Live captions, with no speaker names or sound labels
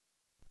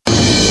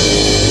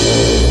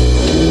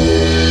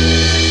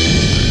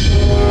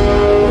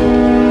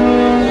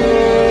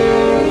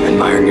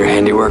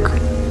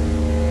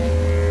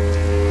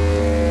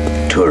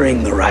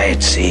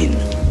quiet scene,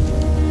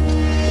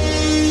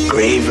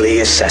 gravely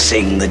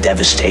assessing the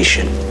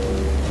devastation.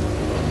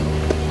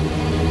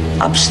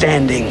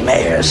 Upstanding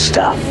mayor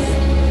stuff.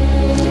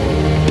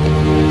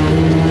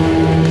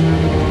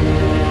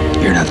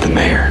 You're not the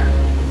mayor.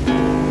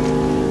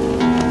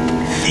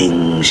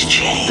 Things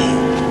change.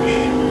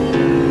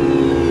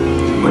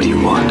 What do you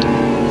want?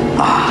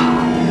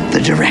 Ah, the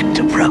direct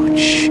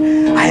approach.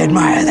 I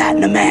admire that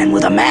in a man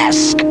with a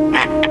mask.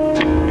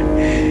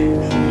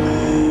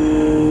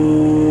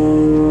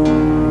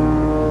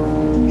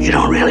 You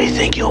don't really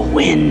think you'll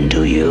win,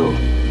 do you?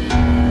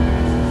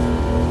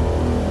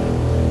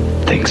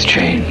 Things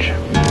change.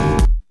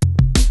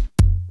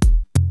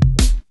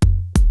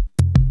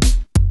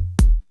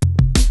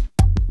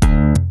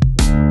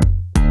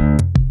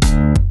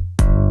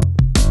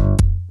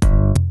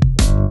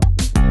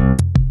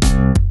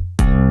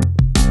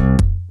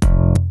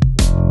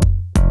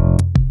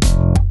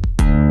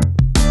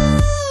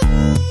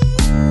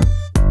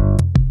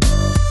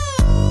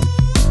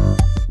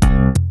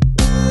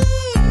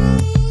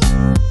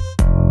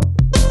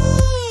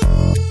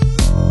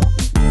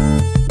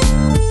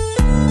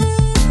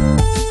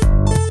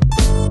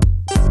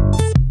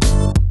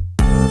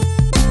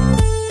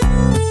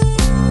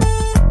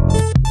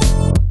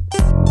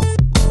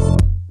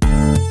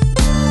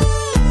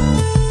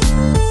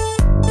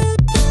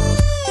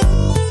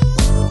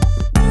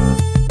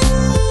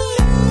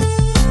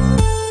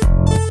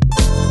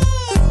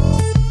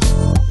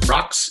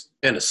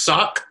 And a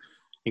sock,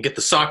 and get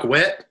the sock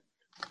wet,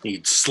 and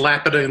you'd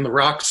slap it in the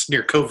rocks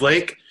near Cove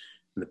Lake,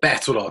 and the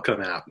bats would all come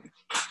out.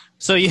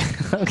 So you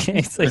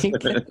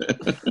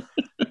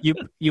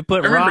you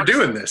put I remember rocks,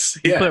 doing this.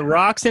 You Yeah. put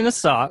rocks in a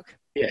sock,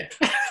 Yeah.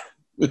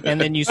 and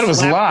then you That was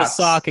slap the lots.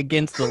 sock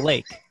against the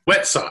lake.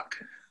 Wet sock.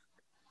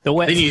 The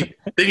wet.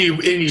 Then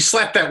you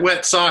slap that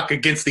wet sock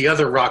against the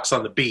other rocks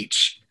on the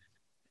beach.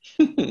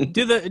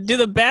 Do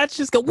the bats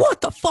just go,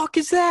 what the fuck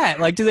is that?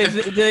 Like, do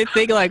they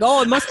think like,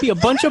 oh, it must be a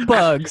bunch of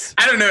bugs?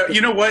 I don't know. You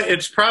know what?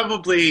 It's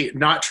probably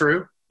not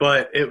true,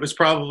 but it was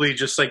probably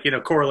just like,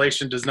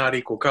 correlation does not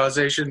equal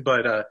causation.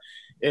 But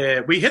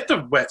we hit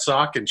the wet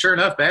sock, and sure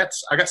enough,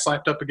 bats. I got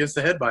slapped up against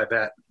the head by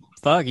that.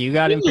 Fuck, you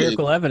got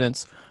empirical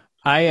evidence.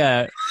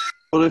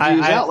 Well, if you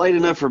was out late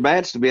enough for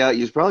bats to be out,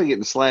 you was probably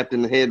getting slapped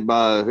in the head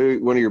by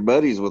one of your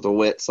buddies with a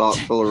wet sock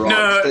full of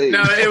rocks.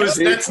 No, it was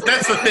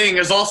that's the thing.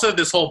 Is also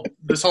this whole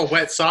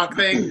wet sock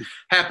thing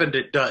happened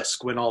at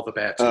dusk when all the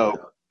bats were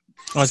out.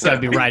 Oh, it's got to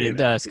be right at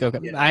dusk. Okay,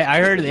 Yeah. I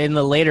heard in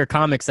the later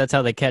comics that's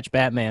how they catch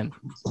Batman.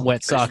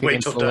 Wet sock Wait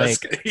against till the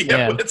dusk. lake.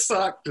 Yeah, wet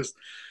sock.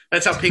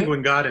 That's how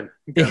Penguin got him.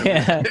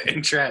 Yeah.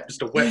 Entrapped.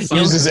 Just a wet sock.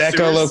 Uses in the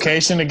sewers.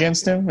 echolocation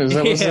against him. Is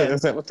that, Yeah.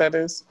 is that what that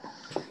is?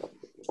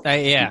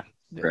 Yeah.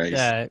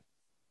 Right.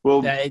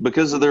 Well, That-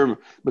 because of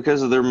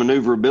their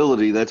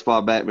maneuverability, that's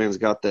why Batman's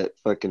got that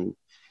fucking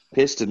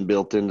piston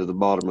built into the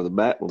bottom of the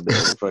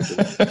Batmobile.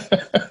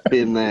 Fucking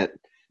in that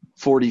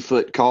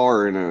 40-foot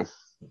car in a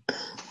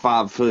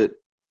 5-foot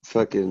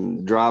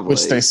fucking driveway.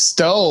 Which they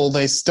stole.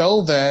 They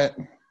stole that.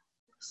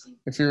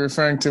 If you're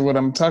referring to what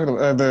I'm talking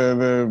about,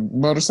 the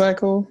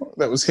motorcycle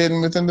that was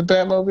hidden within the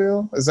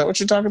Batmobile, is that what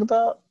you're talking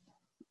about?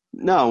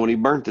 No, when he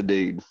burnt the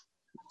dude.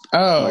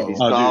 Oh, Like he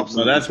stops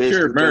well, and the that's pure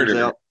piston comes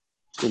murder. out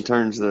and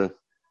turns the.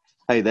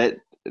 Hey, that.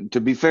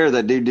 To be fair,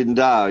 that dude didn't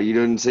die. You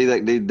didn't see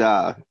that dude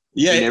die.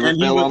 Yeah, He never and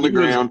fell on the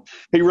ground.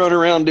 He run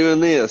around doing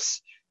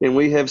this, and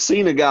we have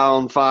seen a guy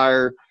on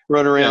fire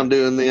run around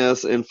doing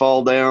this and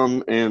fall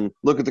down and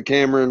look at the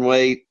camera and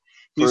wait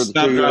He for the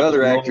stopped, two dropped,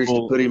 other and actors to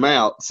rolled. put him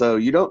out. So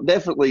you don't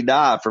definitely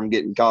die from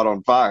getting caught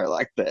on fire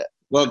like that.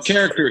 Well,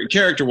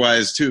 character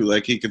wise too,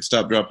 like he could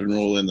stop, drop, and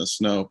roll in the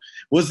snow.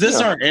 Was this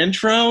Yeah. our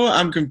intro?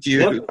 I'm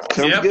confused.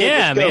 Sounds Yep. good.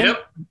 Yeah, Let's go. man.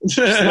 Yep.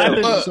 Slap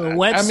it- Well, it's a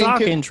wet I mean,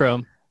 sock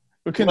intro.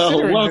 but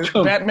considering Well, that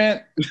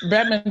welcome.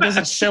 Batman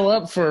doesn't show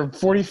up for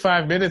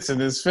 45 minutes in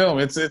this film.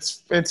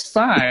 It's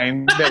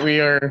fine that we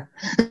are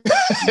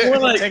more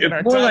like taking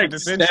our more time like with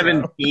this intro.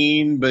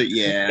 17, but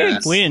yeah.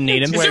 We didn't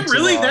need him. Is way it too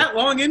really long. that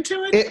long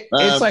into it?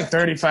 It's like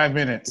 35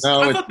 minutes.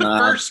 No, I it's thought the not.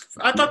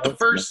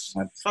 first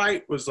not.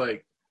 fight was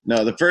like.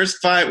 No, the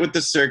first fight with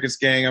the circus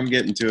gang. I'm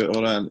getting to it.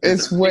 Hold on.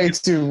 It's way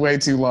too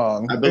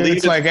long. I believe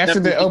It's like it's after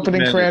the 17 opening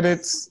minutes.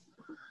 credits,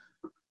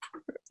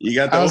 You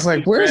got. The I was like,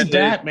 opening "Where's credit.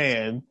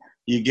 Batman?"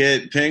 You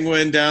get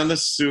Penguin down the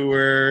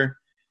sewer,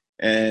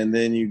 and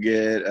then you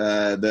get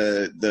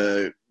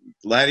the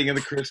lighting of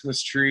the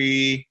Christmas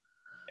tree,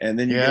 and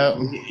then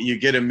you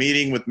get a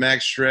meeting with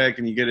Max Schreck,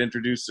 and you get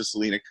introduced to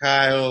Selena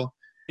Kyle.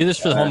 Do this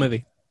for the whole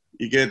movie.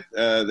 You get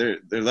they're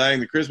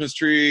lighting the Christmas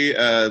tree.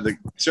 The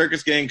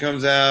circus gang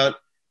comes out.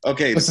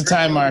 Okay, What's the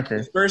time marker?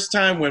 the first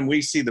time when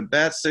we see the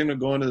bat signal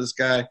going to the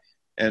sky,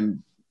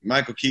 and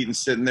Michael Keaton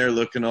sitting there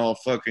looking all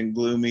fucking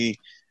gloomy.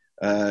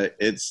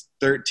 It's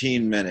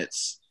 13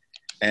 minutes.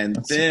 And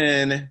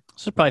then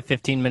This is probably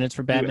 15 minutes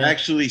for you Batman.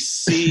 actually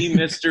see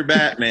Mr.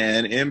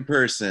 Batman in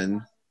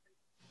person.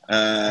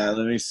 Let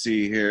me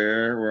see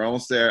here. We're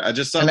almost there. I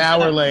just saw An the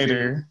hour Batmobile.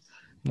 later.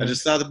 I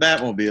just saw the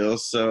Batmobile,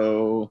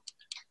 so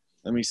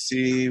Let me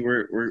see.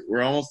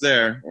 We're almost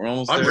there. We're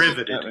almost. I'm there.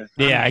 riveted.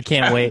 Yeah, I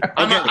can't wait.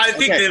 I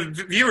think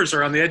the viewers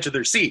are on the edge of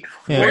their seat.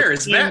 Yeah. Where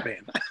is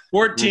Batman?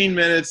 14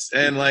 minutes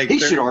and like He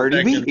should 30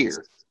 already be seconds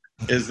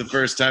here. is the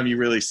first time you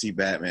really see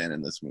Batman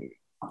in this movie.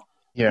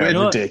 Yeah, You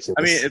know what? ridiculous.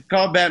 I mean, it's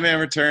called Batman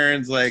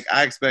Returns. Like,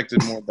 I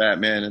expected more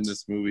Batman in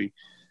this movie.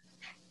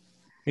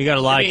 You got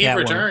a lot of He Catwoman.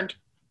 returned.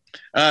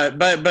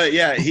 But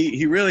yeah,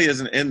 he really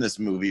isn't in this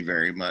movie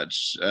very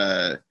much.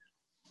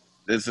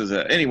 This is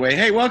anyway.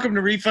 Hey, welcome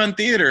to Refund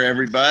Theater,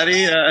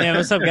 everybody. Yeah,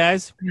 what's up,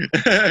 guys?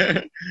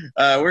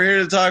 We're here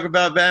to talk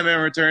about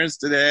Batman Returns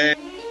today.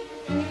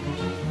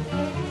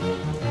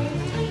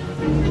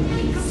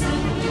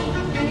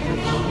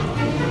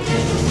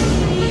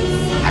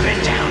 I've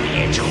been down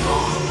here too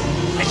long.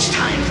 It's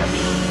time for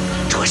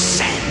me to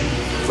ascend.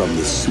 From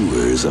the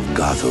sewers of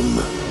Gotham,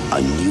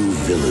 a new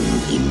villain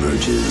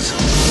emerges.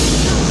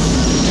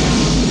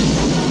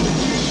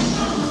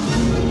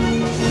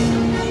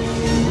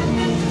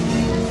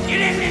 You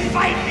didn't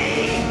invite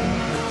me,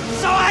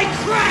 so I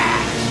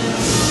crashed.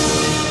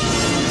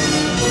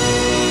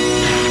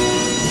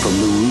 From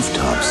the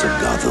rooftops of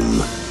Gotham,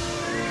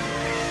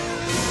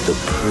 the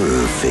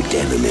perfect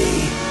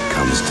enemy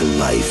comes to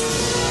life.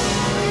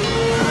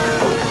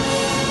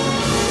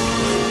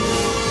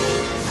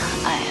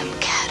 I am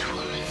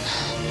Catwoman.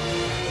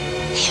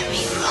 Hear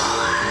me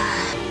roar.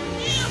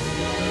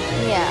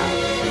 Yeah.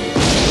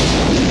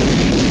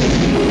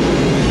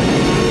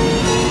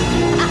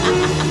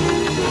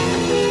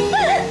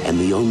 And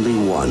the only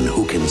one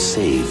who can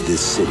save this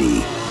city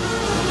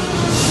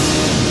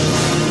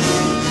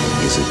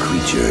is a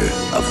creature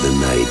of the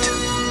night.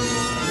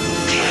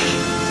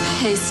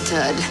 Hey,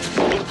 stud.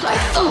 I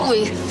thought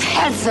we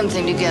had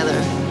something together.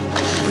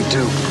 We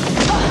do.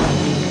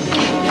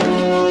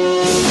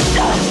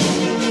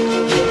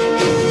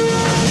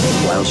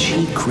 While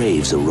she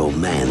craves a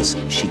romance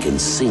she can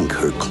sink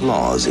her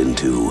claws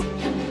into,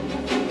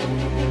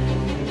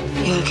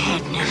 You're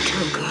catnip to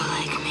a girl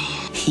like me.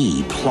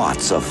 he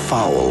plots a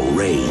foul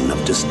reign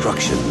of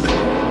destruction.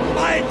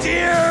 My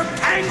dear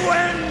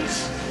penguins,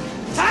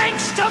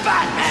 thanks to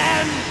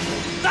Batman,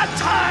 the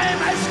time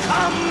has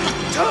come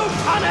to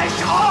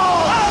punish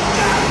all of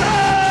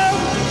Gotham!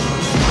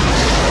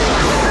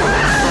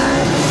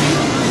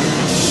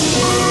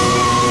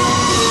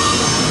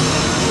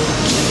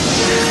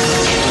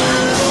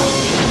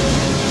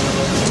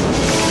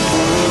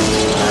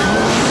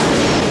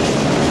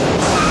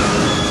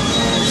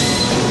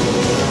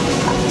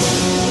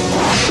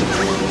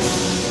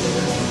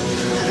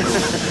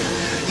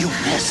 You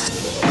missed.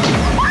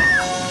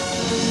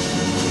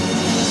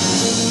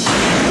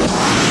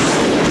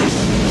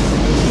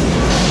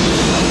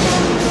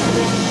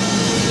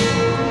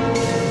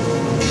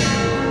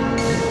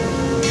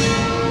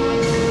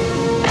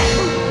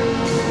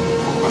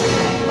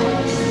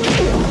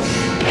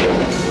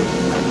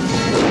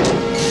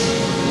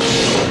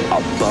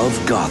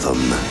 Above Gotham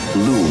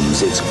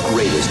looms its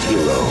greatest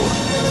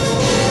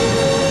hero.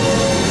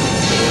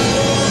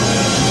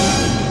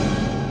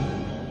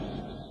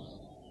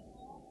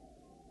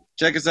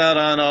 Check us out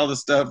on all the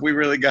stuff. We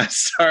really got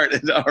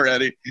started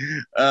already.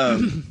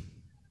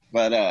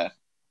 But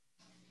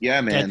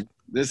yeah, man,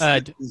 this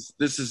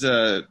is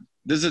a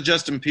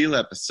Justin Peele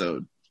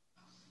episode.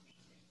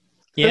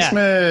 Yeah.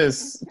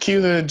 Christmas,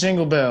 cue the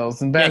jingle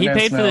bells and Yeah, Batman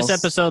he paid for this smells.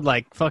 episode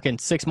like fucking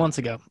 6 months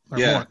ago or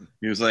Yeah, more.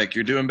 he was like,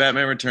 "You're doing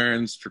Batman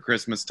Returns for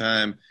Christmas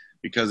time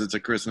because it's a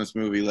Christmas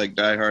movie like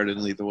Die Hard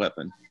and Lethal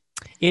Weapon."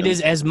 It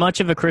is as much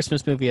of a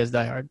Christmas movie as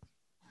Die Hard.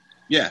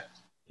 Yeah.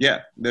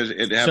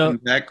 It happens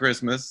at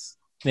Christmas.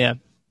 Yeah.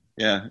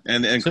 Yeah,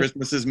 and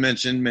Christmas is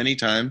mentioned many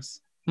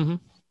times.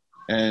 Mhm.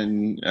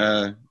 And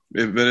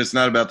but it's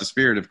not about the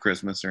spirit of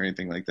Christmas or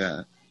anything like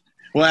that.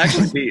 Well,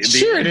 actually,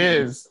 Sure it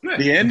is.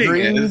 The ending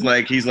Green. is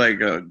like he's like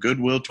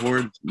goodwill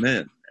towards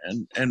men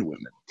and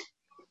women.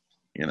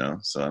 You know,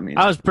 so I mean,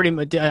 I was pretty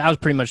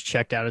much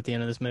checked out at the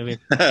end of this movie.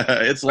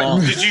 it's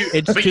long. Did you?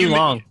 It's but too you-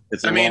 long.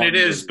 It's I mean, long it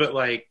is, movie. but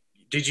like,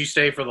 did you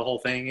stay for the whole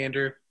thing,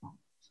 Andrew?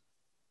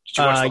 Did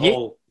you watch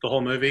the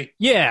whole movie?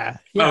 Yeah.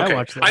 Yeah, okay. I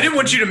watched that. I didn't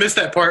want you to miss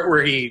that part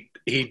where he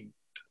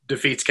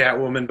defeats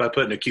Catwoman by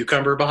putting a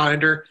cucumber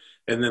behind her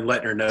and then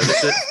letting her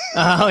notice it.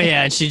 Oh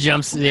yeah, and she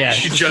jumps. Yeah,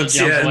 She jumps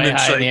and then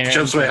she like,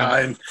 jumps way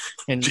high and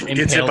gets hit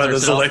impales by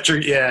those herself.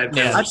 electric. Yeah,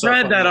 Yeah. I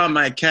tried that on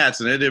my cats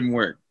and it didn't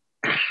work.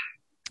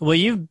 Well,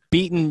 you've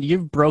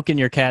broken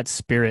your cat's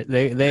spirit.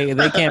 They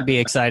can't be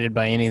excited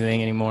by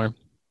anything anymore.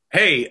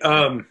 Hey,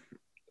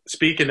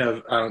 speaking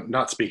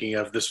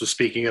of, this was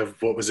speaking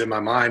of what was in my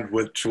mind,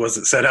 which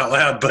wasn't said out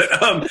loud. But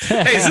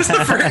hey,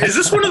 is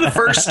this one of the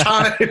first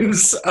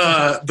times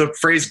the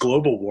phrase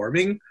 "global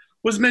warming"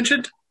 was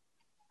mentioned?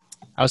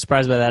 I was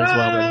surprised by that as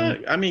well.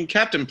 I mean,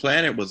 Captain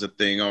Planet was a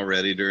thing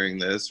already during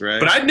this, right?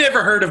 But I'd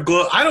never heard of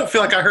I don't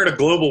feel like I heard of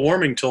global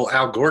warming till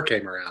Al Gore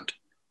came around.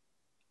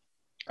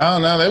 Oh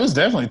no, that was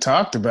definitely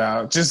talked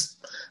about.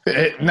 Just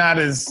not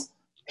as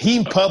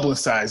he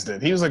publicized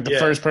it. He was like the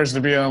first person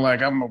to be on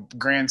like I'm a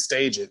grand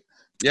stage it.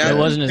 Yeah, It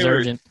wasn't as they were-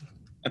 urgent.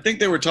 I think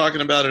they were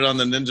talking about it on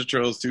the Ninja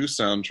Turtles 2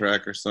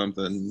 soundtrack or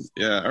something.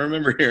 Yeah, I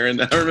remember hearing.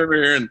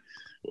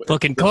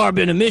 Fucking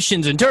carbon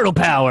emissions and turtle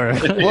power.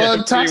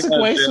 Well, toxic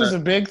waste was a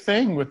big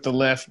thing with the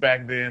left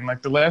back then.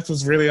 Like the left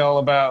was really all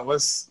about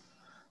let's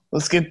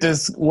get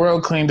this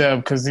world cleaned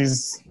up because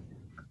these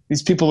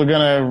people are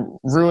gonna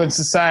ruin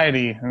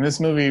society, and this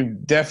movie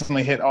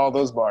definitely hit all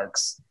those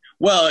marks.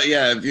 Well,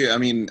 yeah.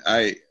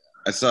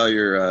 I saw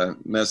your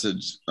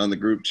message on the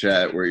group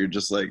chat where you're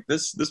just like,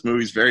 this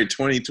movie's very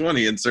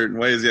 2020 in certain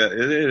ways. Yeah,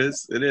 it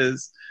is. It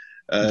is.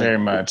 Very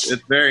much.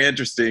 It's very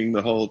interesting,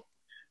 the whole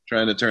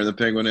trying to turn the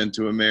penguin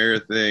into a mayor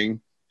thing.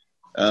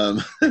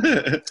 You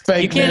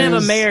can't have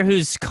a mayor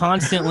who's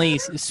constantly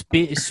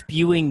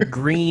spewing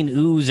green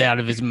ooze out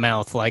of his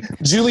mouth. Like I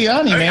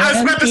Giuliani, man.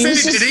 was about to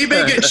say, did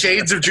anybody get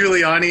shades of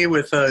Giuliani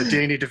with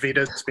Danny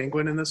DeVito's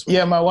penguin in this one?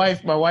 Yeah, my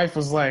wife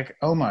was like,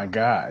 oh my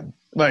God.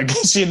 Like,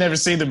 she had never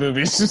seen the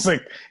movie. She's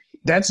like,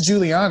 that's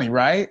Giuliani,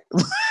 right?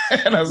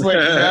 And I was like,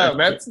 no,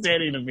 that's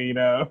Danny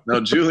DeVito. No,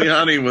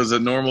 Giuliani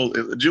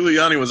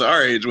was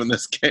our age when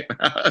this came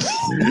out.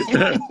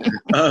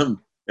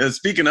 And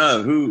speaking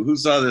of, who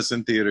saw this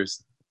in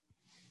theaters?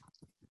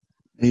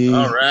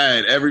 All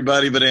right,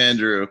 everybody but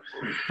Andrew.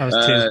 I was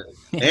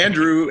too.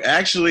 Andrew,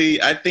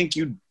 actually, I think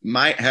you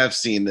might have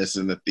seen this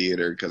in the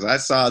theater because I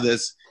saw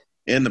this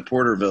in the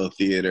Porterville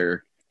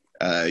Theater.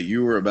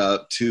 You were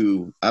about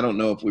 2. I don't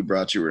know if we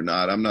brought you or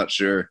not. I'm not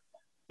sure.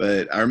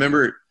 But I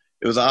remember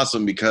it was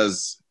awesome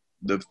because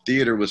the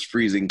theater was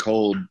freezing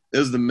cold. It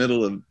was the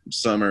middle of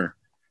summer,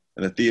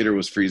 and the theater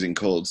was freezing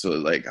cold. So,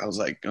 I was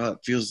like, oh, it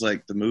feels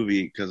like the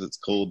movie because it's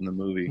cold in the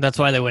movie. That's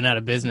why they went out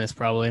of business,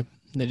 probably.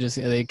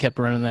 They kept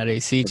running that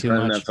AC too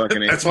much.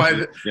 That's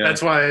why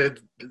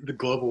the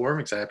global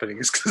warming's happening.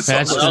 Is because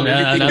that's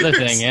another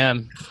thing, yeah.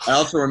 I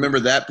also remember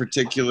that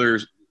particular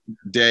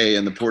day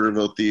in the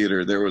Porterville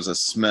Theater, there was a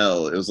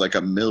smell. It was like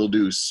a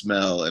mildew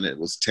smell, and it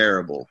was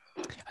terrible.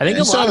 I think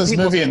I saw this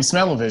movie in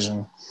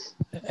Smell-O-Vision.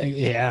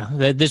 Yeah,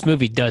 this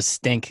movie does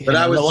stink. But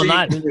I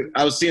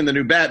was seeing the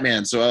new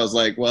Batman, so I was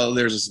like, well,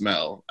 there's a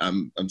smell.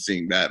 I'm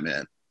seeing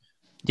Batman.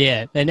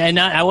 Yeah, and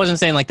I wasn't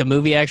saying like the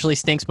movie actually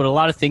stinks, but a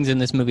lot of things in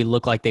this movie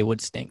look like they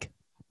would stink.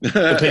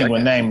 The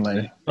penguin,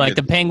 namely. Like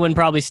the penguin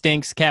probably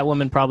stinks.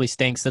 Catwoman probably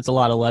stinks. That's a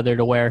lot of leather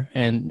to wear.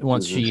 And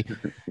once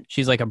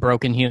she's like a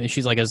broken human,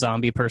 she's like a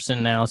zombie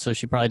person now, so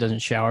she probably doesn't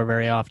shower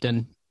very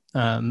often.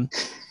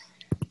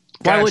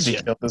 Why would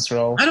you kill this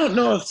role? I don't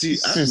know if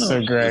she's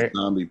so great. A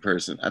zombie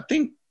person. I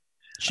think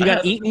she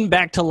got eaten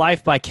back to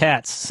life by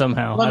cats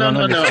somehow. No.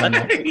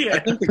 I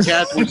think the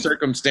cats were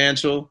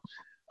circumstantial.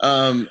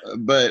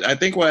 But I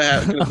think what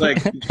happened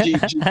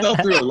is she fell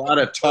through a lot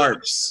of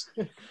tarps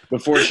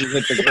before she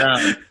hit the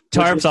ground.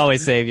 Tarps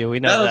always save you. We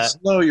know that.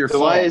 Slow your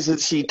fall. Why isn't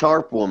she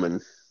tarp woman?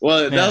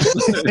 Well,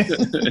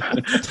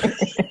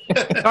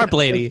 tarp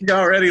lady. She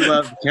already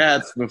loved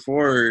cats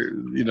before,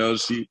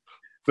 she.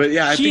 But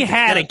yeah, she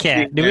had a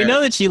cat. Do we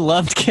know that she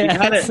loved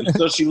cats?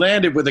 So she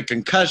landed with a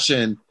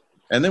concussion,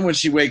 and then when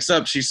she wakes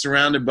up, she's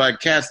surrounded by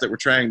cats that were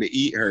trying to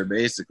eat her,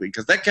 basically,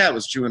 because that cat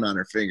was chewing on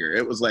her finger.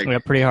 It was like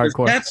pretty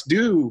hardcore. Cats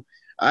do.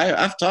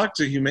 I've talked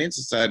to Humane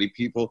Society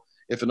people.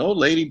 If an old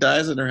lady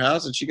dies in her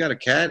house and she got a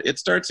cat, it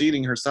starts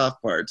eating her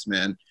soft parts,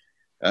 man.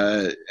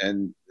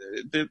 And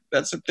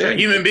that's a thing.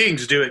 Human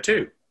beings do it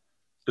too.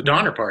 The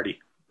Donner Party.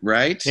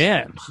 Right?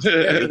 Yeah.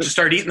 They just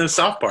start eating the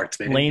soft parts,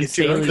 man.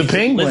 The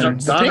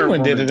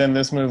penguin did it in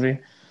this movie.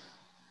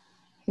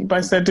 He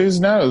bites that dude's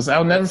nose.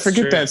 I'll never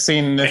forget that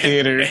scene in the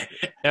theater.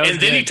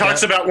 And then he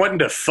talks about wanting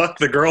to fuck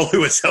the girl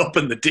who was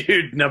helping the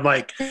dude. And I'm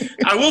like,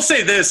 I will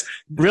say this.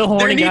 Real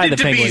horny guy, the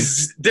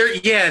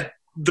penguin.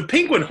 The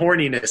penguin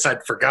horniness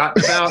I'd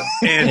forgotten about.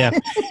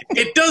 And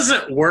it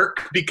doesn't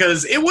work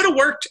because it would have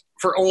worked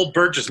for old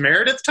Burgess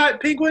Meredith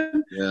type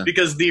penguin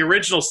because the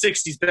original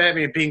 60s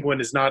Batman penguin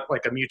is not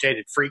like a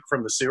mutated freak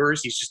from the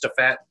sewers. He's just a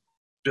fat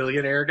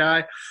billionaire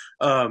guy.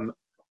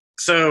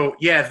 So,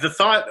 yeah, the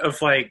thought of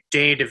like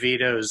Danny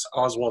DeVito's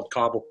Oswald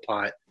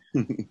Cobblepot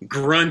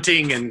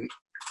grunting and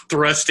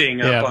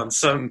thrusting up on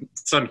some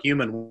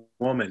human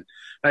woman.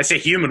 I say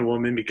human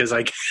woman because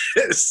I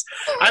guess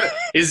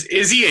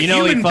is he a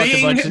human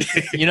being?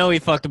 He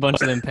fucked a bunch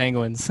of them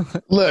penguins.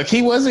 Look,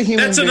 he was a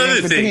human That's being,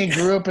 another but thing. then he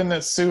grew up in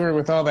that sewer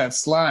with all that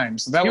slime.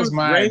 So that was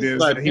my idea.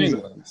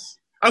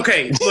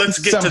 Okay, let's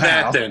get to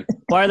that then.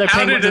 Why are there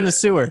penguins in the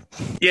sewer?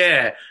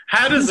 Yeah,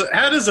 how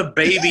does a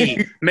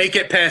baby make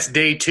it past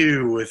day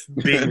 2 with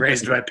being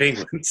raised by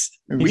penguins?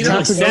 He's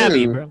not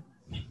savvy, bro.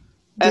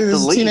 At the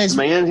least,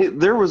 man,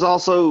 there was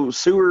also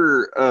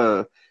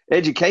sewer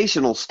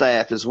educational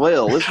staff as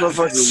well. This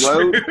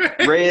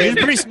motherfucker read. He's a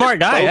pretty smart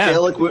guy.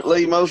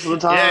 Eloquently most of the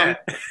time.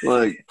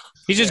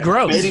 He He's just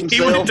gross. Fed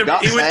himself,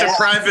 got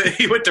fat.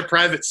 He went to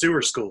private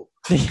sewer school.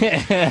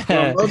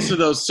 Well, most of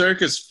those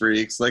circus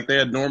freaks, like they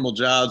had normal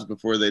jobs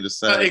before they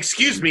decided.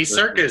 Excuse me,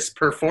 circus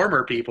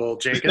performer people,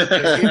 Jacob.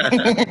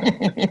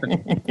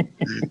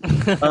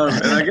 And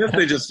I guess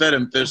they just fed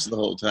him fish the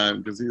whole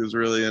time because he was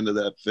really into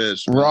that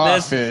fish. Raw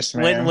fish,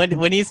 man.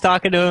 When he's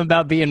talking to him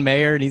about being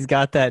mayor and he's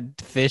got that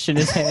fish in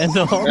his hand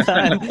the whole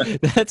time,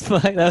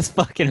 that's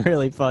fucking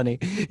really funny.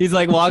 He's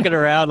like walking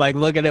around, like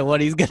looking at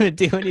what he's gonna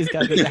do, and he's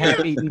got this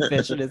half-eaten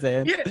fish in his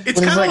hand. Yeah, it's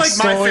kind of like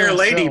My Fair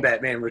Lady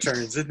Batman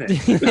Returns, isn't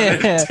it? Yeah.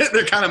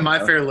 They're kind of My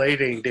Fair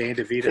Lady and Danny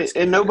DeVito.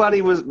 And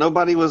nobody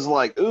was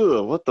like,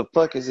 "Ooh, what the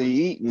fuck is he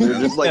eating?" They're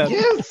just like,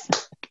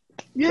 "Yes."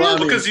 Yeah, well,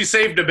 because he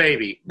saved a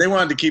baby. They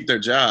wanted to keep their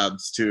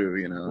jobs too,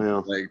 you know.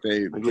 Yeah. Like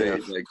they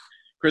like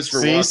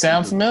Christopher. See, Walken,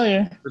 sound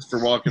familiar?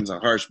 Christopher Walken's a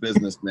harsh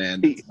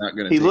businessman. He's not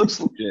going to.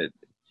 Shit.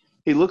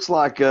 He looks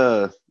like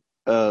the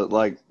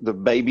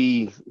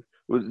baby.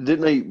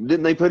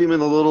 Didn't they put him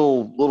in a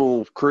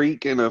little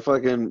creek in a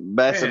fucking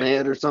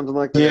bassinet or something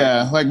like that?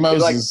 Yeah, like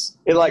Moses.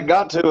 It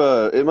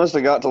must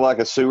have got to like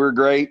a sewer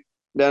grate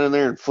down in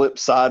there and flipped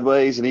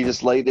sideways, and he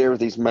just laid there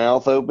with his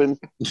mouth open.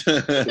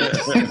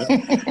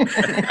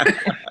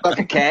 Like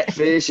a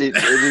catfish. He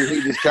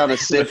just kind of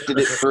sifted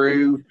it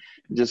through.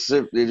 It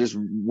just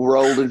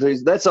rolled into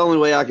his. That's the only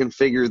way I can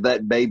figure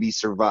that baby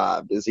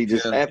survived, is he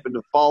just happened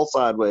to fall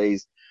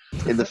sideways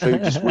and the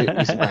food just went in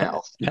his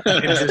mouth. He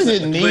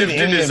didn't need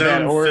any of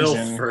that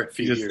origin for a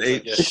few years.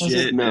 Ate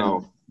shit.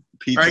 No.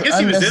 Or I guess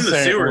he was in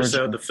the sewer,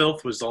 so the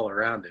filth was all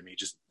around him. He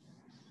just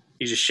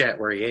shat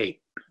where he ate.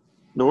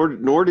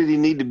 Nor did he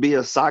need to be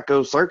a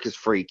psycho circus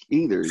freak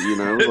either, you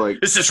know.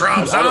 Like this is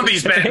Rob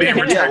Zombie's Batman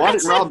Returns. Yeah, why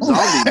did Rob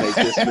Zombie make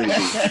this movie?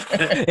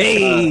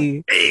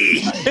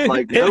 Hey,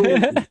 like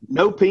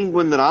no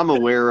penguin that I'm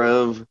aware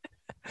of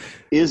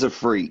is a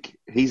freak.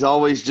 He's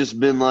always just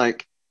been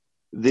like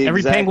the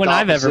every penguin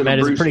I've ever met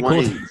is pretty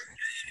cool.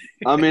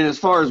 I mean, as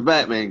far as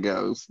Batman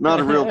goes, not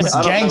a real. He's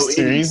a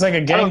gangster. He's like a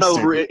gangster. I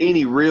don't know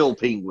any real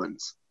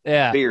penguins.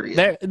 Yeah,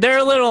 period. They're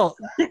a little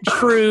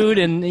shrewd,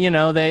 and you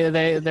know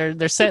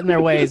they're set in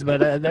their ways,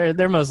 but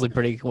they're mostly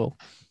pretty cool.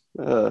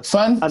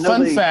 Fun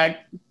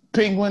fact: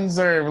 penguins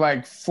are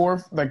like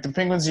the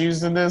penguins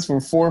used in this were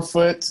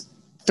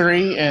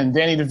 4'3", and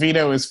Danny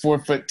DeVito is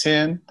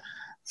 4'10".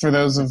 For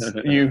those of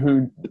you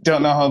who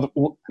don't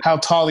know how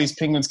tall these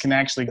penguins can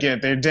actually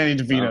get, they're Danny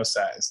DeVito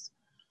sized.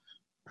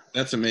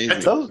 That's amazing.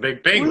 Those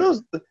big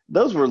penguins.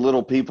 Those were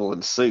little people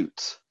in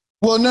suits.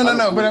 Well, no,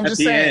 but I'm just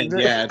saying.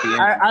 At the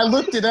end. I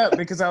looked it up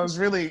because I was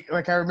really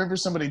like, I remember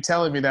somebody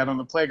telling me that on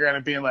the playground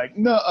and being like,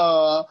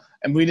 "No,"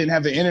 and we didn't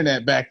have the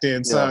internet back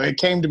then, so it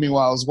came to me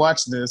while I was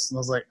watching this, and I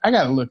was like, I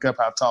got to look up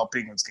how tall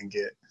penguins can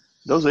get.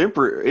 Those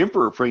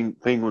emperor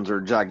penguins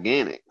are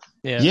gigantic.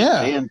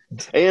 Yeah.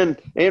 And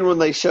when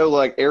they show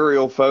like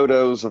aerial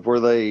photos of where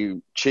they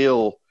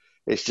chill,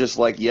 it's just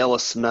like yellow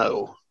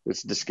snow.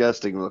 It's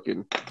disgusting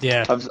looking.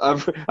 Yeah.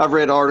 I've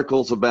read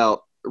articles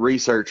about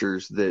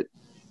researchers that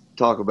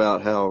talk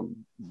about how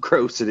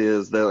gross it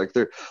is. They're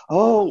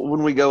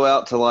when we go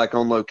out to like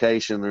on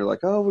location, they're like,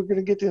 oh, we're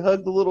gonna get to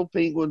hug the little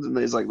penguins, and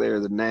it's like they're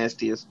the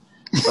nastiest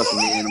fucking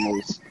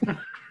animals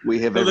we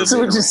have ever. So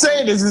what you're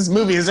saying is this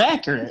movie is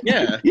accurate.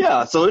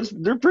 Yeah. So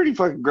they're pretty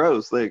fucking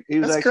gross. Like he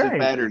was actually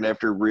patterned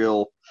after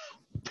real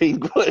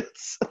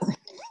penguins.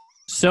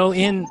 So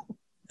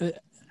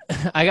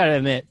I gotta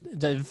admit,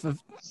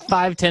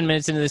 5-10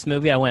 minutes into this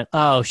movie, I went,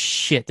 "Oh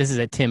shit, this is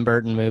a Tim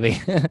Burton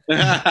movie."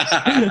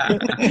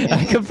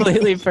 I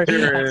completely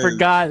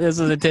forgot this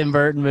was a Tim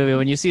Burton movie.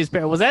 When you see his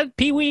parents, was that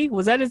Pee Wee?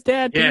 Was that his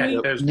dad?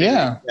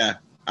 Yeah.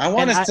 I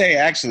want to say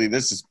actually,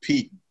 this is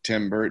peak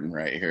Tim Burton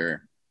right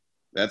here.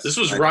 This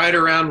was right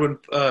around when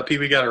Pee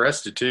Wee got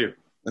arrested too.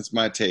 That's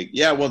my take.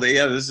 Yeah, well,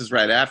 this is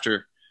right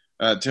after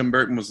Tim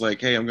Burton was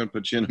like, "Hey, I'm going to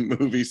put you in a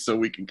movie so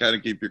we can kind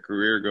of keep your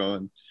career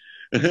going."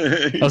 So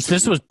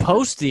this was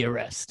post the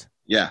arrest.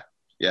 Yeah.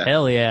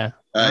 Hell yeah.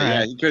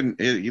 Yeah, he couldn't.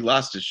 He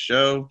lost his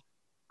show.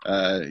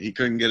 He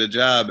couldn't get a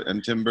job,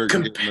 and Tim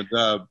Burton gave him a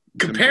job.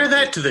 Compare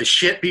that to the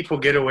shit people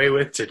get away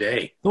with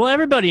today. Well,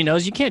 everybody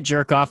knows you can't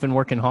jerk off and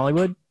work in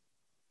Hollywood.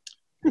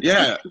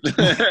 Yeah,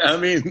 I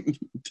mean,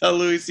 tell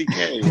Louis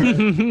C.K.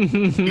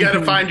 You got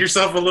to find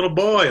yourself a little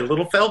boy, a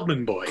little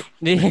Feldman boy.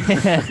 Coming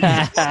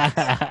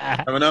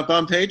up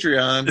on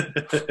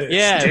Patreon.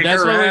 Yeah,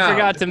 that's what we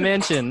forgot to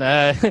mention.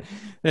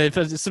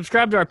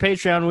 Subscribe to our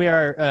Patreon. We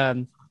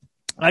are.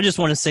 I just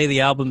want to say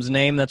the album's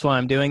name. That's why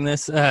I'm doing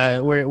this.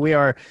 We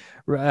are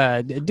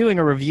doing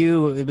a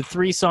review with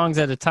 3 songs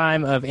at a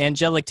time of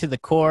Angelic to the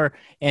Core,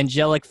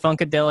 Angelic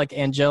Funkadelic,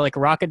 Angelic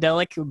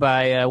Rockadelic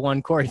by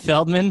one Corey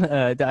Feldman.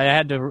 I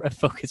had to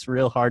focus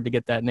real hard to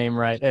get that name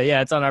right.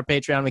 It's on our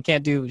Patreon. We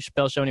can't do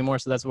Chappelle Show anymore,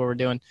 so that's what we're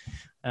doing.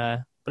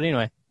 But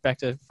anyway, back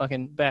to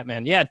fucking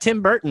Batman. Yeah,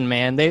 Tim Burton,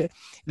 man. They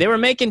were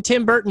making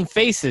Tim Burton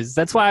faces.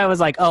 That's why I was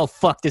like, oh,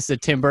 fuck, this is a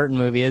Tim Burton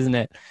movie, isn't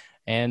it?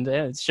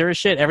 And sure as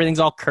shit, everything's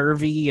all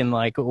curvy and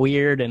like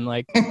weird and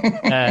like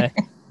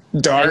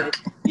dark.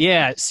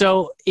 Yeah.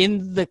 So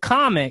in the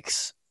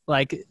comics,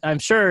 like I'm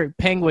sure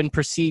Penguin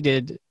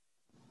preceded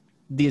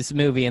this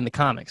movie in the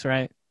comics,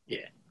 right?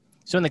 Yeah.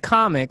 So in the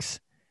comics,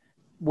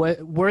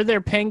 were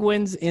there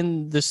penguins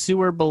in the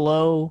sewer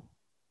below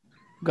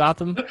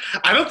Gotham?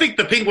 I don't think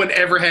the Penguin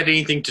ever had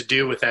anything to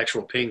do with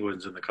actual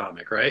penguins in the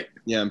comic, right?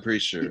 Yeah, I'm pretty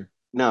sure.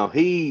 No,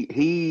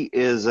 he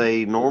is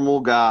a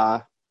normal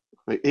guy.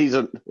 He's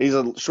a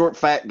short,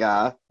 fat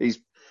guy. He's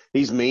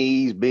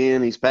me. He's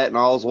Ben. He's Patton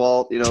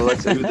Oswalt. You know,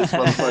 that's who this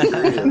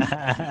motherfucker is.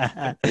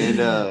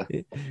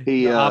 And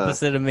he the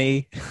opposite of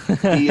me.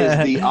 he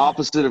is the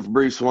opposite of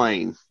Bruce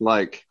Wayne.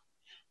 Like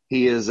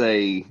he's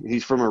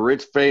from a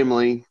rich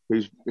family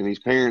and his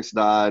parents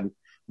died,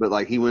 but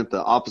like he went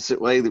the opposite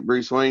way that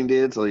Bruce Wayne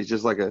did. So he's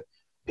just like a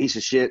piece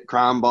of shit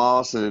crime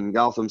boss in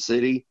Gotham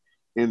City.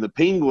 And the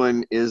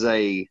Penguin is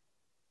a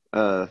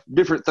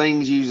different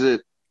things use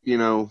it, you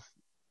know,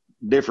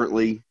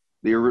 differently.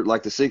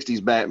 Like the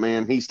 60s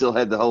Batman, he still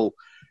had the whole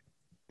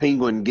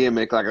penguin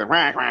gimmick, like a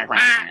quack, quack,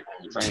 quack,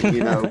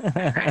 you know,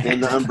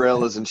 and the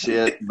umbrellas and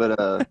shit. But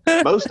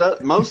most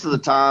of the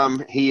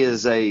time,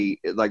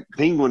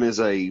 Penguin is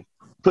a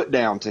put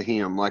down to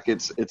him. Like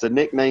it's a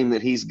nickname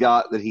that he's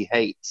got that he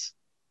hates.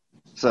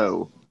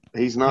 So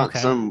he's not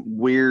some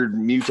weird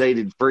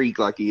mutated freak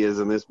like he is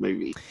in this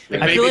movie.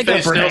 I feel like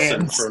that's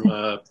Nelson from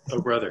Oh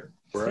Brother.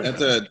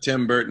 That's a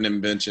Tim Burton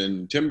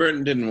invention. Tim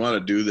Burton didn't want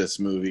to do this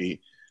movie.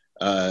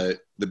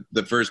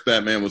 The first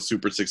Batman was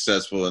super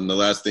successful, and the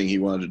last thing he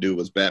wanted to do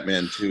was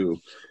Batman 2.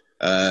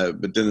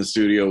 But then the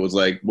studio was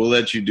like, we'll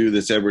let you do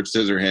this Edward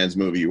Scissorhands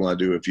movie you want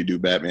to do if you do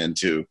Batman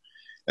 2.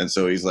 And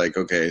so he's like,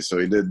 okay. So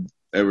he did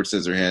Edward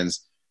Scissorhands.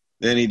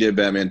 Then he did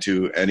Batman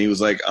 2, and he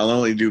was like, I'll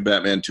only do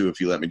Batman 2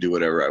 if you let me do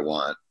whatever I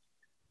want.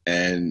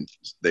 And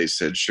they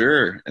said,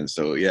 sure. And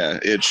so, yeah,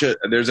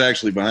 there's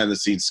actually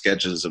behind-the-scenes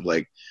sketches of,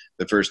 like,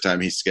 the first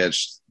time he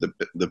sketched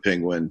the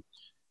Penguin.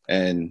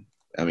 And,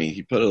 I mean,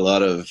 he put a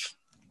lot of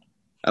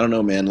 – I don't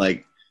know, man.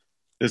 Like,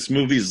 this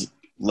movie's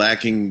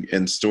lacking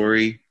in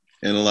story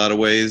in a lot of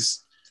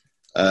ways,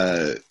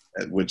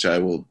 which I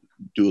will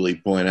duly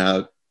point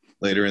out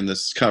later in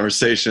this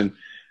conversation.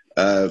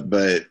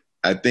 But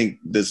I think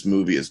this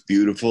movie is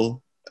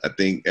beautiful. I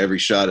think every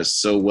shot is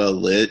so well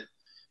lit.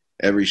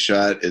 Every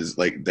shot is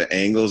like the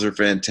angles are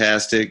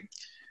fantastic.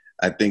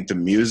 I think the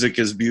music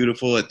is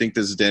beautiful. I think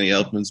this is Danny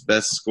Elfman's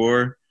best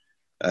score.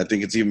 I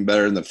think it's even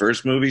better than the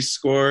first movie's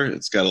score.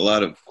 It's got a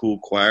lot of cool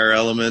choir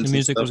elements. The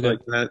music and stuff was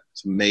good. Like that.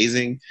 It's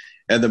amazing.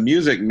 And the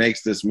music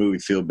makes this movie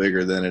feel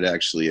bigger than it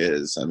actually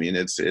is. I mean,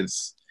 it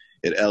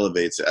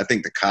elevates it. I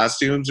think the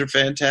costumes are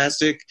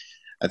fantastic.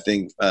 I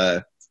think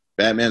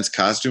Batman's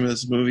costume in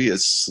this movie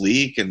is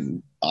sleek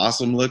and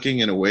awesome looking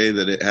in a way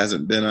that it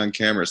hasn't been on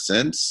camera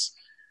since.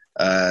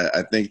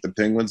 I think the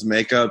Penguin's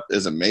makeup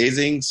is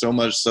amazing, so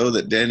much so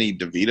that Danny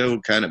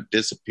DeVito kind of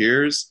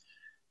disappears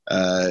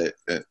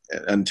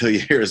until you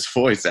hear his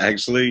voice,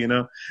 actually, you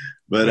know.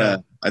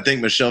 But I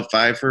think Michelle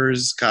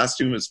Pfeiffer's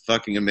costume is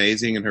fucking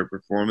amazing, and her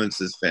performance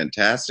is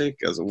fantastic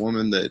as a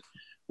woman that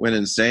went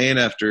insane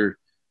after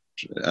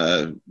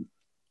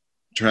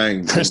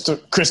trying.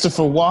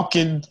 Christopher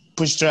Walken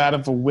pushed her out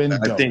of a window.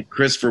 I think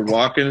Christopher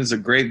Walken is a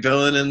great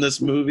villain in this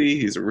movie.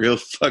 He's a real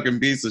fucking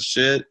piece of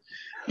shit.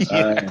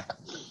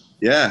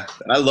 Yeah,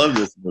 I love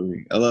this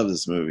movie. I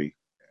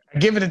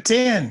give it a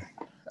 10.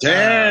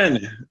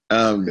 10.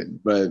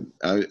 But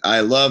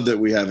I love that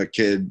we have a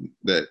kid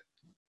that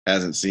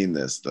hasn't seen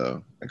this,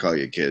 though. I call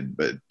you a kid,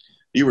 but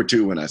you were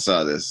 2 when I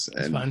saw this,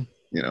 and fun.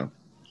 You know.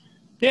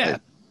 Yeah.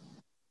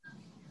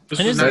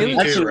 This was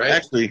 92, right?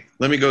 Actually,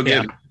 let me go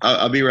get it.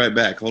 I'll be right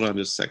back. Hold on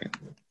just a second.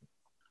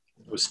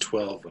 It was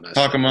 12 when I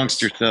talk saw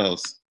amongst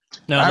yourselves.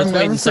 No, I'll let's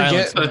wait never in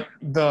silence.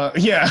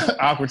 forget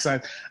awkward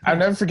silence. I'll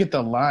never forget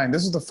the line.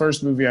 This was the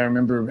first movie I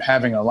remember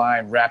having a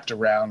line wrapped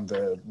around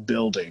the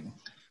building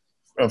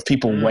of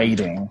people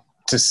waiting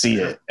to see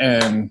it.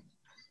 And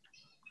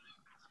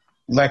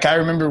like, I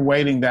remember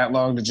waiting that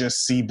long to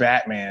just see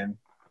Batman.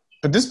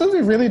 But this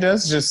movie really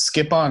does just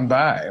skip on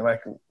by,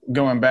 like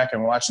going back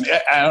and watching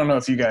it. I don't know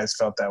if you guys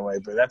felt that way,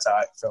 but that's how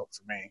it felt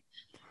for me.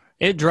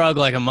 It drug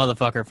like a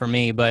motherfucker for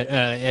me, but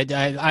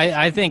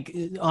I think,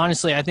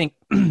 honestly, I think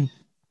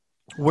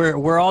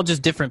we're all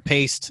just different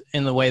paced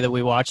in the way that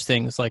we watch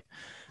things. Like,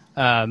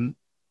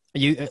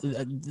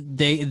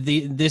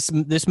 this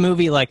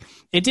movie, like,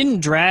 it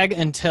didn't drag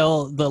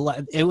until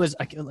it was.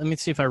 Let me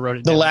see if I wrote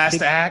it. The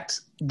last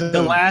act.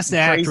 The last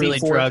act really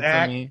drugged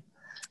for me.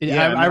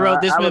 Yeah, I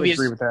wrote this movie. I would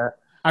agree with that.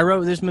 I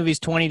wrote this movie's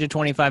 20 to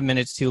 25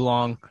 minutes too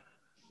long.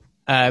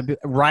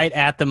 Right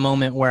at the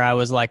moment where I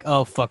was like,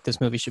 oh, fuck, this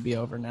movie should be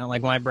over now.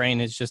 Like, my brain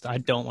is just, I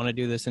don't want to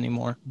do this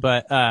anymore.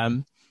 But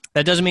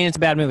that doesn't mean it's a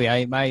bad movie.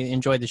 I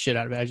enjoyed the shit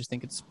out of it. I just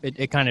think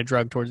it kind of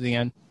drugged towards the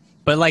end.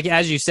 But, like,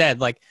 as you said,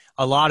 like,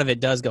 a lot of it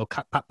does go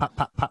pop, pop, pop,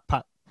 pop, pop,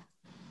 pop.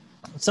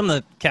 Some of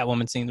the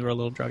Catwoman scenes were a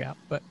little drug out.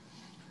 But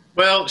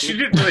well, she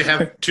didn't really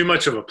have too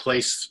much of a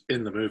place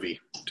in the movie,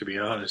 to be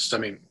honest. I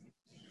mean,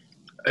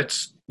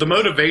 it's the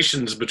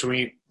motivations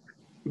between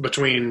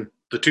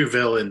the two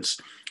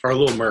villains are a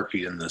little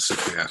murky in this,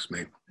 if you ask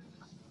me.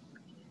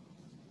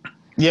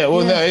 Yeah,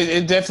 well, no,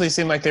 it definitely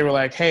seemed like they were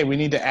like, hey, we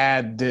need to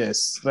add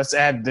this. Let's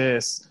add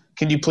this.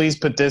 can you please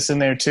put this in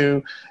there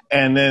too?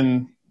 And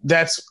then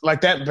that's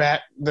like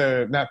the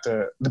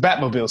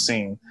Batmobile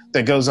scene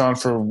that goes on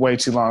for way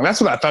too long.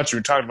 That's what I thought you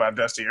were talking about,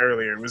 Dusty,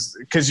 earlier. It was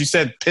because you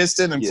said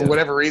piston, and for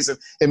whatever reason,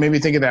 it made me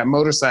think of that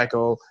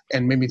motorcycle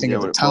and made me think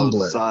of the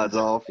tumbler. Sides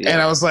off. Yeah.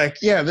 And I was like,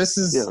 this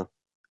is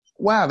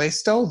wow, they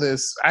stole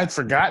this. I'd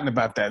forgotten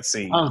about that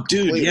scene. Oh,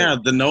 dude, completely. Yeah,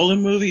 the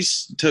Nolan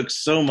movies took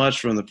so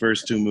much from the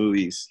first two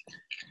movies.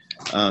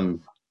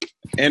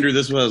 Andrew,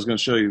 this is what I was going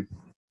to show you.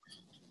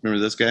 Remember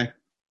this guy?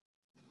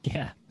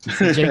 Yeah.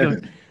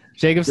 So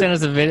Jacob sent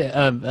us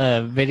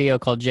a video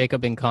called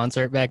Jacob in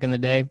Concert back in the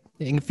day,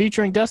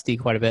 featuring Dusty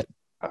quite a bit.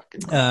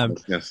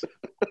 Yes.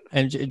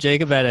 And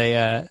Jacob had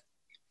a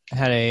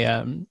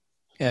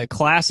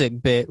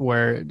classic bit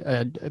where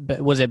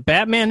was it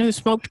Batman who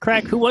smoked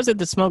crack? Who was it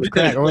that smoked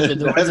crack, or was it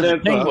the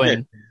Penguin?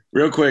 Okay.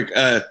 Real quick,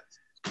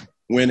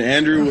 when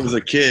Andrew was a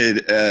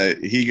kid,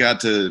 he got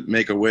to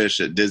make a wish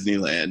at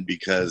Disneyland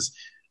because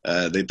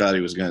they thought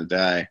he was going to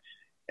die.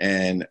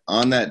 And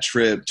on that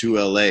trip to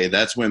LA,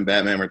 that's when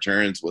Batman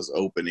Returns was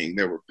opening.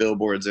 There were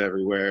billboards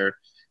everywhere. It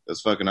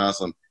was fucking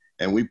awesome.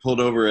 And we pulled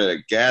over at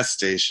a gas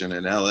station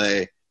in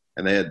LA,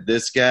 and they had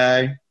this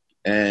guy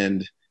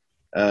and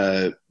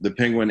the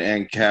Penguin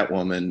and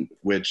Catwoman,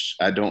 which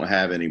I don't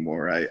have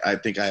anymore. I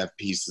think I have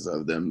pieces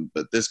of them,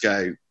 but this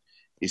guy,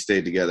 he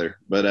stayed together.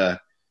 But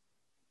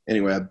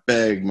anyway, I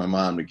begged my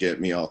mom to get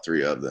me all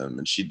three of them,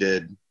 and she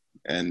did.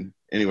 And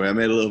anyway, I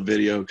made a little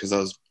video because I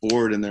was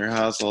bored in their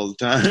house all the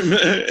time.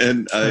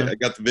 And I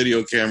got the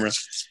video camera,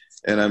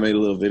 and I made a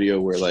little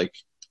video where, like,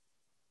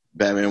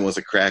 Batman was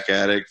a crack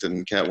addict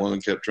and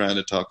Catwoman kept trying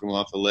to talk him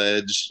off a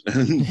ledge.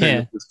 And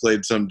just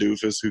played some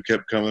doofus who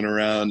kept coming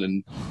around,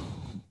 and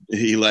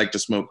he liked to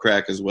smoke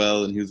crack as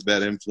well, and he was a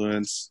bad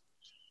influence.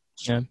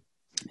 Yeah.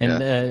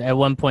 And at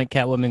one point,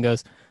 Catwoman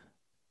goes,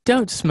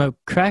 "Don't smoke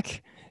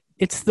crack.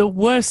 It's the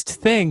worst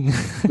thing."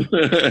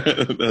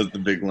 That was the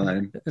big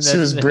line. She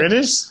was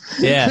British?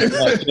 Yeah.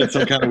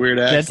 Some kind of weird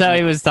accent. That's how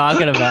he was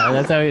talking about it.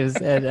 That's how he was.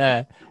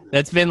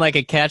 That's been like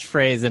a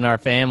catchphrase in our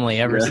family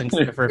ever since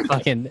for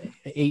fucking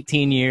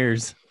 18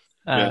 years.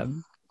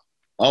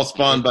 All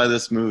spawned by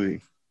this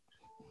movie.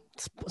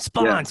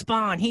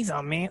 Spawn. He's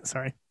on, man.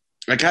 Sorry.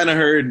 I kind of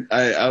heard,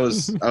 I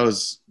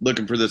was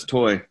looking for this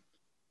toy,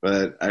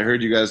 but I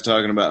heard you guys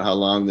talking about how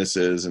long this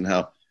is and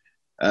how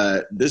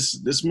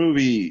this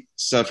movie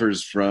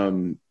suffers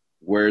from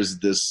where's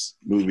this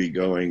movie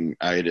going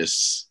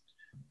itis.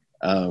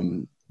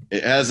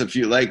 It has a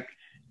few, like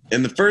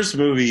in the first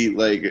movie,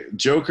 like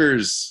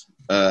Joker's,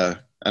 I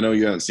know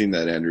you haven't seen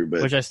that, Andrew,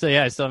 but which I still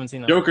haven't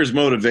seen that. Joker's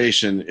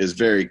motivation is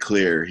very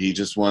clear. He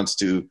just wants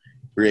to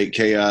create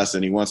chaos,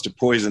 and he wants to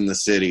poison the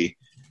city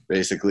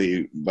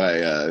basically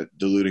by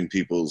diluting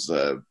people's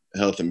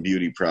health and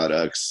beauty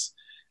products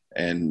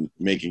and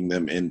making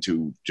them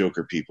into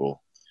Joker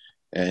people.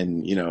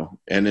 And, you know,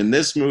 and in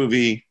this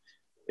movie,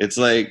 it's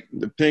like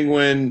the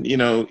Penguin, you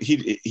know,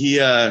 he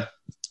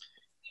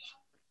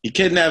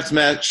kidnaps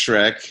Max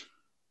Schreck,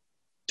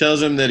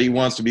 tells him that he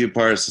wants to be a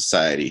part of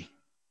society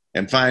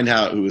and find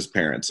out who his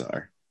parents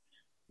are.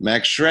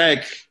 Max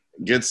Schreck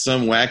gets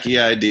some wacky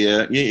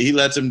idea. He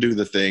lets him do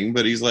the thing,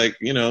 but he's like,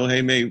 you know,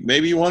 hey,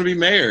 maybe you want to be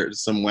mayor.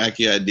 Some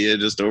wacky idea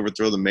just to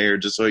overthrow the mayor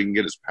just so he can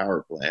get his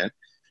power plant,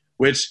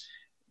 which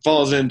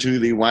falls into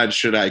the why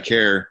should I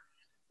care?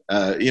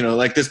 You know,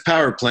 like this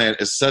power plant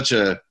is such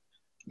a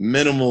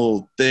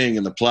minimal thing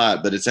in the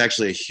plot, but it's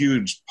actually a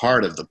huge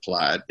part of the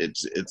plot.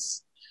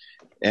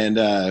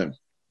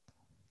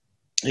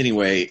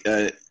 Anyway,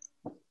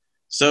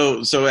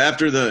 so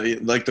after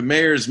the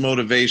mayor's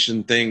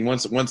motivation thing,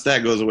 once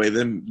that goes away,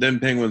 then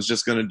Penguin's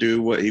just going to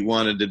do what he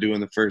wanted to do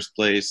in the first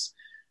place,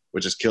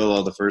 which is kill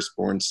all the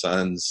firstborn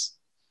sons,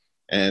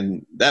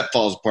 and that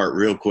falls apart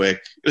real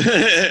quick.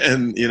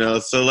 And you know,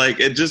 so like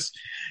it just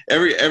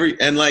every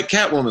and like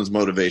Catwoman's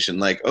motivation,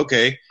 like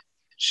okay,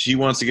 she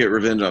wants to get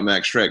revenge on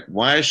Max Schreck.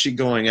 Why is she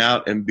going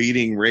out and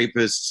beating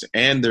rapists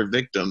and their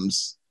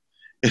victims?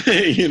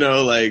 You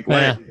know, like why?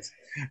 Yeah.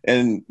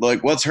 And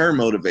like, what's her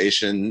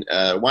motivation?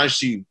 Why is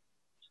she?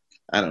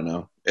 I don't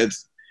know.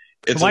 It's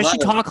why she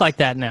talk like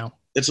that now?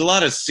 It's a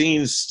lot of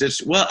scenes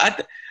stitched. Well,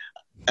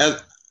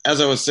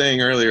 as I was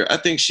saying earlier, I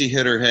think she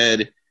hit her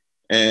head,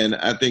 and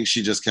I think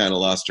she just kind of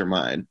lost her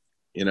mind.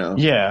 You know?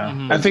 Yeah,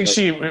 mm-hmm. I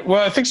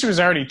think she was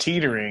already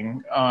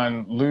teetering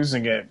on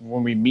losing it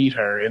when we meet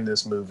her in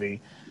this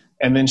movie,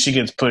 and then she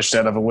gets pushed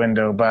out of a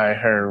window by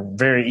her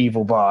very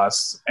evil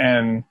boss,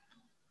 and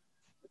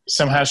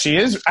somehow she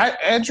is.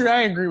 Andrew,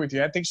 I agree with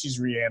you. I think she's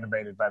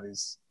reanimated by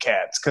these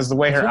cats because the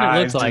way her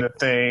eyes do the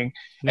thing,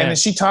 and then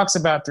she talks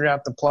about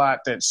throughout the plot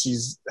that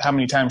how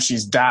many times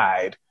she's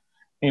died.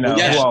 You know,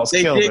 who else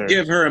killed her. They did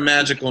give her a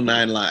magical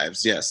 9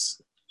 lives.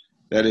 Yes,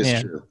 that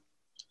is true.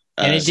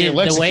 And it did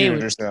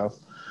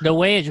the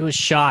way it was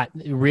shot.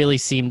 It really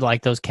seemed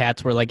like those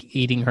cats were like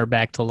eating her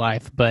back to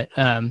life. But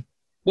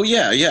well,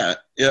 yeah.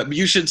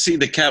 You should see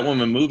the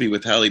Catwoman movie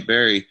with Halle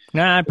Berry.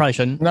 Nah, I probably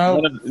shouldn't.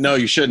 No,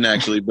 you shouldn't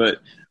actually. But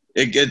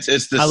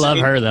it's the. I love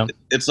her though.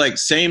 It's like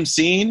same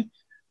scene,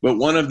 but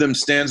one of them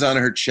stands on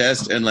her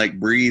chest and like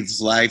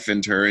breathes life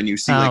into her, and you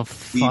see like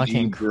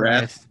fucking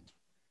breath. Christ.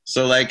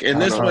 So like in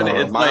this one,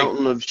 it's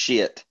mountain of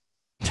shit.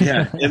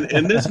 Yeah,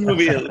 in this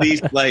movie, at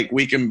least like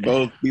we can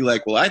both be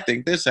like, well, I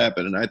think this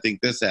happened, and I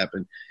think this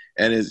happened,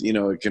 and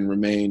it can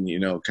remain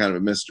kind of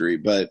a mystery,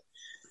 but.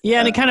 Yeah,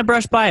 and it kind of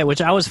brushed by it,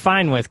 which I was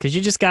fine with, because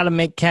you just got to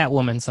make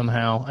Catwoman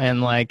somehow, and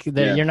like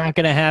you're not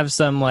going to have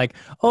some like,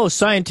 oh,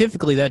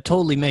 scientifically that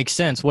totally makes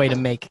sense way to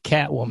make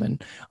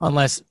Catwoman,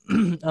 unless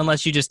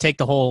you just take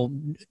the whole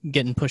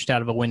getting pushed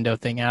out of a window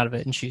thing out of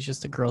it, and she's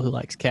just a girl who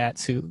likes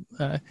cats who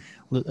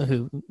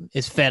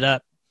is fed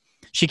up.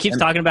 She keeps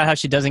talking about how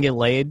she doesn't get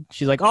laid.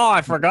 She's like, oh,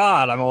 I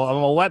forgot, I'm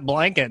a wet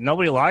blanket.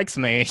 Nobody likes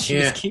me. She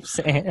just keeps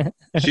saying it.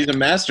 She's a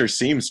master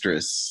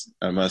seamstress,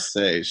 I must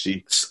say.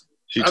 She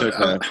took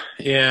a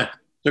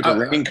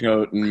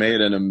raincoat and made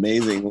an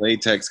amazing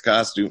latex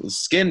costume,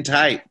 skin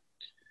tight,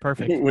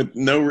 perfect, with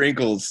no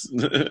wrinkles.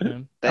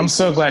 I'm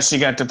so glad she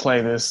got to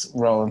play this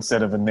role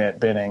instead of Annette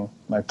Bening.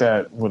 Like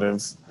that would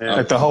have,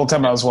 like the whole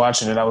time I was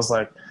watching it, I was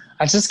like,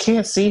 I just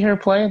can't see her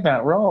playing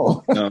that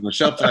role. No,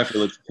 Michelle Pfeiffer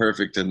looks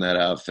perfect in that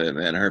outfit,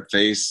 man. Her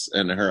face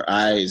and her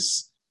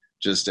eyes,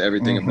 just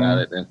everything about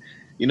it. And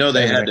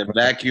they had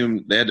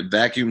to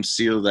vacuum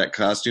seal that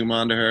costume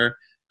onto her.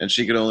 And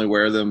she could only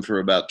wear them for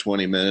about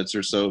 20 minutes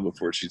or so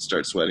before she'd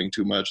start sweating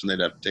too much, and they'd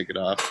have to take it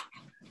off.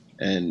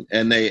 And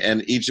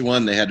each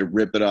one they had to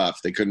rip it off.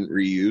 They couldn't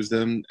reuse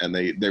them, and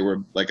they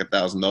were like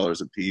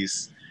 $1,000 a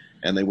piece,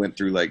 and they went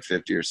through like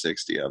 50 or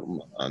 60 of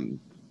them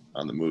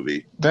on the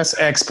movie. That's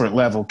expert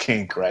level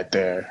kink right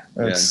there.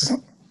 That's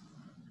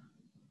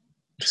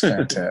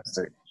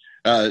fantastic.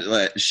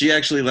 She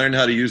actually learned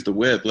how to use the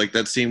whip, like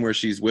that scene where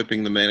she's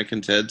whipping the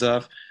mannequin's heads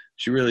off.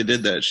 She really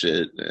did that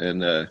shit,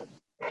 and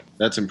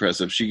that's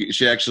impressive.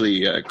 She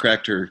actually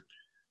cracked her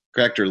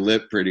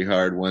lip pretty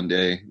hard one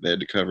day. They had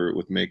to cover it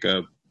with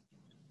makeup.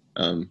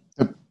 The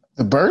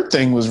bird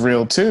thing was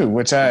real too,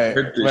 which I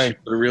like. She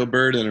put a real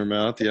bird in her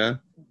mouth. Yeah,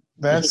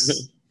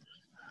 that's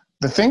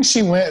the thing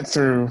she went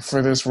through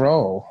for this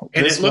role.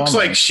 And it looks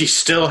like she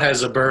still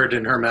has a bird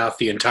in her mouth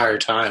the entire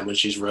time when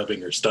she's rubbing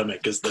her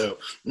stomach, as though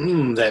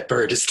that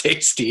bird is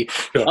tasty.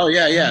 Oh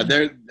yeah.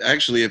 There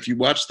actually, if you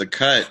watch the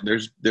cut,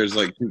 there's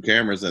like 2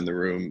 cameras in the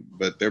room,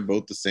 but they're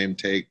both the same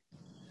take.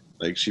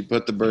 Like she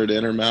put the bird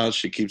in her mouth,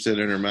 she keeps it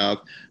in her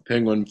mouth.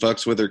 Penguin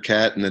fucks with her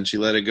cat, and then she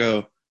let it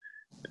go.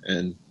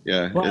 And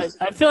well,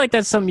 I feel like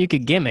that's something you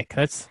could gimmick.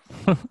 That's.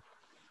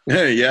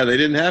 Yeah, they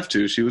didn't have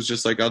to. She was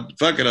just like,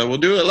 fuck it, we'll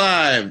do it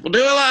live. We'll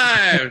do it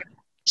live.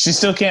 She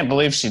still can't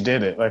believe she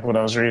did it, like when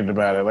I was reading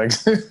about it. Like,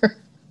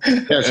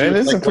 it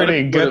is a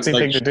pretty gutsy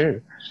thing to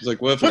do. She's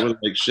like, what if it would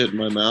have like shit in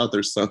my mouth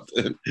or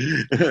something?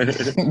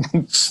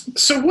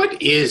 So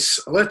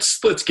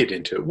let's get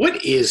into it.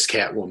 What is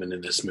Catwoman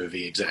in this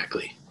movie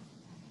exactly?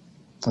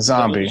 A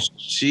zombie.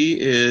 She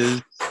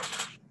is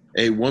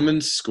a woman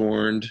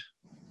scorned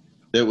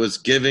that was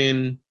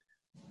given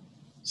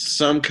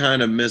some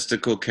kind of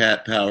mystical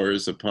cat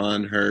powers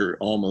upon her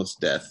almost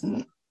death.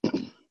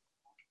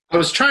 I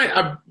was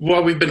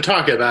while we've been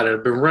talking about it,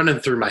 I've been running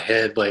through my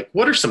head, like,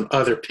 what are some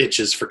other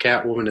pitches for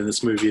Catwoman in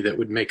this movie that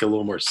would make a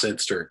little more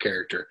sense to her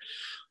character?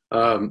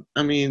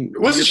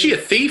 Wasn't she a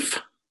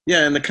thief?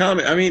 Yeah, in the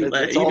comic. I mean,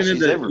 that's even all in she's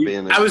the. ever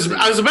been. I was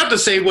about to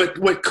say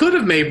what could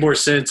have made more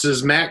sense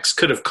is Max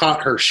could have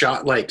caught her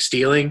shot like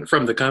stealing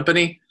from the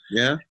company.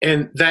 Yeah,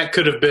 and that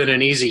could have been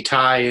an easy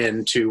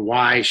tie-in to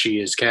why she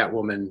is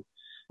Catwoman.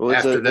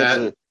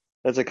 Well,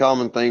 that's a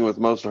common thing with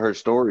most of her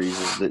stories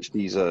is that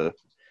she's a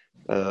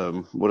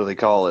what do they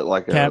call it?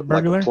 Like a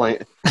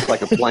plant.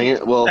 Like a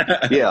plant. Well,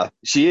 yeah,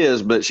 she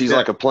is, but she's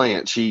like a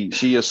plant.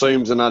 She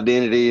assumes an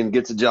identity and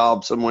gets a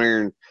job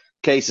somewhere and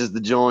cases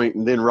the joint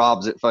and then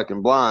robs it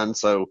fucking blind.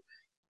 So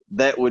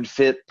that would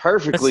fit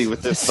perftly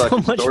with this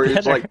fucking story. Better.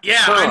 It's like,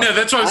 I know.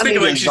 That's what I was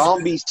thinking. Like, she's a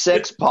zombie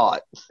sex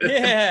pot.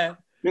 Yeah.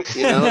 It's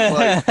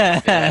like,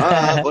 all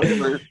right,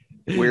 whatever,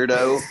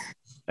 weirdo.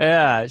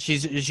 Yeah,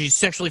 she's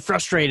sexually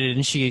frustrated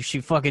and she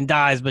fucking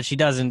dies, but she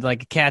doesn't.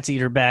 Like, cats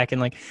eat her back, and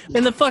like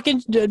in the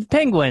fucking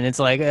Penguin, it's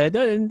like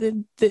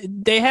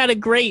they had a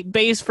great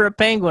base for a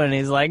penguin. And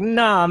he's like,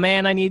 nah,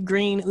 man, I need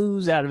green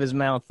ooze out of his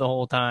mouth the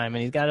whole time,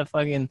 and he's got to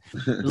fucking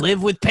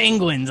live with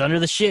penguins under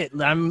the shit.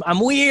 I'm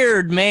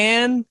weird,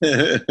 man.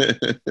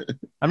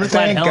 I'm just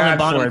glad Helen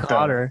Bonham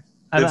caught her.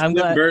 I'm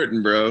Tim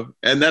Burton, bro,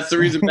 and that's the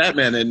reason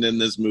Batman isn't in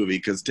this movie,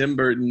 because Tim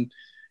Burton.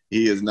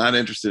 He is not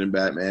interested in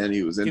Batman.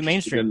 He was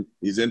interested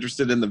he's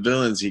interested in the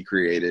villains he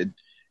created.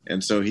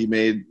 And so he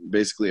made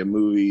basically a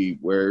movie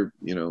where,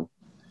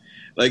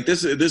 like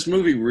this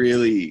movie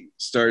really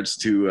starts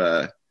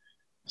to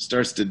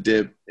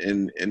dip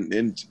and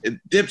it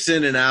dips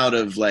in and out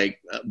of like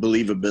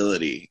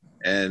believability.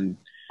 And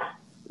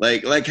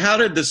like how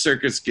did the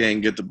circus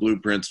gang get the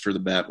blueprints for the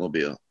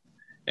Batmobile?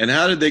 And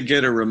how did they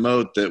get a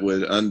remote that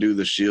would undo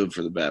the shield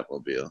for the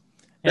Batmobile?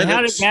 And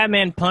how did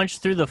Batman punch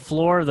through the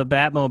floor of the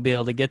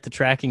Batmobile to get the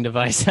tracking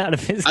device out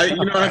of his car?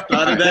 I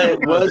thought of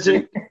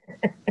that.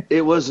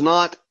 It was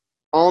not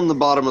on the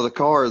bottom of the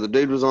car. The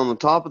dude was on the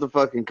top of the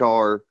fucking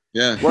car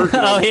Yeah. working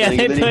Oh, on the yeah, thing,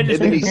 they and, put it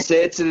then in. he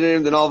sets it in there,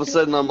 and then all of a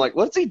sudden I'm like,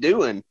 what's he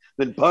doing?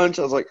 Then punch.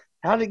 I was like,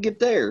 how did it get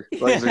there?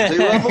 Like, is there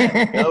two of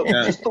them? Nope,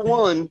 Yeah. just the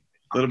one.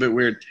 A little bit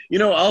weird.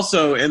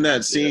 Also in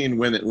that scene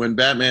when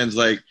Batman's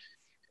like,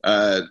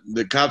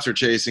 the cops are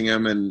chasing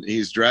him and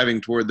he's driving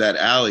toward that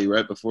alley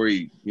right before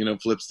he,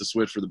 flips the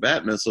switch for the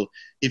bat missile.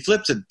 He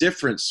flips a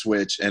different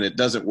switch and it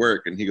doesn't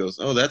work. And he goes,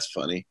 oh, that's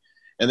funny.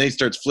 And then he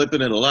starts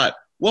flipping it a lot.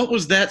 What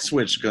was that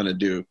switch going to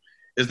do?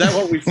 Is that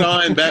what we saw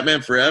in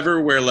Batman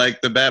Forever where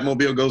like the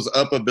Batmobile goes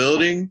up a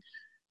building?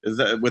 Is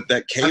that with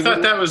that cable? I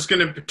thought that was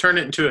going to turn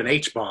it into an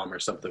H-bomb or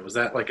something. Was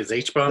that like his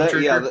H-bomb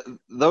trigger? Yeah,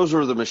 those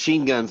were the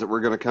machine guns that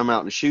were going to come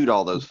out and shoot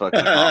all those fucking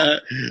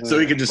cops. So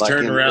he could just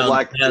turn around.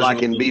 Like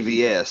in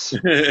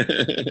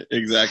BVS.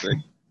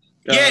 Exactly.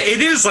 Yeah,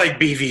 it is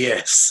like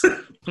BVS.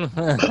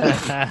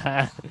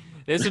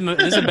 This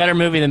is a better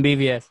movie than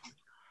BVS.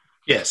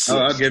 Yes. Oh,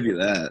 I'll give you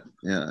that.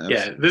 Yeah.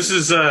 Yeah, this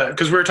is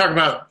because we're talking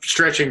about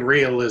stretching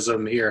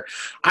realism here.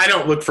 I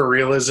don't look for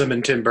realism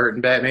in Tim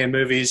Burton Batman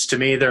movies. To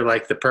me, they're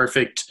like the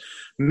perfect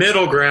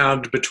middle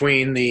ground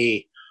between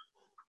the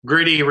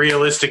gritty,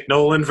 realistic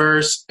Nolan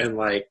verse and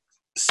like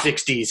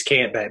 60s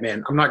camp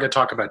Batman. I'm not going to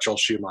talk about Joel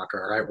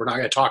Schumacher, all right? We're not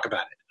going to talk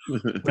about it.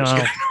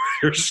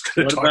 We're just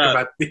going to talk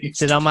about these.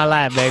 Sit on my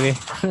lap, baby.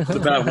 What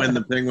about when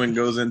the Penguin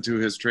goes into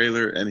his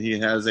trailer and he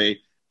has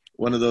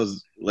one of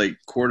those like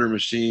quarter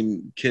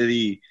machine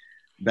kitty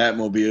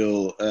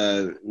Batmobile?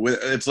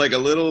 It's like a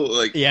little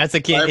like it's a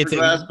kid. It's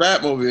a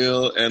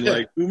Batmobile, and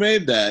like who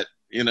made that?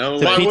 It's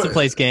a pizza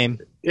place game.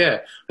 Yeah,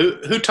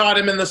 who taught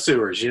him in the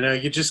sewers?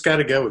 You just got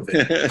to go with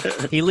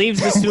it. He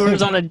leaves the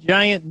sewers on a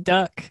giant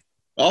duck.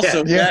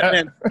 Also,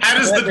 Batman. How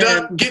does the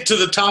duck get to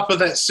the top of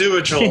that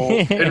sewage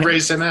hole and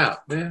race him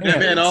out?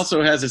 Batman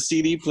also has a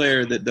CD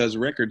player that does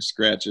record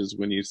scratches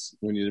when you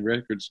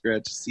record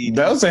scratch CD.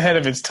 That was ahead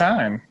of its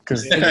time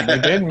because they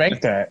did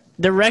make that.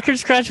 The record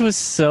scratch was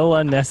so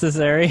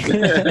unnecessary.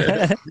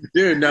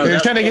 Dude, no. They're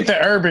trying to get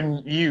the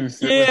urban youth.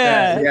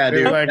 Yeah,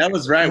 dude. Like, that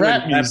was right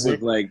when music.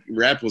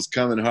 rap was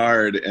coming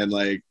hard, and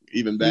like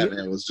even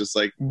Batman was just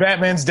like,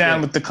 Batman's down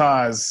with the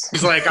cause.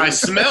 He's like, I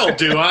smell,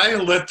 do I?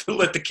 Let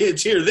the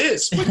kids hear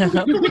this. Hey,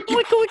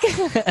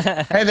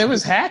 there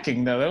was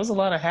hacking though. There was a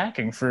lot of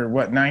hacking for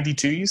what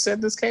 92. You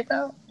said this came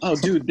out. Oh,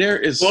 dude, there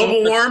is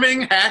global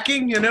warming,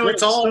 hacking.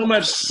 It's all so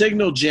much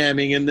signal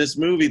jamming in this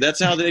movie.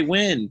 That's how they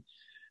win.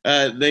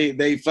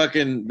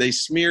 They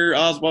smear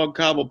Oswald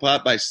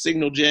Cobblepot by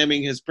signal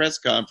jamming his press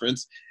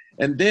conference,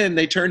 and then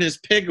they turn his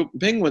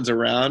penguins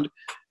around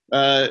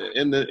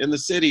in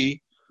the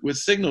city with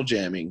signal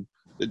jamming.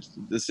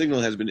 The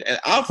signal has been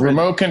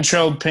remote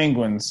controlled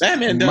penguins.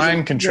 Batman doesn't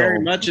mind control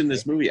very much in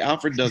this movie.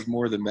 Alfred does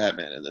more than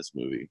Batman in this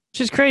movie. Which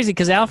is crazy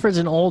because Alfred's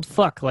an old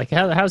fuck. Like,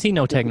 how's he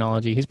know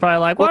technology? He's probably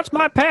like, "What's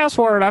my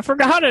password? I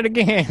forgot it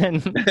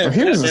again." Well,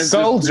 he was a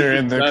soldier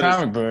in the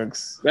comic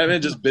books.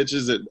 Batman just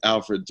bitches at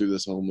Alfred through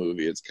this whole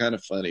movie. It's kind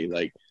of funny,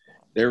 like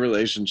their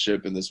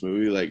relationship in this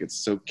movie. Like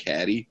it's so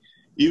catty.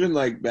 Even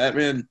like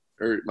Batman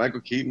or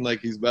Michael Keaton, like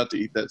he's about to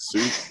eat that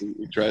soup.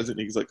 He tries it and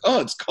he's like,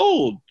 "Oh, it's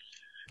cold."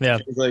 Yeah.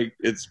 He's like,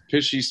 it's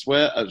pishy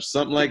sweat or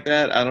something like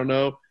that. I don't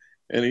know.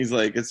 And he's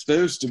like, it's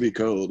supposed to be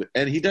cold.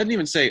 And he doesn't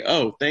even say,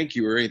 oh, thank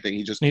you or anything.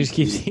 He just keeps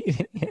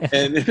eating.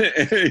 And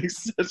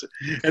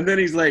then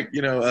he's like,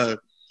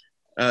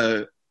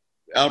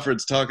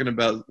 Alfred's talking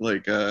about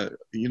like,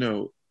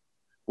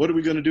 what are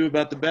we going to do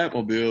about the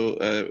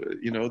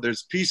Batmobile?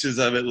 There's pieces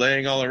of it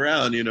laying all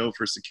around,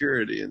 for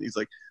security. And he's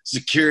like,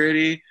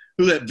 security?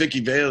 Who let Vicky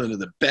Vale into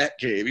the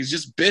Batcave? He's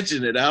just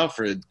bitching at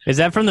Alfred. Is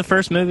that from the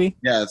first movie?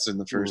 Yeah, it's in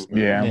the first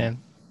movie. Yeah.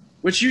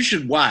 Which you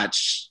should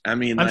watch. I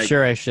mean, I'm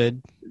sure I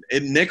should.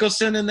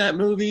 Nicholson in that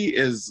movie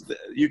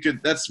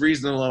that's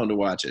reason alone to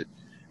watch it.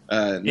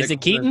 Is it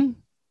Keaton?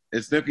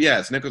 It's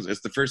Nicholson.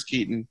 It's the first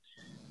Keaton.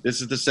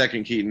 This is the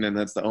second Keaton, and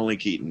that's the only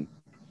Keaton.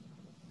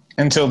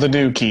 Until the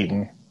new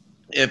Keaton.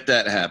 If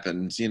that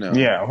happens, Yeah.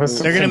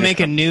 They're going to make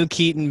a new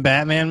Keaton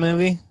Batman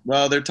movie?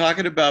 Well, they're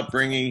talking about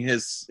bringing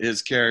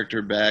his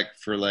character back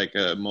for like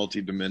a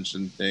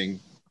multi-dimension thing.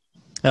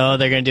 Oh,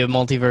 they're going to do a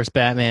multiverse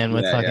Batman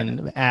with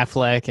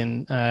Affleck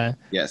and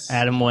yes,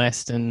 Adam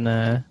West and...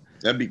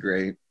 that'd be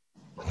great.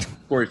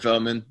 Corey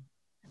Feldman.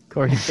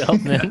 Fucking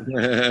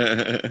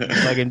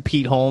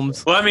Pete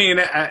Holmes. Well, I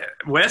mean,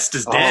 West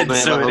is dead,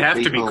 so it'd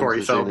have to be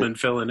Corey Feldman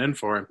filling in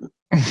for him.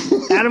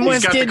 Adam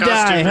West did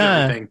die,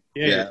 huh?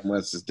 Yeah, Adam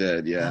West is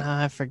dead,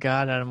 I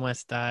forgot Adam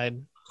West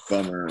died.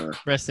 Bummer.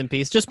 Rest in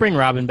peace. Just bring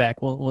Robin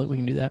back. We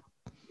can do that.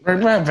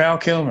 Bring back Val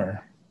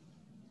Kilmer.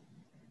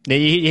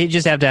 You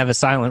just have to have a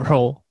silent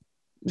role.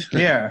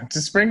 Yeah,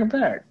 just bring him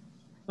back.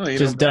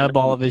 Just dub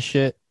all of his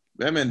shit.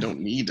 Batman don't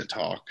need to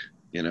talk.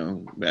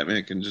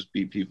 Batman can just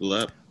beat people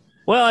up.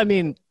 Well, I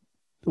mean,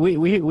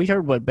 we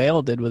heard what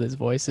Bale did with his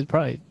voice. It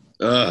probably.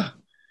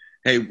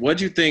 Hey, what'd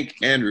you think,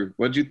 Andrew?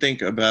 What'd you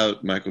think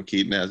about Michael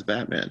Keaton as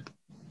Batman?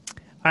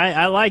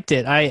 I liked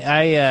it.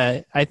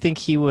 I think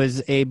he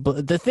was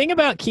the thing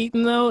about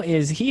Keaton though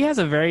is he has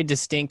a very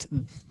distinct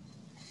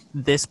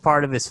this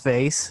part of his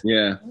face.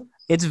 Yeah.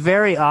 It's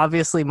very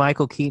obviously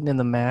Michael Keaton in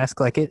The Mask.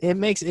 Like it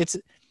makes it's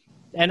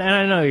and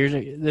I know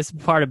this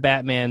is part of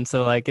Batman,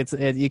 so like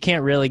you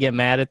can't really get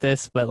mad at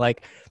this, but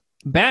like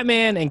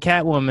Batman and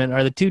Catwoman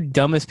are the two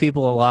dumbest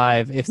people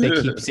alive if they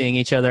keep seeing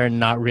each other and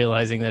not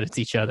realizing that it's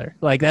each other.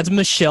 Like, that's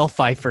Michelle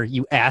Pfeiffer,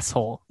 you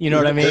asshole. You know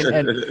what I mean?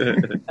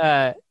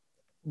 And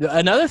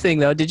another thing,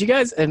 though, did you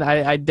guys, and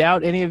I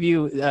doubt any of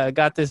you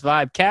got this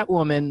vibe,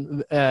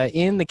 Catwoman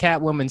in the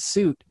Catwoman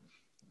suit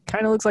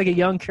kind of looks like a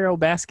young Carol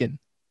Baskin.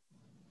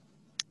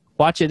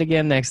 Watch it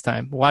again next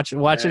time. Watch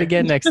it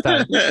again next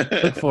time.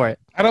 Look for it.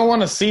 I don't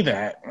want to see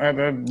that.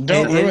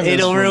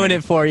 It'll ruin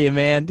it for you,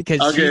 man.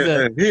 Because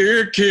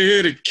here,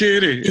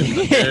 kitty.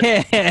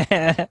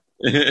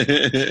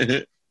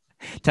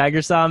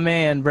 Tiger saw a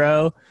man,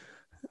 bro.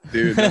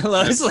 Dude,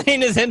 Lois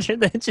Lane has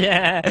entered the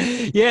chat.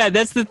 Yeah,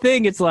 that's the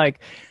thing. It's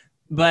like,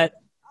 but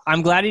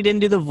I'm glad he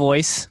didn't do the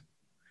voice.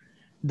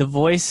 The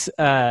voice.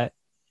 I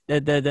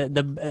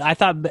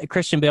thought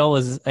Christian Bale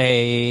was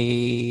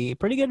a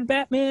pretty good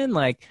Batman.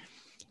 Like,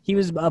 he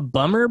was a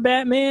bummer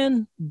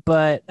Batman,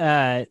 but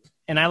and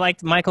I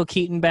liked Michael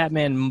Keaton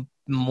Batman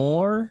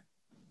more.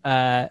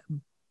 But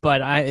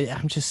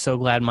I'm just so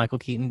glad Michael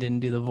Keaton didn't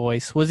do the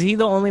voice. Was he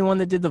the only one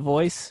that did the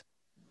voice?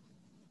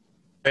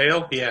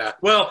 Bale? Yeah.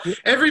 Well,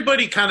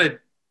 everybody kind of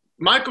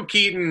Michael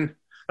Keaton.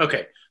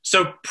 Okay,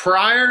 so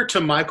prior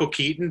to Michael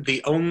Keaton,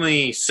 the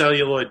only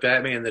celluloid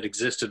Batman that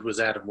existed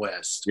was Adam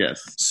West.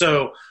 Yes.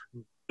 So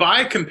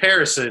by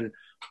comparison,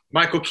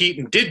 Michael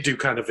Keaton did do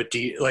kind of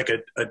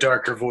a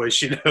darker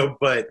voice,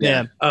 but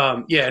no,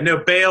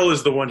 Bale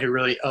is the one who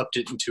really upped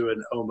it into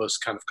an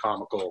almost kind of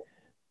comical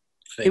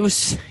thing. It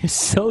was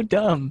so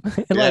dumb.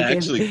 Yeah,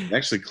 actually,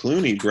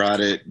 Clooney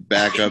brought it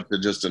back up to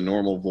just a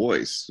normal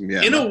voice.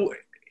 Yeah.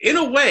 In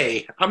a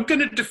way, I'm going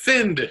to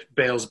defend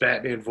Bale's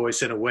Batman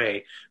voice in a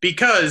way,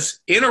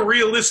 because in a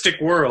realistic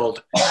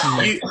world,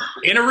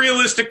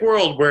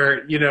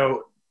 where,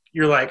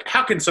 you're like,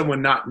 how can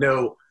someone not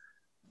know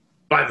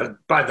by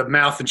the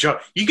mouth and jaw?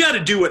 You got to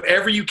do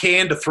whatever you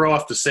can to throw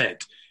off the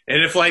scent.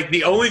 And if like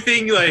the only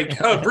thing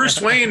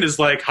Bruce Wayne is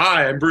like,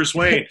 hi, I'm Bruce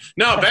Wayne.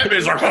 No,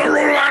 Batman's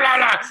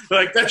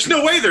like there's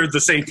no way they're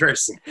the same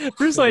person.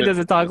 Bruce Wayne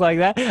doesn't talk like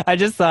that. I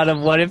just thought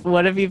of what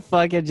if he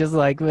fucking just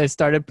like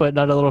started putting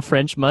on a little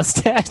French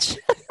mustache.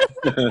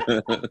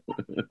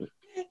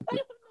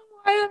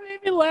 Why that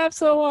made me laugh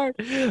so hard.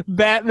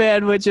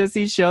 Batman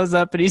he shows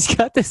up and he's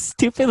got this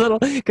stupid little,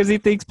 because he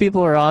thinks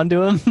people are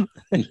onto him.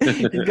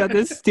 He's got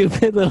this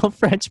stupid little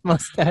French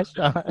mustache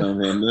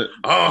on.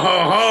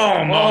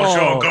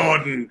 Marshall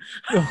Gordon.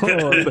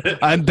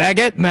 I'm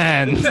Baguette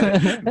Man.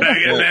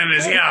 Baguette Man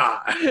is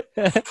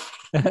here.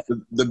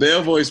 The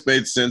Bale voice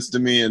made sense to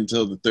me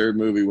until the third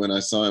movie when I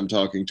saw him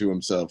talking to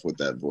himself with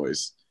that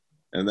voice.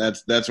 And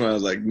that's when I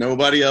was like,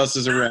 nobody else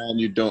is around.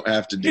 You don't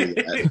have to do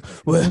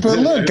that. But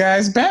look,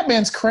 guys,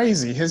 Batman's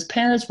crazy. His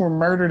parents were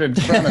murdered in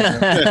front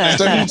of him.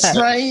 So he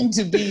trained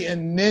to be a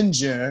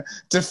ninja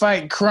to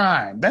fight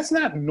crime. That's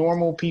not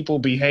normal people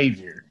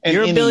behavior.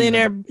 You're a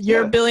billionaire.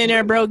 You're a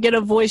billionaire, bro. Get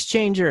a voice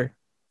changer.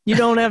 You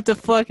don't have to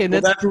fucking.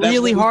 That's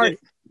really hard.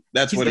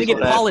 That's what he's gonna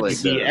get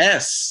polished.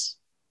 Yes.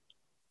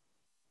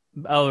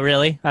 Oh,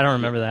 really? I don't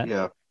remember that.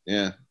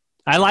 Yeah.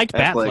 I liked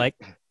Batfleck.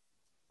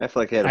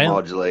 Batfleck had a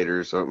modulator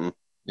or something.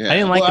 Yeah. I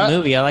didn't like the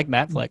movie. I like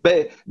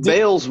Batfleck.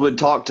 Bales would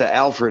talk to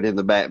Alfred in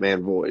the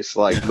Batman voice.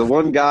 Like, the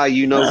one guy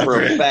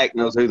for a fact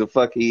knows who the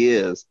fuck he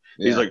is.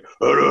 Yeah. He's like,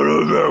 why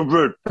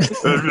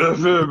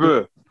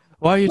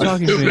are you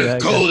talking to me?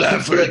 Cold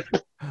Alfred.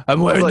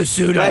 I'm wearing the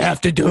suit. I have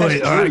to do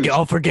it, or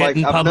I'll forget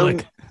in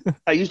public.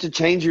 I used to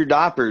change your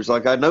diapers.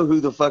 Like, I know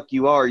who the fuck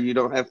you are. You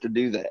don't have to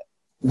do that.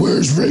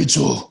 Where's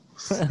Rachel?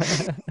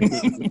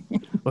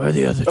 Where are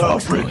the other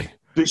dogs going?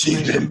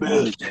 She's in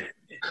bed.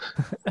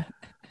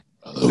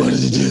 All I wanted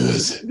to do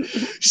is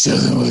show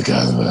them what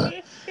kind of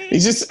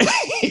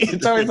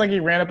it's always like he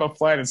ran up a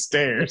flight of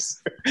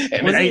stairs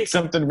and ate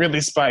something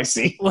really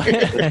spicy.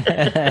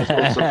 That's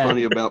what's so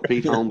funny about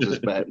Pete Holmes'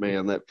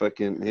 Batman, that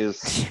fucking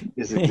his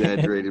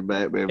exaggerated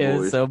Batman voice. It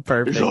was so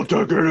perfect. I'll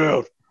tuck it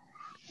out.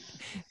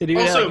 Did he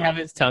have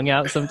his tongue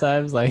out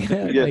sometimes? Like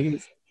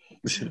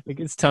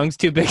his tongue's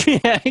too big.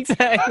 Yeah,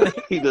 exactly.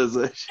 He does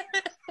that.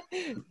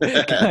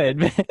 Good,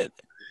 man.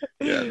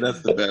 Yeah,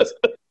 that's the best.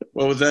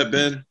 What was that,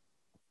 Ben?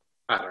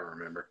 I don't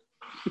remember.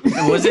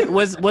 Was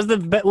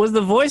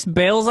the voice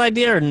Bale's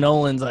idea or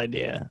Nolan's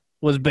idea?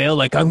 Was Bale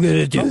like, I'm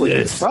gonna do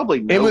this?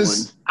 Probably Nolan.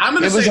 I'm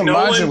gonna say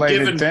Nolan.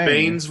 Given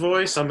Bane's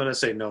voice, I'm gonna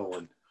say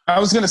Nolan.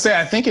 I was gonna say,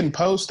 I think in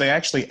post they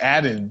actually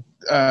added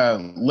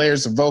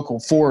layers of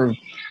vocal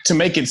to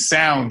make it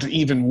sound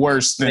even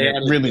worse than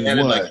it really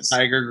was. Like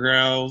tiger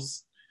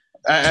growls.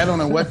 I don't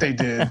know what they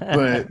did,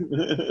 but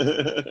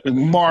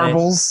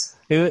marbles.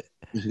 They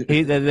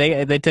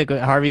took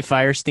Harvey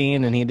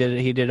Fierstein and he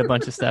did a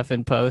bunch of stuff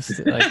in post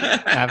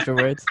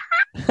afterwards.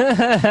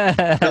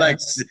 Like,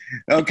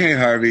 okay,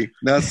 Harvey,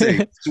 now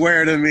say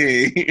swear to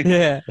me.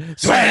 Yeah,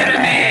 swear to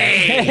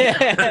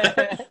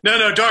me.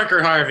 No,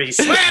 darker Harvey,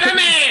 swear to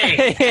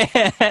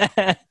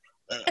me.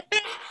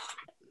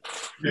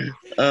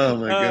 Oh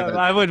my god!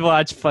 I would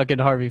watch fucking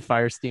Harvey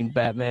Fierstein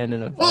Batman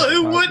in a. Well,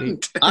 who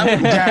wouldn't?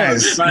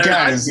 Guys.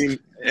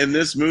 in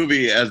this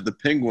movie as the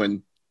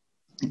Penguin.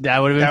 That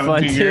would have been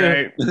fun too.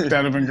 Great.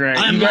 That would have been great.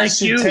 I'm you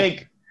guys like should you.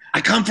 I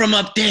come from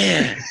up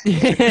there.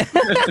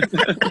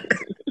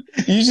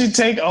 You should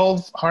take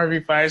old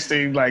Harvey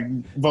Fierstein like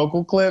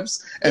vocal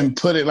clips and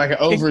put it like an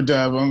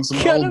overdub on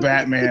some old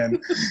Batman.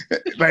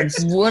 Like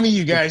one of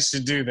you guys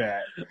should do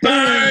that.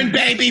 Burn,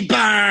 baby,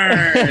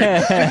 burn.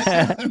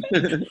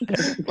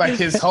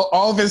 Like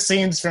all of his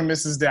scenes from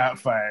Mrs.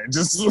 Doubtfire.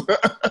 Just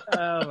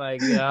Oh my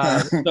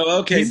god. So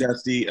okay,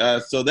 Dusty.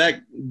 So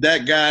that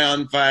guy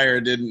on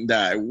fire didn't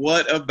die.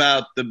 What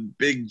about the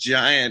big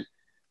giant?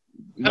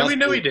 How do we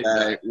know he didn't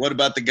die? What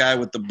about the guy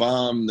with the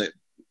bomb that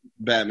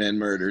Batman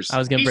murders? I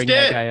was gonna bring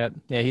that guy up.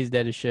 Yeah, he's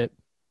dead as shit.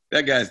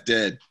 That guy's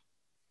dead.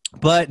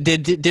 But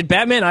did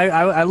Batman?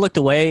 I looked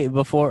away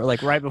before,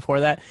 like right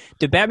before that.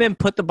 Did Batman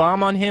put the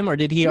bomb on him, or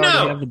did he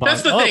already have the bomb?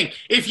 That's the thing.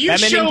 If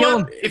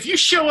you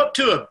show up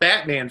to a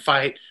Batman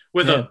fight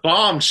with a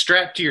bomb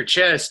strapped to your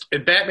chest,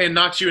 and Batman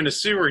knocks you in a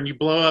sewer and you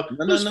blow up,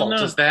 whose fault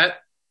is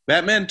that?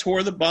 Batman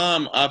tore the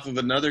bomb off of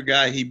another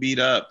guy he beat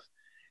up.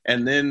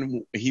 And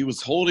then he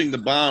was holding the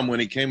bomb when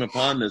he came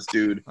upon this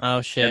dude. Oh,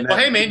 shit. Well,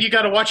 hey, man, you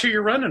got to watch who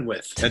you're running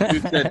with. That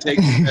dude said, take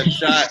that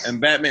shot, and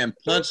Batman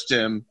punched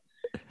him.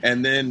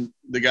 And then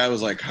the guy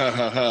was like, ha,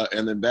 ha, ha.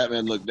 And then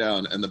Batman looked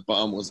down, and the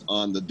bomb was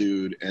on the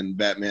dude. And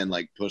Batman,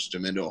 like, pushed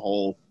him into a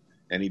hole,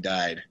 and he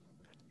died.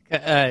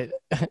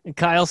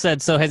 Kyle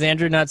said, so has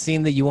Andrew not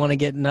seen the You Want to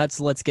Get Nuts,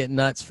 Let's Get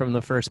Nuts from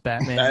the first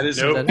Batman? That is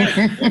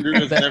Andrew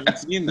has never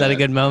seen that. Is that a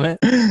good moment?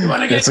 You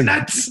want to get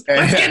nuts?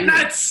 Let's get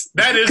nuts.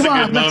 That is a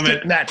good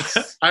moment.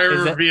 Nuts. I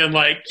remember being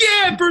like,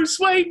 yeah, Bruce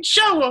Wayne,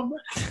 show him.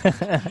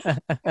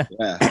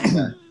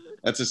 Yeah.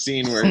 That's a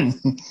scene where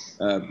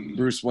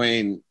Bruce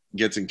Wayne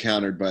gets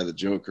encountered by the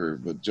Joker,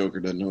 but Joker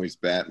doesn't know he's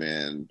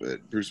Batman,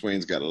 but Bruce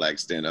Wayne's got to, like,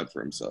 stand up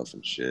for himself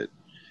and shit.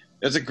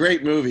 It's a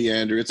great movie,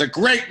 Andrew. It's a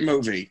great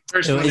movie.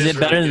 So is it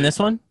better than this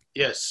one?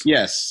 Yes.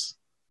 Yes.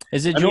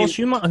 Is it Joel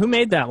Schumacher? Who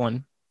made that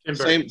one?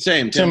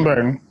 Same. Tim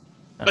Burton.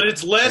 But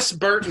it's less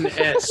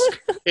Burton-esque.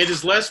 It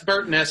is less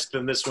Burton-esque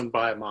than this one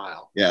by a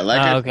mile. Yeah,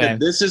 like I said,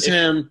 this is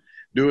him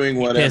doing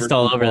whatever. Pissed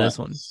all over this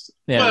one.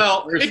 Yeah.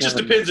 Well, it just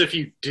depends if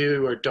you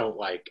do or don't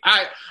like.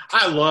 I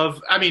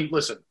mean,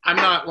 listen, I'm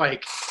not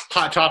like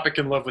Hot Topic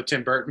in love with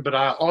Tim Burton, but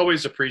I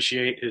always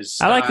appreciate his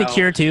style. I like The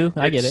Cure too.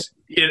 I get it.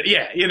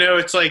 Yeah, you know,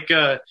 it's like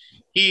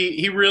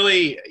he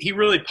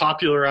really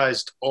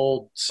popularized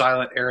old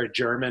silent era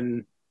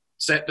German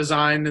set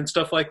design and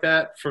stuff like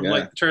that from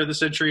like the turn of the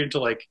century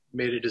until like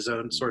made it his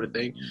own sort of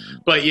thing.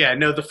 But yeah,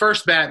 no, the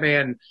first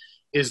Batman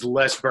is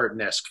less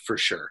Burton-esque for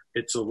sure.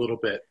 It's a little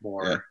bit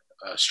more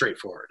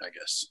straightforward, I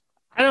guess.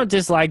 I don't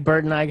dislike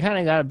Burton. I kind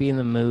of got to be in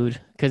the mood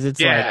because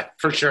it's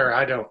for sure.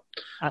 I don't.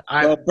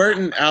 Well,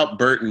 Burton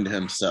out-Burtoned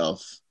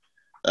himself.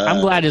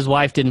 I'm glad his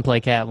wife didn't play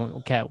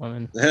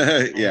Catwoman.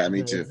 Yeah,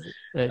 me too.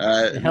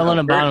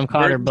 Helena Bonham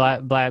Carter,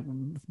 black.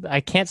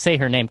 I can't say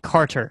her name.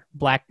 Carter,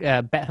 black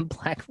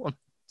woman.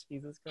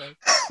 Jesus Christ.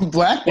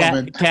 Black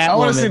woman. I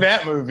want to see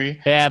that movie.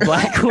 Yeah,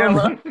 black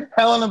woman.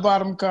 Helena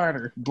Bonham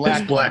Carter,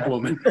 black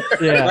woman.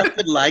 Yeah. If I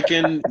could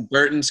liken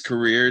Burton's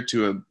career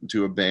to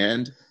a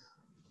band,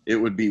 it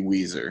would be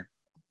Weezer.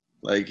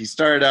 Like, he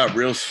started out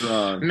real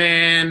strong.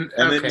 Man,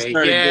 and okay,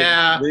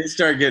 then he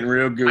started getting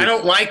real goofy. I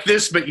don't like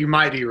this, but you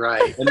might be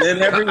right. And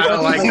then every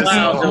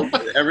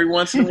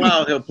once in a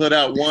while, he'll put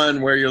out one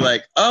where you're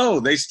like,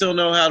 oh, they still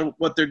know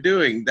what they're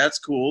doing. That's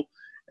cool.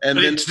 And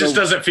but then it just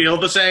doesn't feel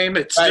the same.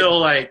 It's still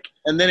like...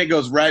 And then it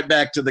goes right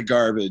back to the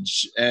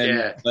garbage.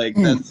 And like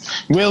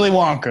that's Willy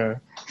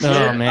Wonka.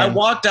 Oh, man. I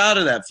walked out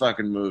of that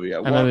fucking movie. I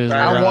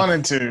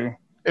wanted to.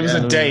 It was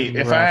a date.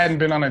 If I hadn't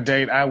been on a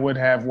date, I would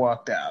have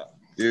walked out.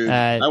 Dude,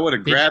 I would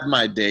have grabbed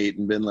my date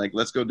and been like,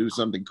 let's go do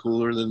something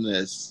cooler than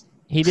this.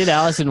 He did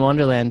Alice in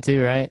Wonderland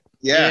too, right?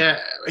 Yeah.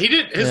 He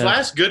did. His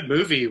last good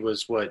movie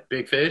was what?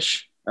 Big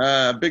Fish?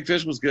 Big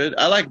Fish was good.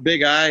 I like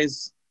Big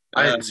Eyes.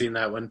 I hadn't seen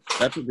that one.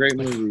 That's a great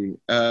movie.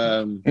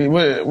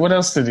 What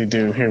else did he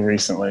do here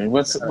recently?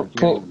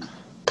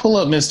 Pull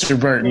up Mr.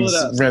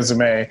 Burton's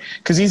resume,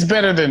 because he's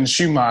better than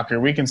Schumacher.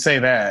 We can say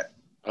that.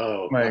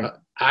 Oh,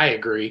 I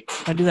agree.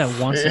 I do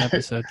that once an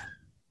episode.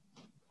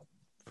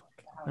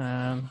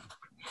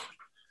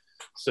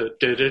 So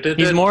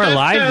he's more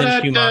alive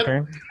than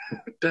Schumacher.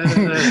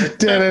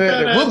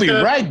 We'll be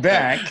right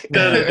back.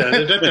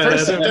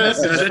 First a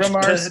message from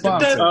our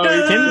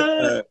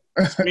sponsor.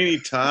 Sweeney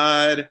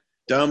Todd,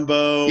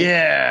 Dumbo.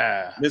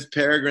 Yeah. Miss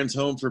Peregrine's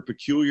Home for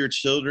Peculiar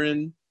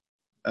Children.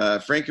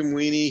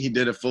 Frankenweenie, he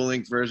did a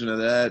full-length version of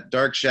that.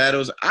 Dark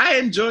Shadows. I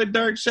enjoyed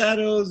Dark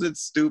Shadows. It's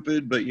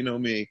stupid, but you know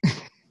me.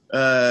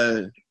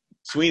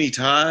 Sweeney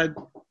Todd.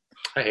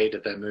 I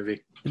hated that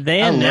movie.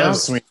 I love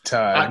Sweeney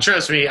Todd.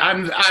 Trust me,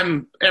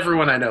 I'm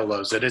everyone I know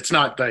loves it. It's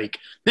not like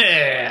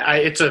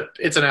it's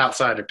an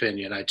outside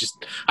opinion.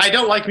 I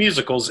don't like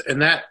musicals,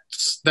 and that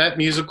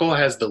musical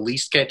has the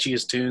least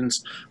catchiest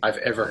tunes I've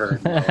ever heard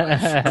in my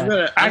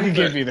life. I can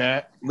give you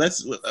that.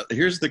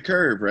 Here's the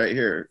curve right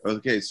here.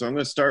 Okay, so I'm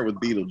going to start with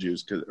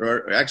Beetlejuice,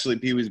 or actually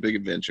Pee-wee's Big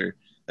Adventure.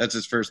 That's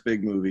his first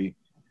big movie.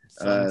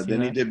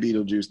 Then he did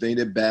Beetlejuice. Then he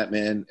did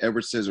Batman.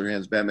 Edward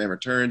Scissorhands, Batman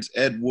Returns.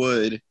 Ed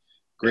Wood,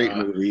 great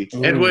movie.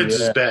 Ed Wood's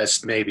his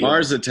best, maybe.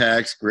 Mars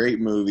Attacks, great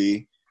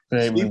movie.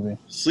 Movie.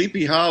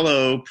 Sleepy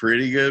Hollow,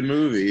 pretty good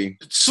movie.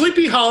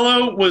 Sleepy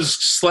Hollow was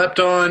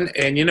slept on,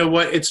 and you know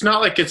what? It's not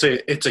like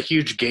it's a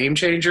huge game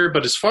changer,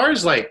 but as far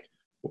as like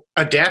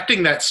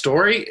adapting that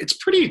story, it's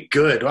pretty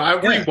good. I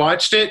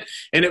rewatched it,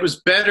 and it was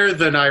better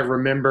than I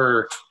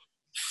remember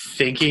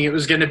thinking it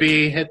was going to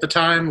be at the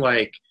time.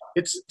 Like,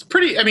 it's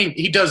pretty. I mean,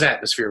 he does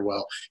atmosphere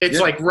well. It's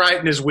like right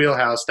in his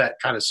wheelhouse, that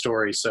kind of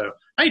story. So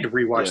I need to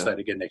rewatch that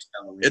again next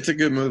Halloween. It's a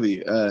good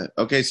movie.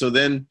 Okay, so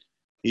then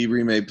he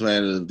remade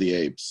Planet of the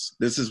Apes.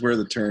 This is where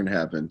the turn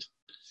happened.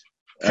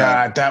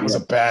 God, that was a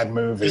bad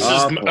movie.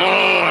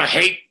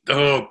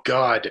 Oh,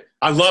 God.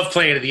 I love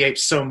Planet of the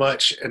Apes so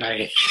much, and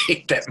I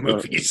hate that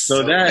movie.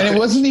 And it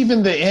wasn't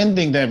even the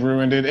ending that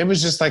ruined it. It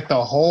was just like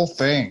the whole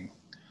thing.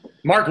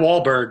 Mark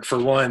Wahlberg, for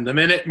one. The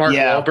minute Mark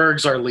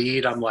Wahlberg's our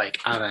lead, I'm like,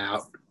 I'm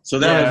out. So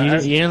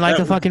that you didn't like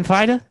the fucking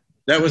fighter?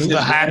 That was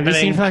the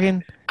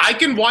happening. I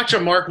can watch a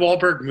Mark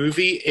Wahlberg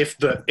movie if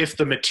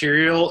the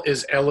material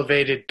is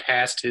elevated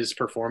past his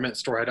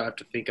performance, where I don't have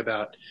to think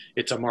about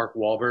it's a Mark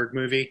Wahlberg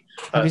movie.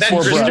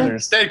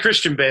 That had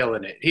Christian Bale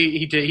in it.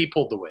 He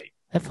pulled the weight.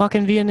 That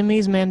fucking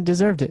Vietnamese man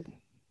deserved it.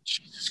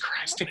 Jesus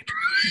Christ, Andrew.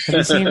 Have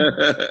you seen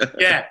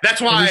Yeah,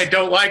 that's why I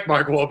don't like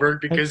Mark Wahlberg,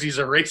 because he's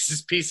a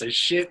racist piece of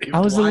shit. I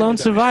was the lone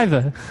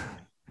survivor.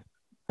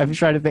 Have you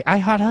tried to think? I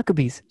Hot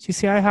Huckabees. Did you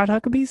see I Hot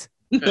Huckabees?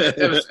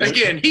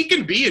 Again, he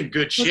can be in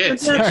good shit.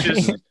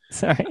 Sorry.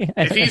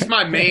 If he's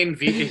my main,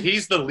 if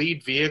he's the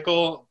lead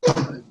vehicle.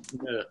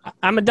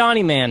 I'm a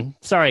Donnie man.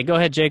 Sorry, go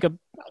ahead, Jacob.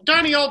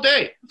 Donnie all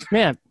day.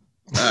 Man.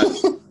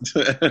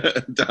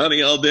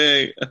 Donnie all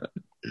day.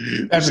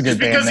 That's a good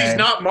band because name. He's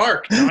not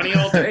Mark. Donnie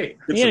all day.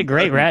 He had a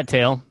great rat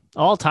tail.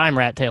 All-time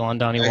rat tail on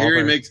Donnie Wahlberg. I hear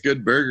he makes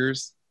good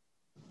burgers.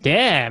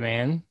 Yeah,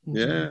 man.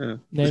 Yeah.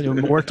 They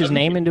worked his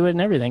name into it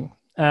and everything.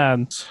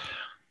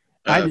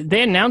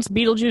 They announced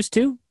Beetlejuice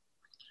too?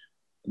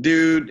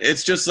 Dude,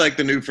 it's just like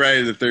the new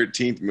Friday the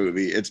 13th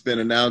movie. It's been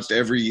announced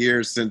every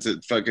year since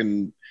it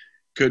fucking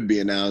could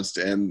be announced,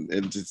 and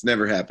it's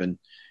never happened.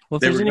 Well,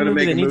 if there's any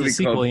movie that needs a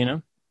sequel, you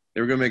know?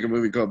 They were going to make a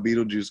movie called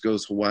Beetlejuice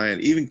Goes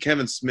Hawaiian. Even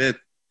Kevin Smith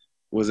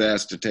was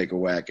asked to take a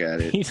whack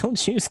at it.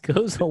 Beetlejuice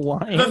Goes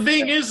Hawaiian. The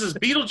thing is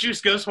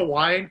Beetlejuice Goes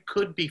Hawaiian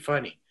could be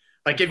funny.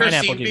 Like,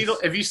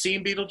 have you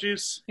seen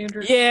Beetlejuice,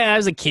 Andrew? Yeah,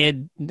 as a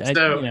kid.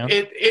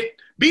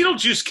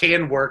 Beetlejuice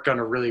can work on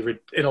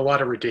in a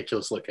lot of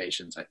ridiculous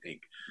locations, I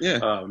think.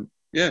 Yeah.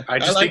 I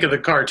just think of the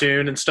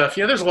cartoon and stuff.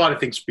 Yeah, there's a lot of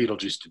things for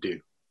Beetlejuice to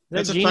do.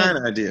 That's a fine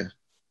idea.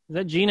 Is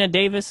that Gina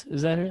Davis?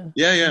 Is that her?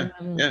 Yeah.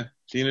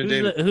 Gina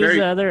Davis. Who's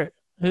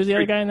the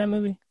other guy in that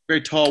movie?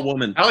 Very tall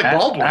woman.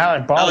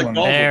 Alec Baldwin.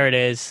 There it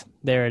is.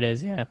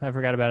 Yeah, I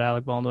forgot about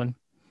Alec Baldwin.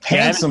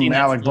 Handsome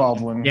Alec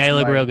Baldwin. Yeah, he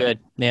looked real good.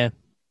 Yeah.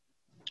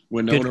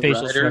 Winona good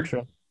facial Ryder.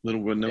 structure.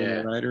 Little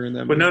Winona Ryder in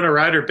that movie. Winona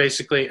Ryder,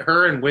 basically,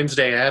 her and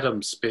Wednesday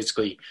Addams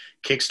basically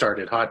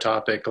kickstarted Hot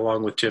Topic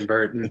along with Tim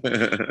Burton.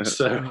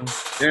 So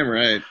damn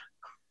right.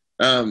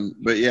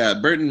 But yeah,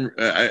 Burton,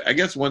 I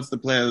guess once the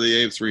Planet of the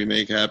Apes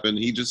remake happened,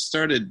 he just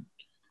started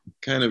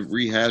kind of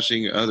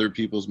rehashing other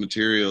people's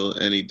material,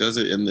 and he does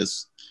it in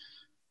his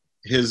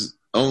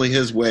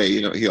way.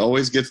 You know, he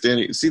always gets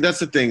to see, that's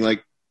the thing,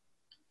 like,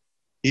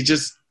 he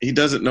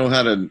doesn't know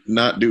how to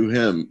not do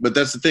him. But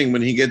that's the thing,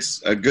 when he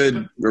gets a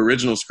good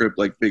original script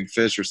like Big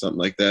Fish or something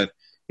like that,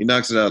 he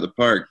knocks it out of the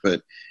park.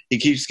 But he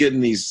keeps getting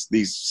these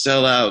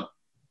sellout,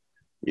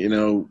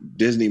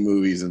 Disney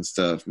movies and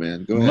stuff,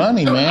 man. Go ahead.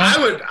 Money, man.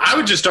 I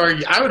would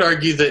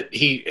argue that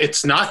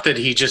it's not that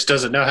he just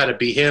doesn't know how to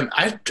be him.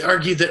 I'd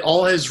argue that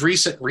all his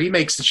recent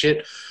remakes and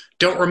shit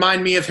don't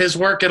remind me of his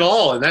work at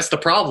all, and that's the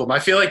problem. I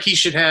feel like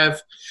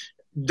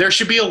there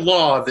should be a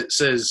law that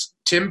says,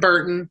 Tim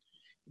Burton,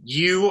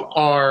 you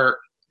are,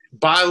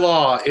 by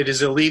law, it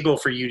is illegal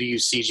for you to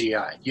use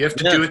CGI. You have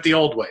to do it the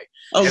old way.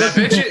 Oh, and I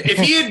bet you, if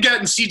he had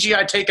gotten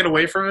CGI taken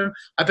away from him,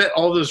 I bet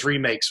all those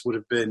remakes would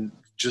have been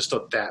just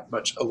a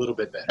little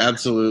bit better.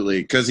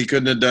 Absolutely, because he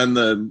couldn't have done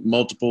the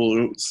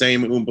multiple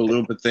same Oompa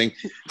Loompa thing.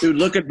 Dude,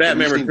 look at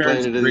Batman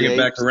Returns and bring it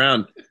back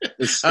around.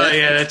 Oh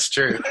yeah, that's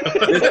true.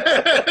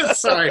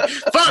 Sorry,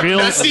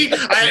 fuck. See,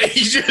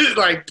 he just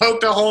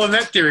poked a hole in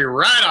that theory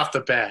right off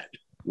the bat.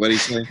 What'd he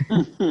say?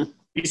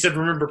 He said,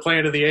 "Remember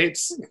Planet of the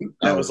Apes?"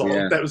 That was all.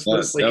 Yeah. That was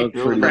mostly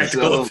pretty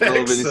practical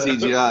effects.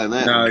 CGI in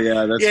that. No,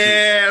 yeah, that's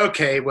true.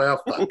 Okay,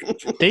 well, fuck.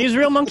 They use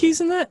real monkeys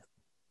in that.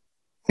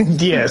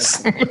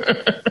 Yes.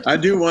 I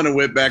do want to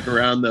whip back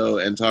around though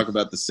and talk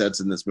about the sets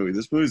in this movie.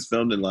 This movie's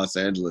filmed in Los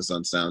Angeles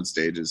on sound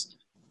stages,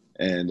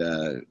 and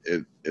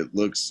it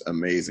looks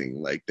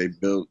amazing. Like, they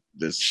built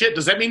this shit.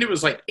 Does that mean it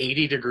was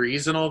 80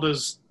 degrees in all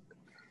those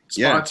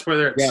spots where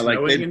they're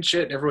snowing and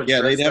shit? And everyone's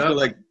they'd have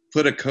to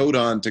put a coat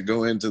on to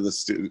go into the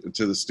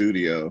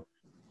studio,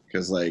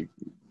 because a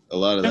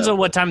lot of depends on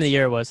what time of the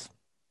year it was.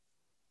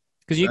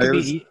 Because you could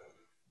be.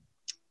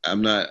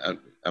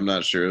 I'm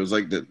not sure. It was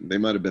they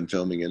might have been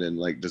filming it in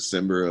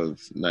December of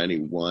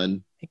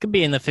 '91. It could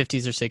be in the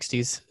 50s or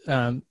 60s.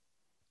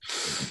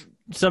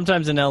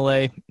 sometimes in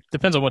LA,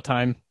 depends on what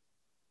time.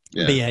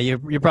 Yeah. But yeah,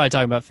 you're probably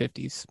talking about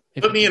 50s.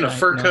 Put me in a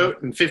fur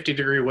coat in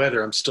 50-degree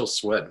weather, I'm still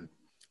sweating.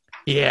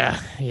 Yeah,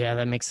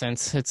 that makes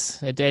sense.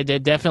 It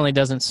definitely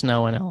doesn't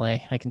snow in LA.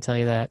 I can tell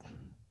you that.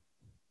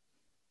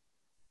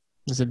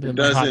 It's a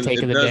hot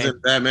take of the day.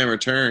 Batman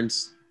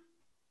Returns.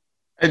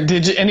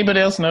 Did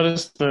anybody else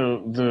notice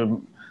the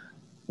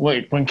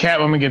when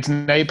Catwoman gets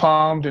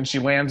napalmed and she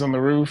lands on the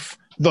roof,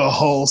 the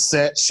whole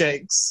set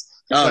shakes.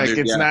 Oh, dude,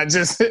 it's not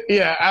just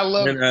I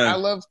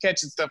love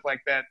catching stuff like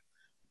that.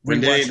 When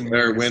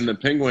the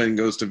Penguin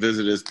goes to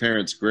visit his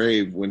parents'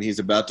 grave, when he's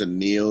about to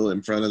kneel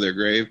in front of their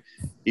grave,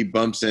 he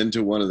bumps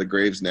into one of the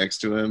graves next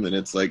to him, and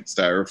it's like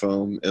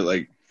styrofoam. It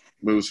like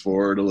moves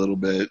forward a little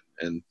bit,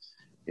 and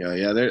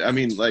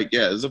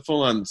it's a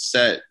full-on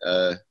set.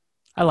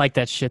 I like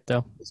that shit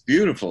though. It's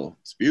beautiful.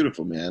 It's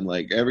beautiful, man.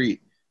 Like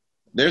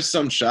there's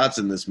some shots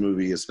in this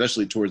movie,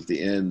 especially towards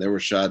the end. There were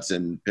shots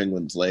in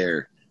Penguin's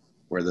lair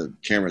where the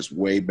camera's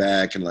way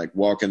back and like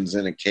Walken's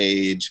in a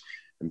cage.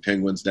 And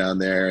Penguin's down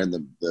there, and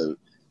the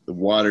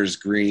water's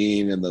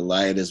green, and the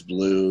light is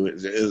blue.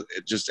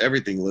 It just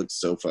everything looks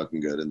so fucking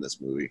good in this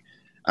movie.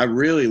 I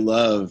really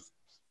love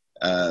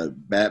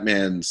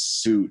Batman's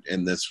suit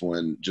in this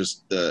one.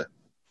 Just the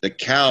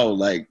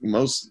cowl,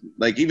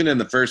 even in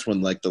the first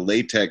one, like the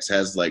latex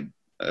has like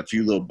a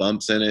few little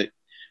bumps in it.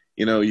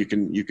 You know, you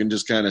can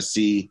just kind of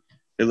see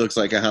it looks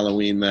like a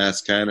Halloween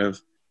mask kind of.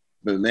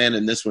 But man,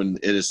 in this one,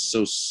 it is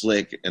so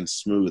slick and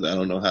smooth. I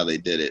don't know how they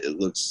did it. It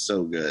looks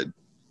so good.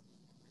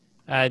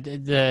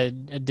 The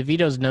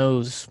DeVito's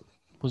nose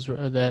was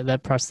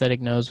that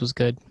prosthetic nose was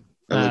good.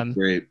 That looked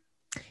great.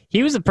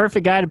 He was the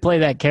perfect guy to play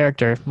that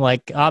character.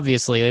 Like,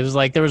 obviously, it was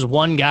like there was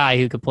one guy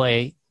who could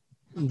play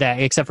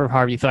that, except for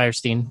Harvey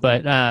Fierstein.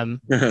 But well,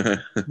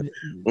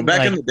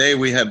 back in the day,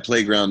 we had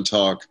Playground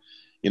Talk.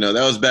 You know,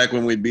 that was back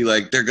when we'd be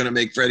like, they're gonna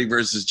make Freddy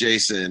versus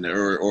Jason,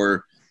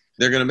 or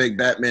they're gonna make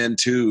Batman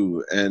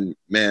 2, and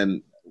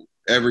man,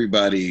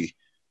 everybody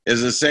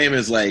is the same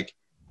as like.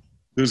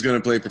 Who's going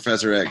to play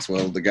Professor X?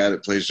 Well, the guy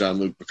that plays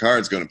Jean-Luc Picard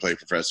is going to play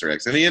Professor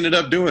X, and he ended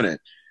up doing it.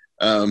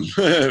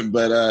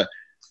 But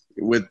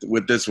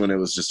with this one, it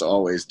was just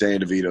always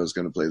Danny DeVito is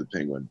going to play the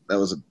Penguin. That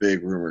was a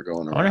big rumor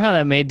going around. I wonder how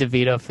that made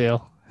DeVito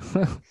feel.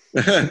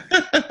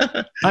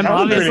 I'm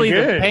obviously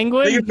the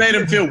Penguin. I think it made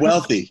him feel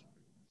wealthy.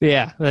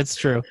 Yeah, that's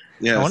true.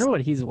 Yes. I wonder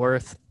what he's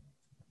worth.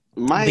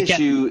 My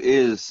issue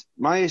is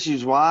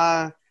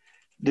why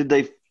did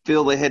they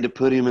feel they had to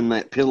put him in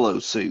that pillow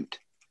suit?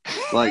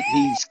 Like,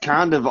 he's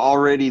kind of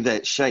already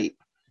that shape.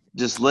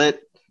 Just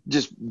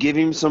give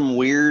him some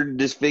weird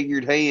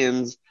disfigured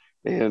hands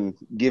and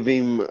give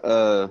him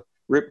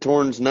Rip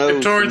Torn's nose.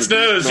 Rip Torn's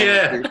nose,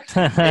 yeah.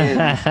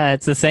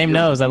 It's the same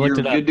nose. I looked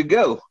it up. You're good to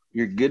go.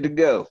 You're good to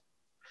go.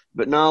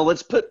 But no,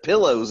 let's put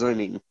pillows on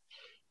him.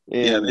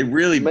 Yeah, they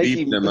really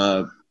beefed him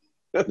up.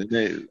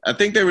 I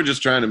think they were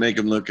just trying to make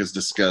him look as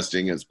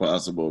disgusting as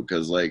possible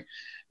because, like,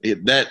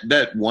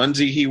 that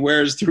onesie he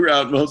wears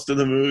throughout most of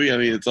the movie, I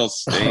mean, it's all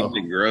stained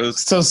and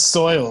gross. So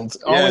soiled.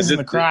 Always in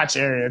the crotch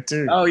area,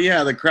 too. Oh,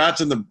 yeah, the crotch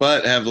and the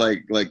butt have,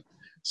 like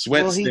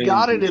sweat stains. Well, he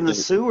got it in the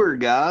sewer,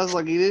 guys.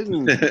 Like, he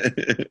didn't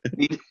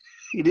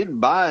he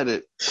didn't buy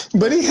it.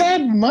 But he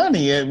had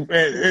money,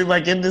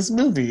 like, in this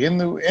movie.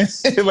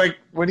 Like,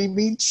 when he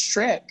meets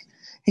Shrek,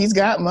 he's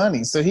got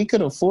money. So he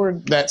could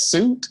afford that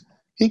suit.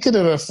 He could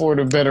have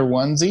afforded a better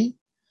onesie.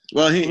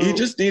 Well, he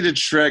just needed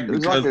Shrek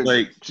because,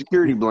 like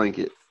security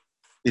blanket.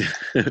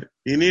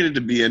 He needed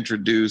to be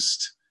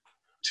introduced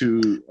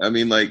to. I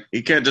mean, like,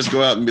 he can't just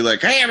go out and be like,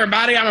 "Hey,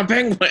 everybody, I'm a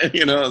penguin,"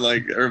 you know.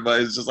 Like,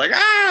 everybody's just like,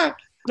 "Ah!"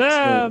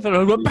 Bang,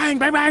 bang,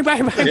 bang, bang,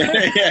 bang.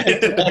 Yeah,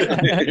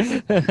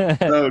 exactly.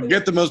 So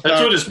get the most.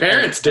 That's what his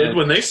parents did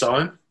when they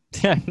saw him.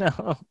 Yeah, I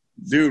know.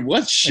 Dude,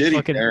 what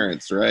shitty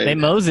parents, right? They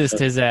Moses'd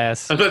his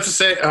ass. I was about to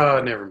say,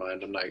 oh, never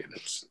mind. I'm not going to.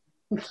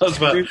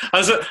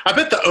 I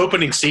bet the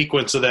opening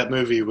sequence of that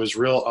movie was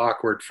real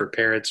awkward for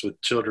parents with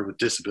children with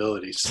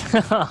disabilities.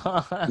 I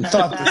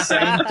thought the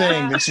same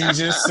thing that you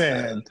just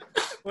said.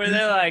 Where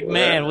they're like,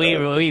 man,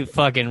 we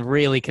fucking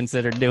really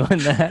considered doing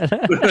that.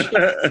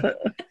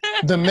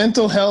 The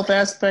mental health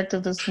aspect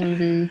of this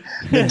movie,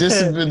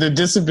 the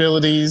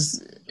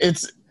disabilities,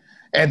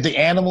 and the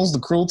animals, the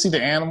cruelty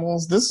to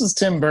animals. This is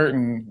Tim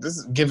Burton. This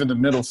is giving the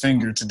middle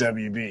finger to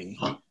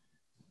WB.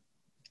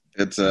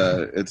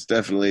 It's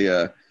definitely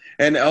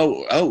and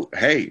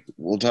hey,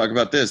 we'll talk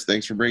about this.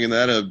 Thanks for bringing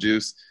that up,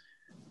 Juice.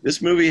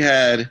 This movie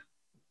had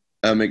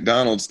a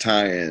McDonald's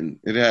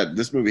tie-in.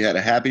 This movie had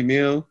a Happy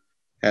Meal,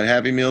 had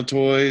Happy Meal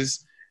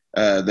toys.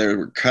 There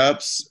were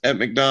cups at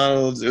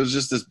McDonald's. It was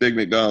just this big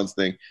McDonald's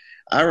thing.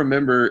 I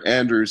remember,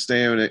 Andrew,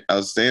 I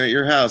was staying at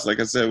your house, like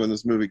I said, when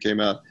this movie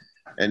came out,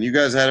 and you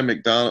guys had a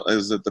McDonald's. It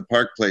was at the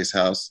Park Place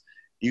house.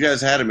 You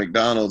guys had a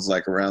McDonald's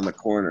like around the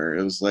corner.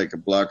 It was like a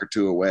block or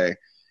two away.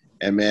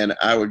 And man,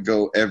 I would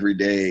go every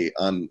day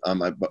on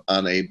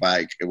a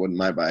bike. It wasn't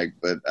my bike,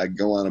 but I'd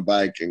go on a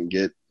bike and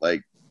get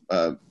like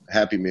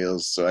Happy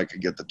Meals so I could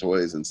get the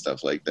toys and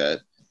stuff like that.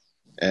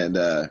 And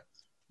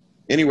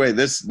anyway,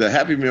 the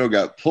Happy Meal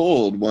got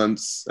pulled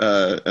once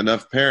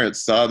enough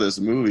parents saw this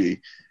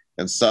movie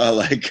and saw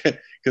like,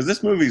 because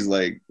this movie's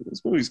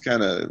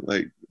kind of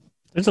like,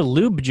 there's a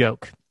lube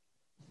joke.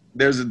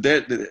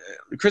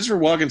 Christopher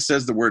Walken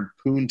says the word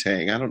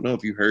poontang. I don't know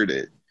if you heard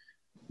it,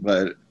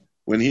 but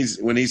when he's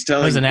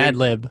telling, it was an ad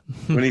lib.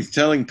 When he's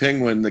telling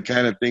Penguin the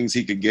kind of things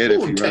he could get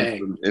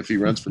if he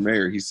runs for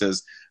mayor, he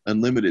says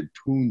unlimited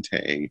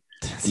poontang.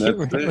 I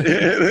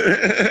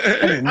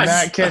did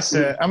not catch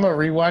that. I'm gonna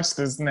rewatch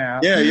this now.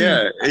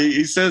 Yeah.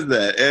 He says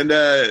that,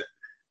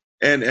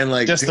 and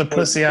like just the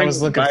pussy I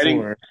was looking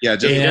for. Yeah,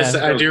 yes,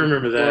 I do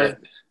remember that.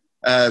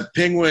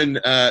 Penguin,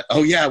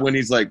 when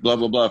he's like blah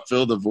blah blah,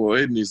 fill the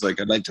void, and he's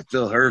like, I'd like to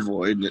fill her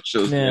void, and it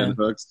shows man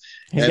hooks.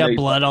 He's got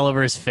blood all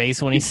over his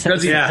face when he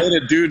says because he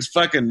hit a dude's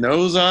fucking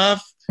nose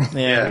off.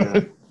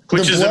 Yeah,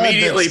 which is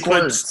immediately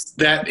puts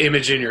that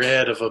image in your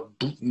head of a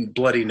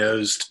bloody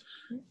nosed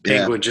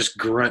penguin just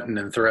grunting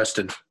and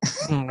thrusting.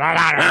 Dude,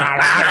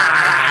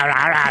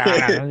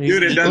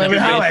 it doesn't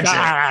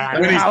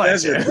when he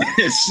says it,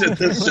 it's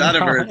just a shot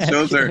of her. It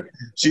shows her.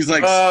 She's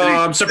like,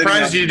 I'm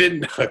surprised you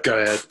didn't. Go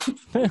ahead.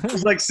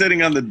 She's like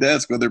sitting on the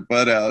desk with her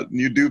butt out, and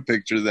you do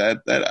picture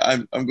that.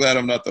 I'm glad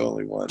I'm not the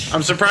only one.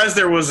 I'm surprised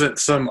there wasn't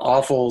some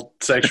awful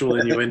sexual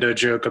innuendo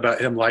joke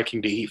about him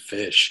liking to eat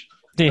fish.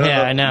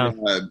 Yeah, I know.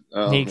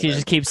 He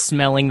just keeps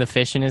smelling the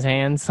fish in his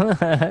hands.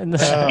 Smelling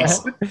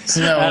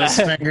his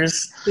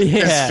fingers,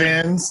 his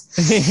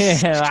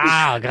fins.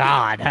 Yeah. Oh,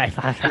 God.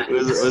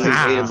 Was his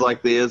hands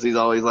like this? He's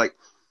always like...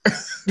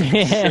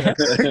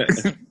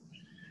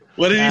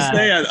 What did he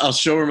say? I'll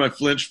show her my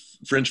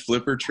French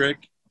flipper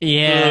trick.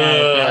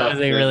 Yeah, that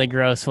was a really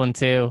gross one,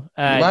 too.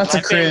 Lots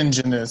of cringe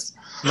in this.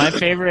 My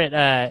favorite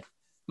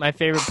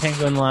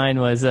penguin line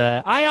was,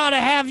 I ought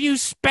to have you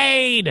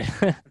spayed.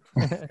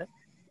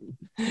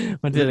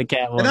 Went to the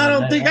Catwoman. And I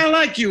don't think I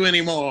like you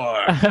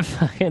anymore. I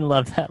fucking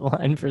love that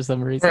line for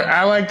some reason.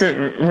 I liked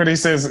it when he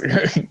says,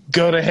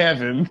 go to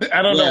heaven.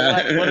 I don't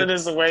know what it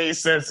is, the way he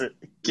says it.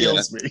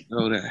 Kills me.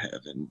 Go to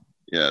heaven.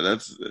 Yeah,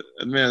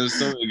 there's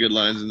so many good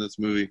lines in this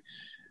movie.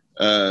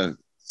 So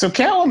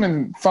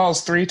Catwoman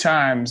falls 3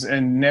 times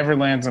and never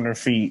lands on her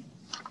feet.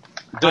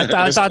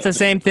 I thought the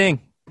same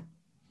thing.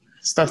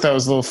 Just thought that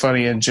was a little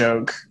funny and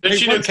joke. Did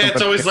you know cats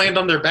always land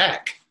on their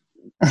back?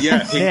 Yeah,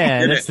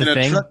 that's the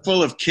thing. A truck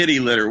full of kitty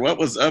litter. What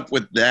was up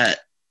with that?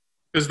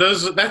 Because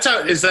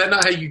is that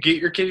not how you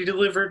get your kitty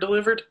delivered?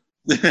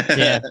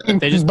 Yeah,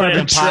 they just put it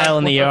in a pile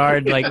in the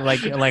yard,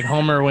 like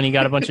Homer when he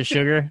got a bunch of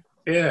sugar.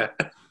 Yeah.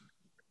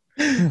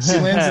 She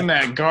lands in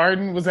that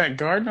garden. Was that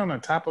garden on the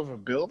top of a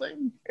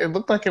building? It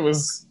looked like it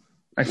was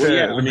like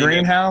a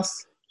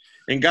greenhouse.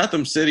 In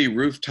Gotham City,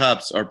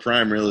 rooftops are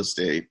prime real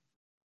estate.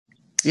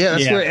 Yeah,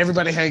 that's where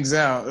everybody hangs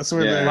out. That's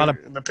where a lot of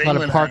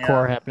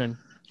parkour happening.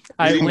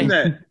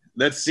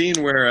 That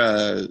scene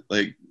where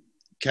like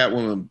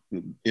Catwoman,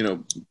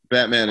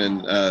 Batman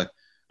and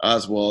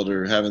Oswald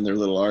are having their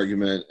little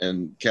argument,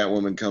 and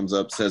Catwoman comes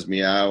up, says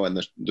meow, and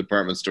the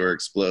department store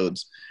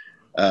explodes.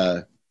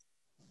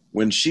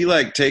 When she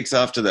like takes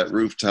off to that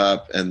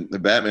rooftop and the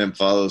Batman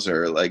follows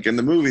her, like in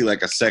the movie,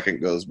 like a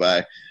second goes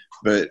by,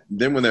 but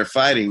then when they're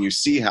fighting, you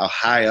see how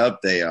high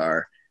up they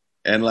are,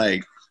 and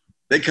like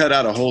they cut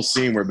out a whole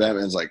scene where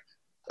Batman's like,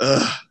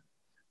 ugh.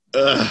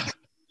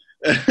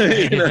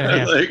 They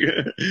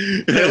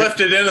left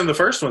it in the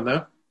first one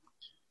though.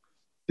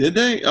 Did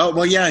they? Oh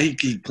well, yeah.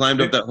 He climbed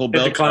up that whole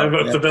bell. To climb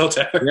up the bell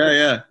tower.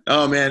 Yeah.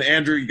 Oh man,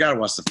 Andrew, you gotta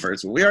watch the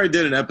first one. We already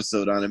did an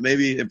episode on it.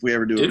 Maybe if we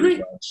ever do a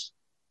rewatch.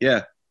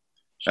 Yeah,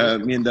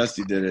 me and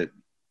Dusty did it.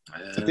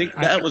 I think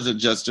that was a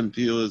Justin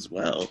Peele as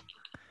well.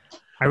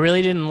 I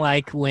really didn't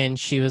like when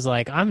she was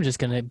like, I'm just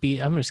gonna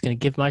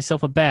give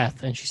myself a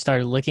bath, and she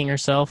started licking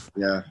herself.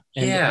 Yeah.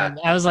 And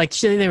I was like,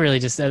 they really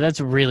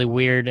that's really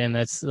weird, and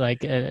that's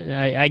like,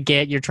 I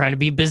get you're trying to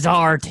be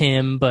bizarre,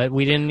 Tim, but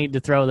we didn't need to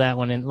throw that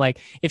one in.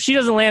 Like, if she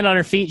doesn't land on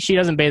her feet, she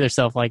doesn't bathe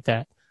herself like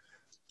that.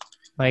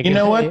 Like, you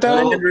know what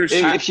though?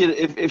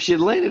 If she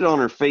had landed on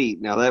her feet,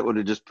 now that would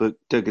have just took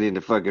it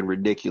into fucking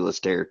ridiculous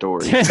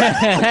territory. She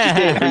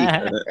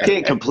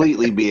can't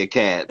completely be a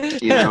cat,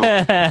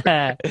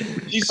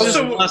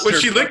 Also,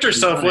 when she licked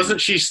herself, wasn't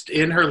she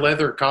in her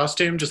leather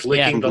costume, just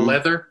licking the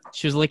leather?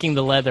 She was licking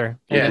the leather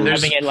and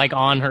having it like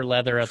on her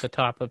leather at the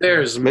top of.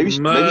 There's maybe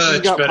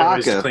much better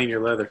ways to clean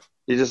your leather.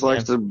 She just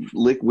likes to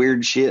lick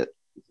weird shit.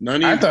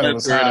 I thought it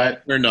was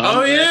hot.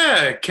 Oh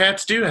yeah,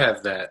 cats do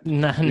have that.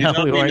 None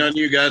of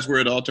you guys were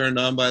at all turned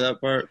on by that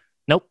part.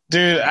 Nope,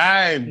 dude.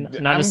 I'm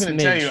going to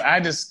tell you, I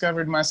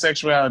discovered my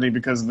sexuality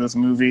because of this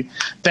movie.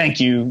 Thank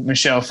you,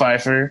 Michelle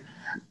Pfeiffer.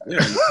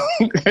 Yeah.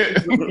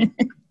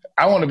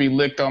 I want to be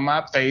licked on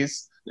my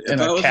face. If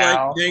I was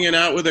like hanging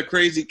out with a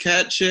crazy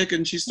cat chick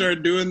and she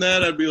started doing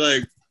that, I'd be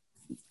like,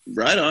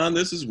 right on.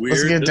 This is weird.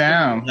 Let's get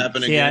down.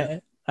 Yeah.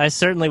 I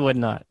certainly would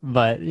not,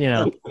 but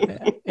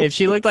if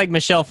she looked like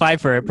Michelle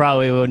Pfeiffer, it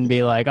probably wouldn't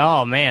be like,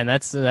 oh man,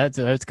 that's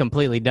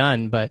completely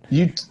done. But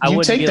you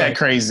take that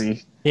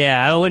crazy.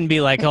 Yeah, I wouldn't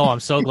be like, oh, I'm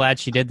so glad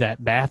she did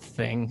that bath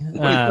thing.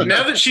 Now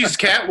that she's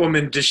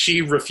Catwoman, does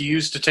she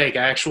refuse to take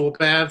actual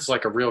baths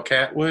like a real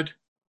cat would?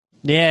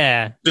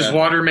 Yeah. Does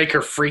water make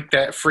her freak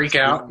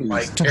out and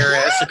like tear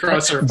ass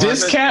across her?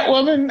 This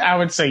Catwoman, I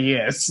would say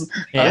yes.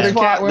 Yeah.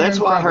 That's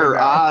why her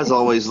eyes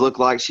always look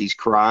like she's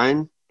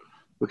crying,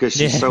 because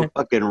she's so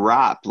fucking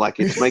ripe. Like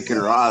it's making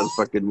her eyes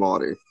fucking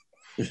water.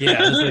 Yeah,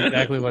 that's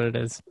exactly what it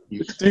is.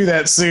 Through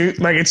that suit,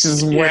 like it's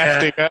just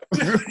wafting up.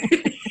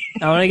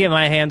 I want to get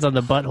my hands on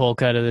the butthole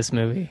cut of this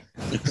movie.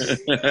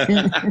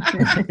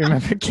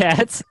 Remember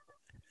Cats?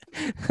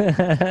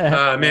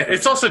 Man,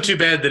 it's also too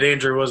bad that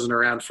Andrew wasn't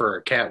around for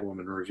a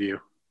Catwoman review.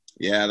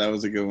 Yeah, that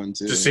was a good one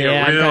too. To see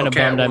Yeah, a I'm real kind of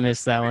bummed I Catwoman.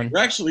 missed that one. We're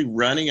actually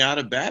running out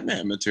of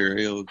Batman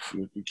material.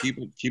 If we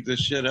keep this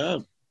shit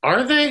up.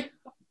 Are they?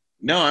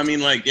 No, I mean,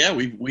 like, yeah,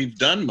 we've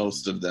done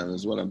most of them,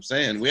 is what I'm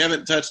saying. We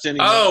haven't touched any.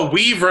 Oh,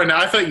 we've run.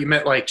 I thought you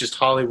meant like just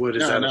Hollywood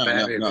is out no, of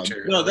Batman no.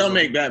 material. No, they'll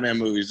make Batman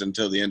movies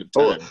until the end of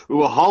Oh, time.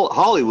 well,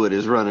 Hollywood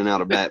is running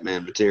out of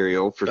Batman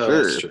material for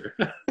That's sure.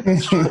 true.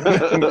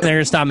 They're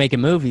gonna stop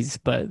making movies,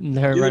 but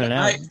they're Dude, running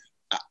out.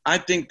 I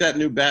think that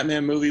new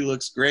Batman movie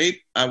looks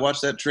great. I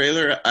watched that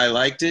trailer. I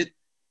liked it.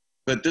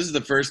 But this is the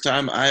first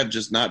time I have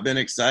just not been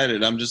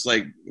excited. I'm just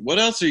like, what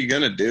else are you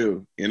going to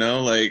do? You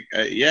know, like,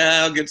 yeah,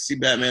 I'll get to see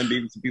Batman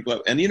beating some people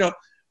up. And, you know,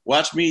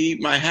 watch me eat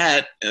my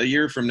hat a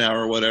year from now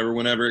or whatever,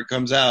 whenever it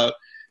comes out.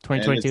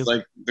 2022. It's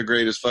like the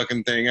greatest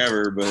fucking thing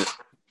ever. But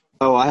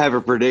Oh, I have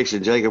a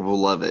prediction. Jacob will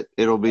love it.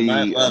 It'll be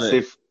I might love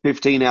it.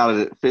 15 out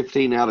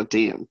of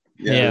 10.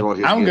 Yeah. is what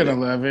he'll I'm give gonna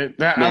it. love it.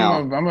 Now-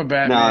 I'm a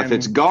Batman. Now, if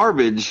it's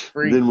garbage,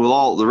 Freak. then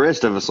the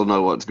rest of us will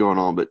know what's going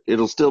on. But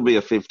it'll still be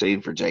a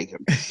 15 for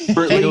Jacob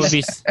for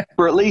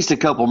at least a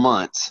couple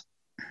months.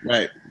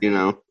 right. You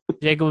know,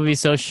 Jacob will be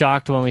so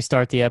shocked when we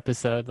start the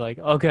episode. Like,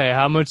 okay,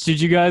 how much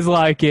did you guys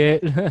like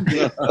it?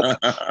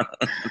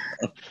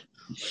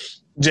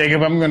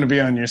 Jacob, I'm going to be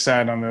on your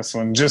side on this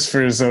one, just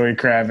for Zoe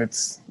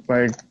Kravitz.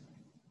 Like,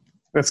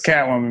 that's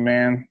Catwoman,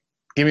 man.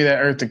 Give me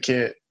that Eartha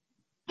Kitt.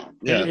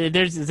 Yeah.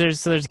 There's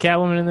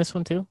Catwoman in this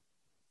one too.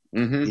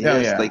 Mm-hmm.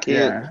 yes, yeah, they can.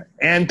 yeah.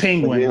 And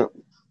Penguin. Yeah.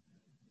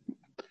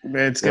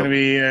 It's going to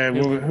be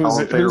who's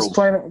Colin Farrell.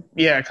 playing it?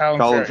 Yeah,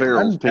 Colin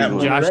Farrell's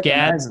Penguin. Josh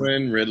Gad.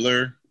 Penguin,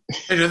 Riddler,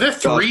 Hey, are there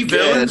 3 Josh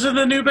villains Gad. in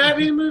the new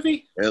Batman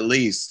movie? at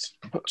least.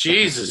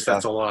 Jesus,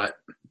 that's a lot.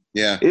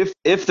 Yeah.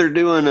 If they're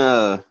doing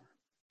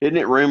isn't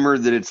it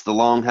rumored that it's the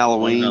Long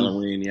Halloween?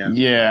 Halloween, yeah.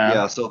 Yeah.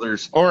 Yeah, so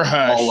there's Or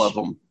Hush. all of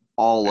them.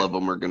 All of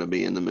them are going to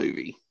be in the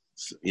movie.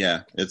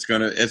 Yeah.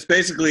 It's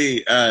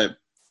basically,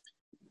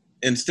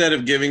 instead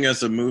of giving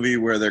us a movie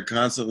where they're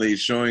constantly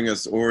showing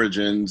us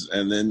origins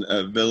and then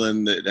a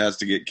villain that has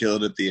to get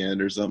killed at the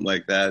end or something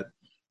like that,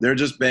 they're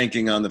just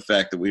banking on the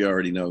fact that we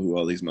already know who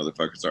all these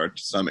motherfuckers are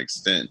to some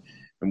extent.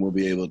 And we'll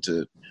be able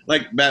to,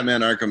 like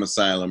Batman Arkham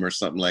Asylum or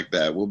something like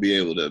that, we'll be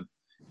able to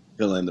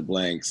fill in the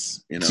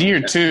blanks. You know, It's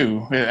year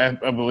 2,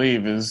 I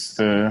believe, is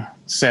the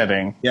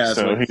setting. Yeah, that's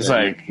so what it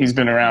said. he's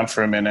been around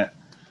for a minute.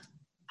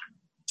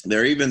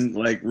 They're even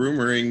like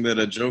rumoring that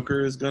a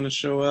Joker is going to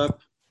show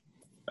up.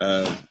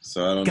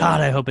 So I don't God,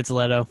 know. I hope it's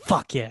Leto.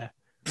 Fuck yeah.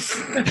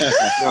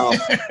 No,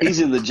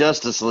 he's in the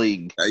Justice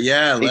League.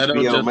 Yeah, Leto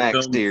HBO just Max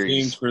filmed series.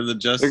 scenes for the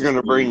Justice They're going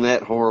to bring League.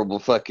 that horrible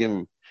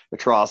fucking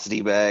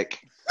atrocity back.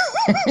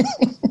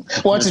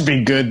 Watch it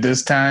be good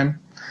this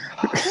time.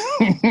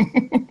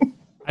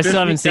 I still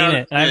haven't seen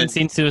it. I haven't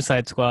seen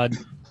Suicide Squad.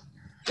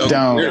 Oh,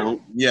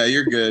 Don't.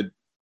 you're good.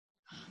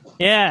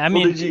 Yeah, I Well,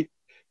 mean, did you?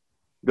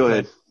 Go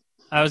ahead.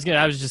 I was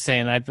just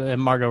saying,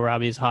 Margot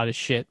Robbie is hot as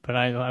shit, but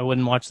I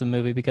wouldn't watch the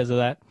movie because of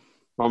that.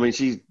 I mean,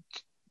 you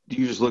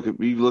look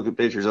at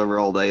pictures of her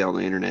all day on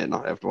the internet and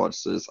not have to watch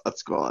Suicide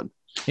Squad.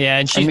 Yeah,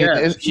 and she's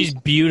mean, she's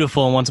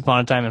beautiful in Once Upon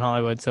a Time in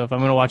Hollywood. So if I'm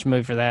gonna watch a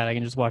movie for that, I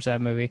can just watch that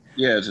movie.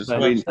 Yeah, just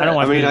But I mean, I don't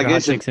watch movies I for hot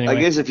guess chicks anyway. I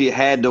guess if you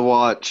had to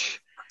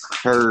watch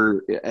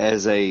her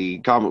as a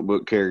comic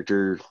book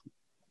character,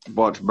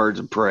 watch Birds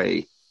of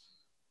Prey.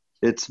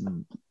 It's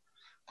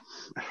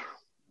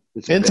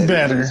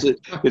better.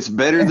 It's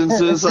better than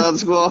Suicide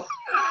Squad.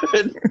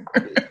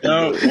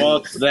 don't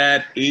watch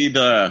that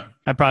either.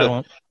 I probably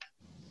won't.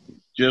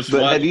 Just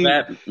But watch have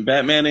you-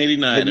 Batman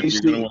 '89 have if you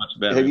you're going to seen- watch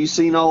Batman. Have you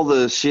seen all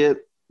the shit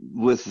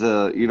with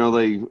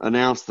they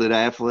announced that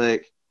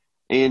Affleck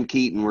and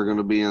Keaton were going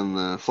to be in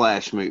the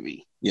Flash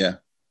movie? Yeah.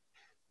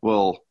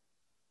 Well,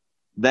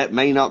 that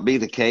may not be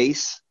the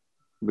case,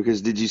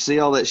 because did you see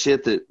all that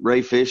shit that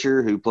Ray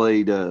Fisher, who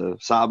played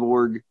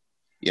Cyborg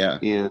Yeah.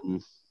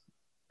 in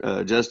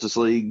Justice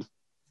League,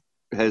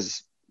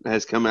 has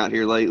come out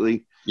here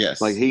lately?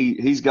 Yes. Like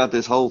he's got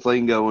this whole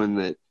thing going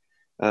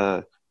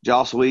that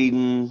Joss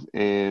Whedon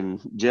and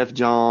Jeff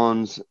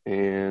Johns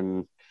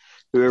and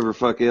whoever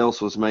fuck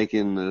else was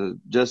making the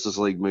Justice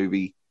League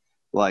movie,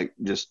 like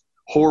just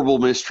horrible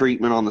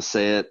mistreatment on the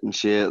set and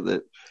shit,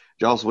 that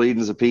Joss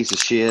Whedon's a piece of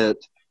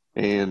shit,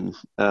 and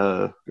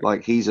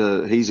like he's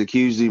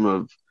accused him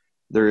of,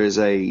 there is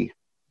a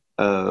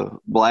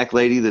black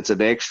lady that's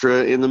an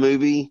extra in the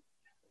movie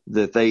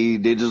that they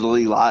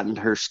digitally lightened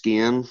her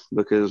skin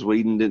because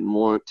Whedon didn't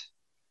want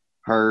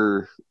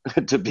her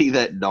to be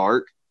that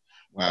dark.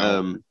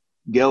 wow.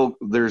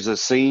 There's a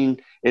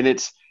scene, and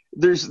it's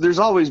there's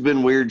always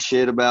been weird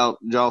shit about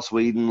Joss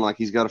Whedon. Like,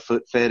 he's got a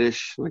foot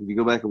fetish. Like, if you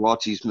go back and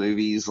watch these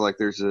movies, like,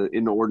 there's an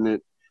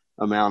inordinate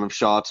amount of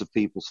shots of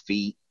people's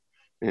feet.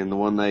 And the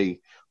one they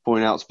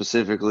point out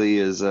specifically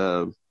is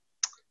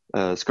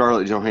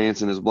Scarlett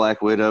Johansson as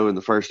Black Widow in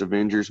the first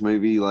Avengers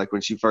movie. Like,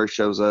 when she first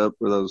shows up,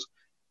 where those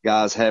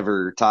guys have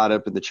her tied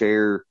up in the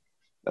chair,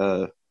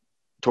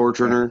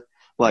 torturing her.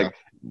 Like,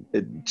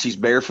 she's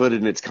barefooted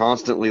and it's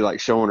constantly, like,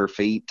 showing her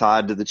feet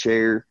tied to the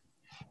chair.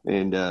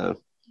 And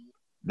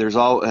there's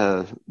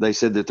they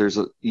said that there's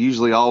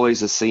usually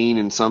always a scene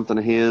in something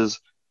of his,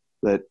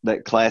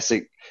 that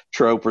classic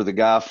trope where the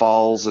guy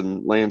falls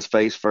and lands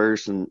face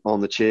first and on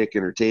the chick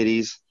and her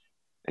titties.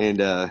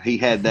 And he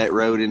had that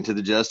wrote into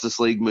the Justice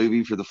League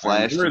movie for the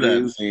Flash to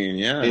do. That scene,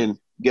 yeah. And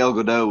Gal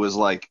Gadot was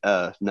like,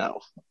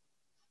 no,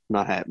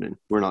 not happening.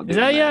 We're not doing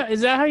that. Yeah,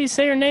 is that how you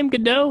say her name,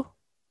 Gadot?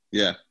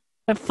 Yeah.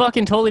 That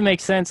fucking totally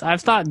makes sense.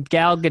 I've thought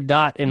Gal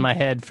Gadot in my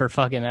head for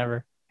fucking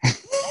ever.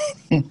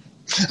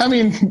 I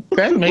mean,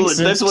 that makes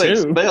sense that's the way too.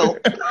 It's spelled.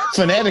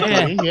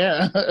 Phonetically,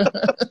 yeah.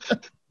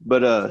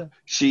 But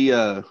she's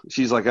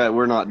like,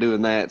 we're not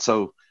doing that.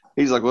 So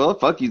he's like, well,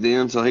 fuck you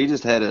then. So he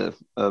just had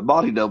a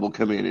body double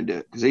come in and do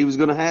it because he was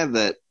going to have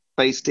that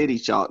face titty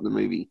shot in the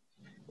movie.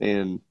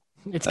 And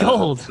it's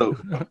gold.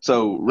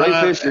 So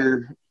Ray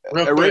Fisher.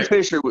 Ray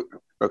Fisher.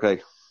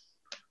 Okay.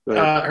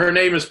 Her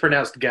name is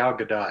pronounced Gal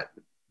Gadot.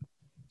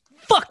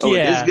 Fuck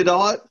yeah. It is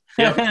Gadot?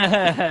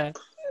 Yep.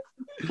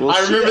 Well,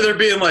 I remember there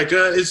being like,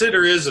 is it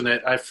or isn't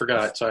it? I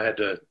forgot, so I had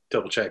to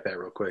double check that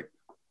real quick.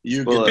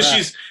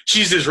 Because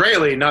she's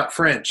Israeli, not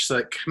French, so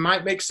it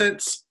might make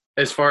sense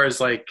as far as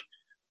like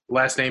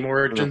last name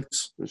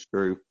origins. That's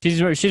true.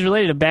 She's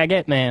related to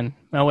Baguette Man.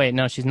 Oh wait,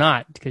 no, she's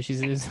not because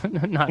she's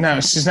not. No,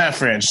 she's not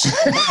French.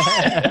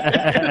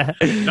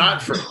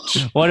 Not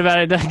French. What about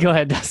it? Go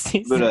ahead,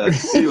 Dusty. But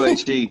anyway,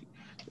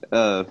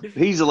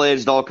 he's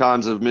alleged all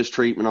kinds of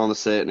mistreatment on the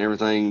set and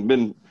everything.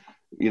 Been,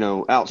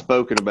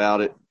 outspoken about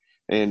it.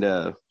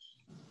 And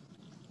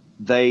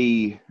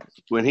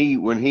when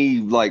he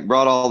like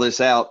brought all this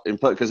out and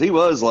put, because he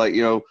was like,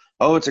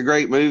 oh, it's a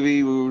great movie,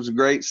 it was a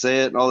great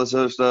set and all this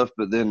other stuff.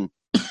 But then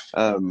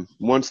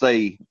once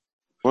they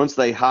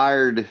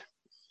hired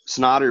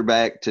Snyder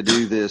back to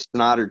do this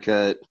Snyder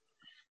cut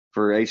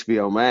for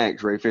HBO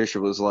Max, Ray Fisher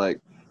was like,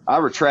 I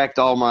retract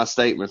all my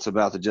statements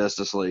about the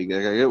Justice League.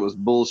 Like, it was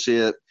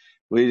bullshit.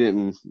 We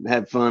didn't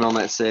have fun on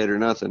that set or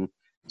nothing.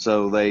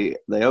 So they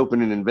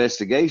opened an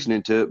investigation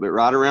into it, but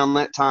right around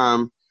that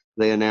time,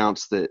 they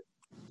announced that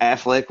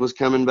Affleck was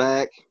coming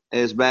back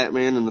as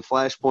Batman in the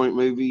Flashpoint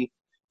movie,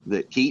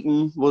 that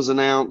Keaton was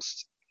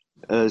announced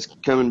as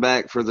coming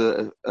back for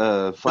the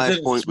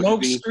Flashpoint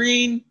movie.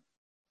 Screen?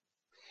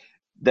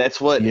 That's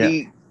what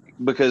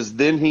because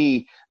then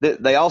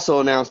they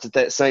also announced at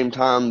that same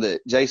time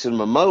that Jason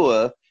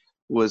Momoa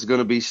was going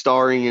to be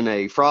starring in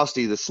a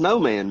Frosty the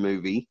Snowman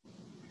movie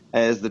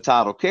as the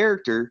title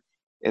character.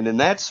 And then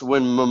that's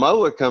when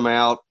Momoa come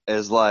out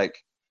as like,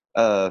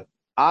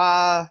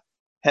 I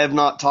have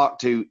not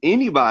talked to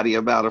anybody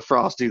about a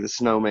Frosty the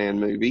Snowman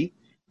movie.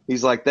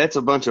 He's like, that's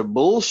a bunch of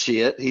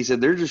bullshit. He said,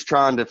 they're just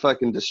trying to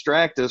fucking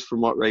distract us from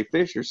what Ray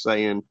Fisher's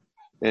saying.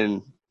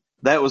 And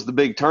that was the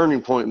big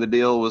turning point in the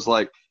deal, was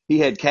like, he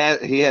had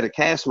a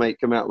castmate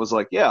come out and was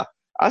like, yeah,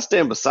 I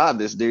stand beside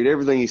this dude.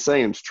 Everything he's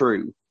saying is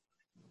true.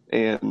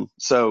 And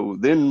so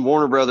then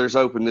Warner Brothers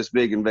opened this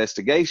big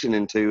investigation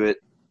into it.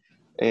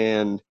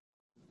 And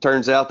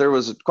turns out there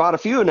was quite a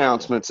few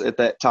announcements at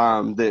that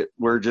time that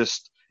were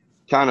just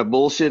kind of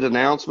bullshit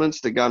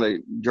announcements to kind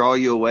of draw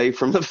you away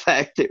from the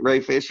fact that Ray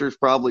Fisher's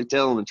probably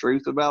telling the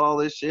truth about all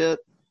this shit.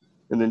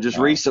 And then just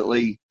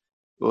recently,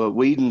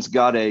 Whedon's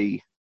got I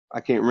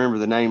can't remember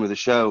the name of the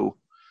show,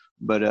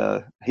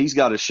 but he's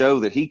got a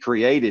show that he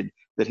created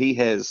that he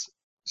has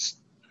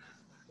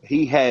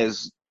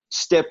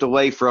stepped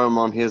away from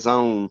on his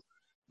own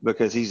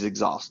because he's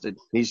exhausted.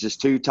 He's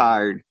just too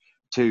tired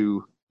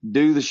to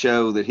do the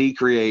show that he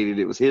created.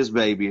 It was his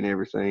baby and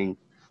everything.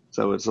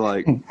 So it's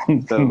like,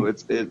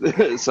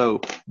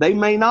 so they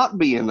may not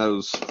be in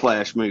those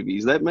Flash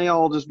movies. That may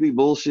all just be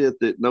bullshit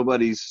that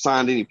nobody's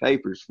signed any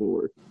papers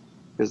for,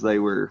 because they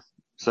were.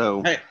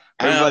 So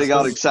everybody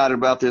got excited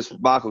about this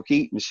Michael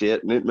Keaton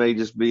shit, and it may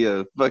just be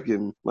a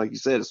fucking, like you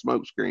said, a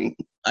smoke screen.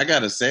 I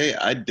gotta say,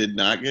 I did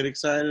not get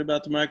excited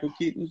about the Michael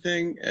Keaton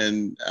thing,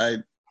 and I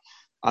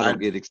don't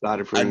get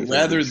excited for anything. I'd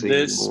rather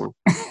this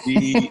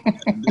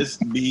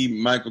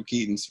be Michael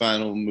Keaton's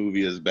final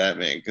movie as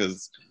Batman,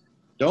 because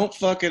don't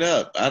fuck it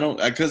up.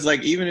 Because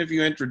like, even if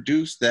you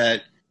introduce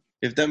that,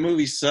 if that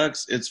movie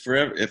sucks, it's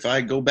forever. If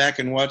I go back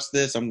and watch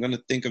this, I'm gonna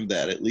think of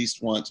that at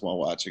least once while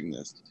watching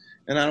this.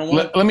 And I don't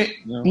want.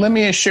 Let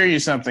me assure you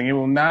something. It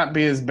will not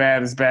be as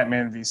bad as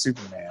Batman v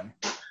Superman.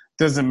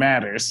 Doesn't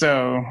matter.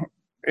 So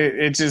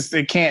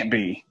it can't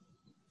be.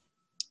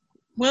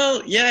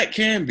 Well, yeah, it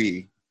can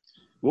be.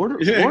 Warner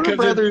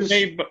Brothers.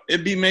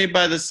 It'd be made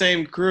by the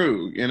same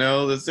crew,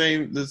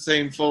 the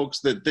same folks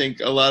that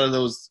think a lot of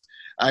those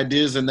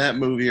ideas in that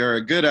movie are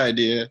a good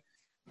idea.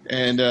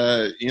 And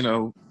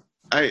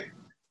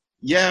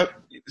Yeah,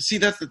 see,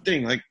 that's the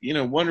thing. Like,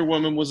 Wonder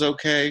Woman was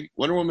okay.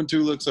 Wonder Woman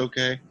 2 looks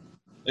okay.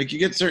 Like, you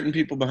get certain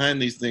people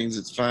behind these things,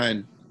 it's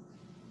fine.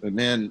 But,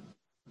 man,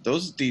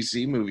 those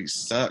DC movies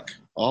suck.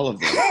 All of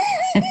them.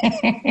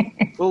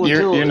 Well,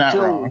 you're not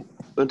wrong.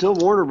 Until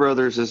Warner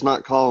Brothers is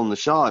not calling the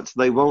shots,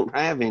 they won't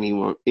have any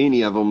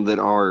of them that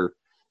are,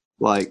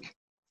 like,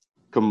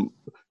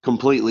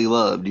 completely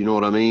loved. You know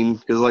what I mean?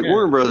 Because, like,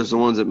 Warner Brothers are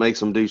the ones that makes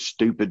them do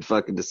stupid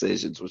fucking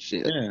decisions with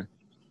shit. Yeah.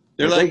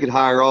 They could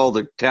hire all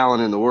the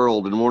talent in the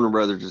world, and Warner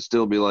Brothers would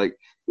still be like,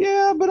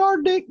 yeah, but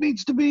our dick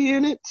needs to be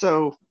in it,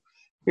 so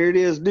here it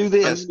is. Do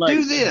this.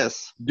 Do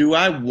this. Do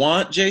I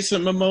want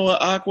Jason Momoa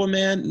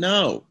Aquaman?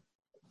 No.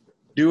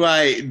 Do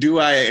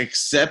I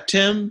accept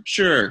him?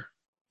 Sure.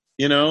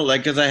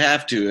 Because I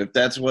have to. If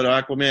that's what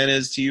Aquaman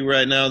is to you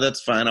right now,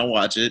 that's fine. I'll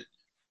watch it.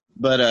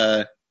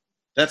 But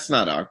that's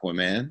not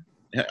Aquaman.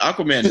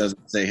 Aquaman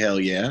doesn't say hell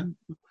yeah.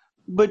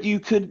 But you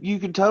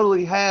could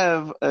totally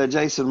have a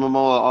Jason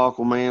Momoa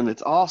Aquaman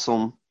that's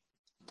awesome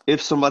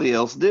if somebody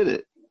else did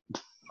it.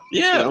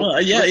 Yeah,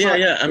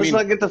 Let's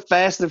not get the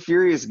Fast and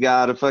Furious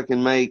guy to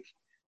fucking make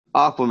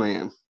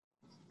Aquaman.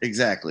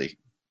 Exactly.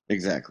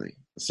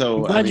 So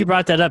I'm glad you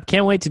brought that up.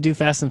 Can't wait to do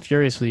Fast and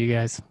Furious with you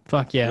guys.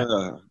 Fuck yeah.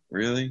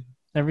 Really?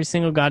 Every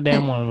single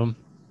goddamn one of them.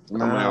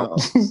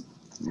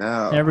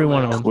 No. Every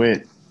one of them.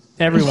 Quit.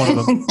 Every one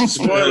of them.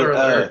 Spoiler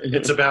alert,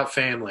 it's about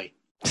family.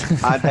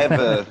 I'd have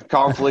a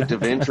conflict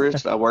of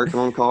interest. I work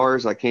on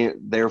cars. I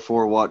can't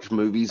therefore watch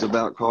movies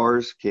about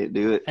cars. Can't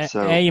do it.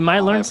 So hey, you might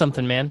learn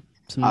something, man.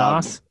 Some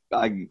NOS.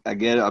 I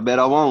get it. I bet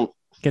I won't.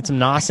 Get some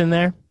NOS in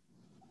there.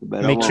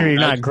 Make sure you're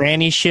not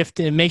granny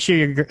shifting. Make sure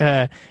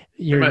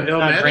you're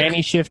not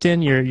granny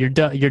shifting. You're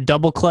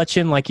double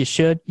clutching like you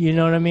should. You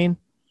know what I mean?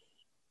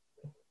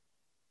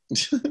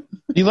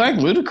 You like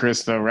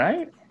Ludacris though,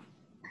 right?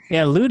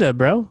 Yeah, Luda,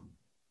 bro.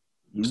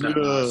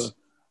 Luda.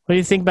 What do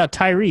you think about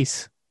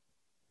Tyrese?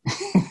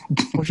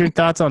 What's your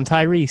thoughts on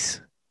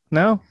Tyrese?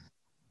 No?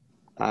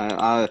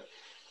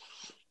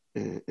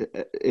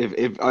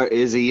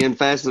 Is he in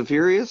Fast and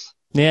Furious?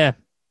 Yeah.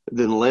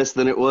 Then less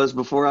than it was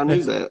before I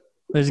knew that.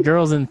 There's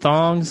girls in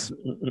thongs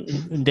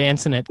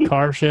dancing at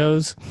car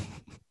shows.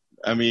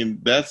 I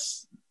mean, I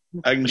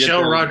can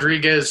Michelle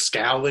Rodriguez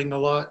scowling a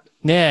lot.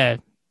 Yeah.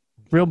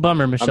 Real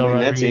bummer, Michelle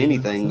Rodriguez. That's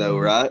anything, though,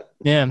 right?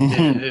 Yeah.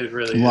 It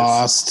really is.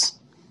 Lost.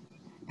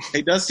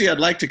 Hey, Dusty, I'd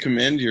like to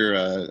commend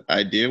your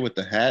idea with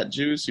the hat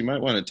juice. You might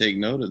want to take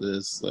note of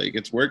this. Like,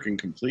 it's working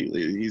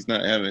completely. He's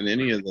not having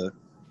any of the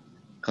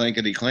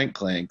clankety clank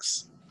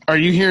clanks. Are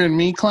you hearing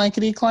me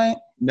clankety clank?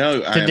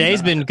 No,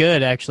 today's been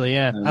good, actually.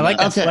 Yeah, I like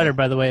that sweater,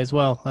 by the way, as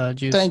well.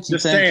 Juice. Thank you.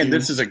 Just saying,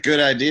 this is a good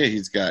idea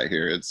he's got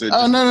here.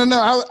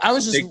 No. I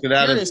was just takes it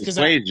out of curious the because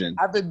equation.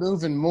 I've been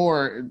moving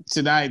more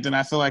tonight than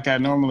I feel like I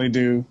normally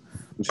do.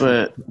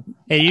 But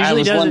he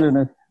usually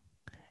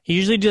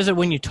does it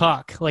when you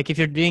talk. Like if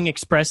you're being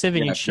expressive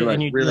and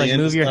you really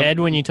move your head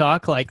when you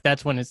talk, like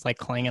that's when it's like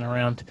clanging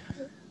around.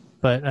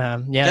 But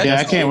yeah,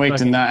 I can't wait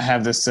to not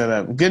have this set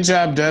up. Good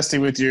job, Dusty,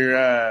 with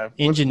your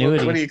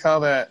ingenuity. What do you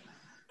call that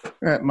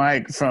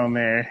microphone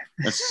there?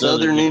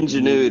 Southern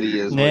ingenuity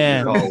is what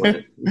you call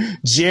it.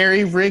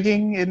 Jerry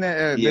rigging, in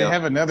They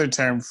have another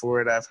term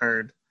for it. I've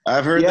heard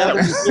that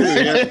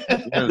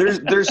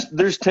too.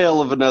 There's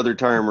tale of another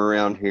term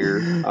around here.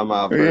 You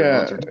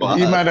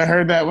might have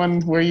heard that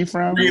one. Where you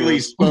from? Really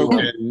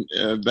spoken.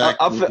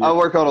 I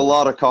work on a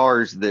lot of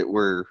cars that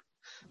were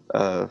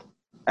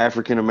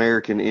African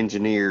American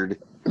engineered,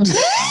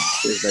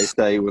 as they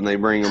say when they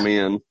bring them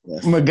in.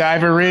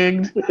 MacGyver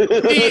rigged.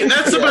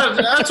 That's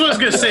what I was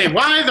going to say.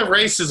 Why the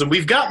racism?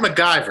 We've got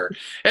MacGyver.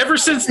 Ever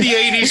since the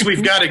 80s,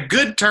 we've got a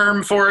good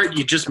term for it.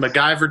 You just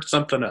MacGyvered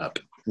something up.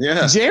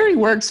 Yeah. Jerry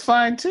works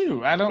fine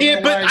too. I don't know.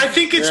 Yeah, but I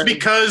think it's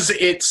because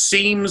it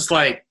seems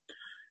like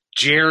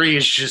Jerry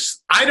is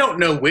just, I don't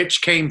know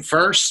which came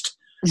first,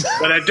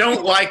 but I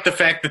don't like the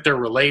fact that they're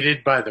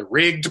related by the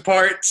rigged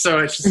part. So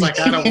it's just like,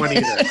 I don't want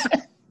either.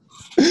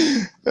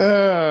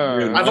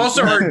 I've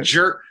also heard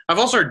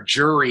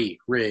jury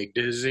rigged.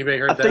 Has anybody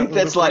heard that?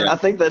 I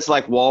think that's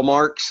like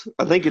Walmart's.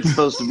 I think it's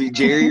supposed to be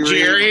Jerry rigged.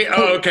 Jerry?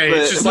 Oh, okay.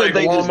 It's just like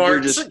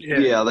Walmart's.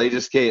 They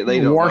just can't.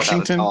 They don't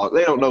Washington. know how to talk.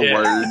 They don't know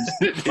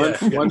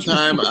words. One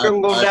time, I'm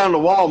going to go down to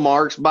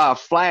Walmart's, buy a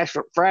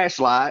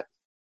flashlight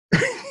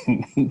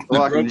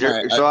so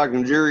I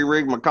can jury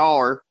rig my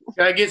car.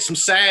 Gotta get some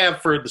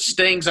salve for the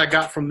stings I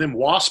got from them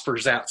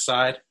waspers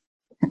outside.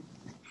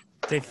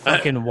 They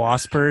fucking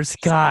waspers.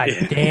 God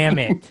damn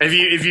it. Have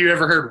you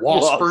ever heard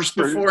waspers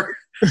before?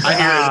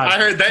 I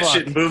heard that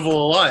shit in Boonville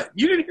a lot.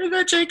 You didn't hear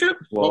that, Jacob?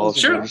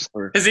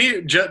 Sure.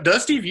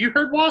 Dusty, have you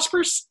heard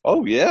waspers?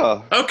 Oh,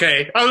 yeah.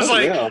 Okay. I was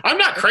I'm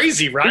not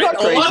crazy, right?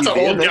 Lots of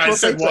old guys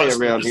said waspers.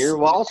 Around here,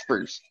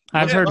 waspers.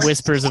 I've heard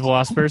whispers of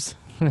waspers.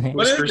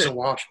 Whispers of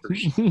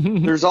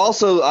waspers. There's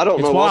also, I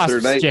don't know what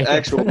their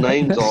actual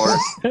names are.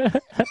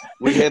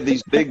 We have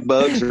these big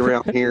bugs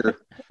around here.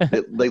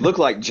 They look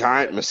like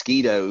giant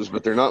mosquitoes,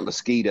 but they're not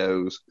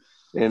mosquitoes.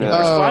 And,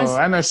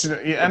 I know what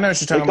you're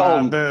talking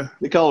about.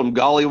 They call them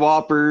golly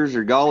whoppers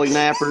or golly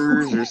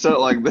nappers or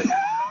something like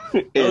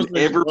that. And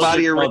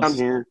everybody around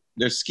here.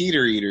 they're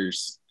skeeter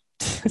eaters.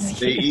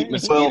 They eat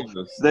mosquitoes.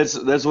 Well,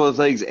 that's one of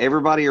the things.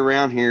 Everybody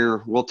around here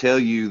will tell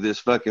you this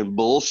fucking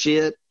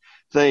bullshit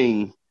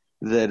thing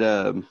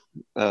that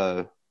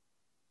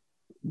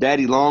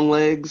daddy long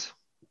legs.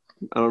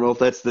 I don't know if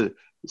that's the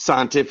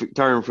scientific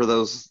term for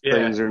those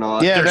things or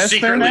not. Yeah, they're that's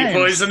secretly their name.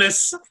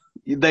 poisonous.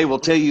 They will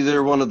tell you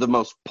they're one of the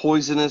most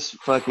poisonous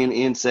fucking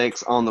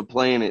insects on the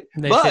planet.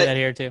 They but say that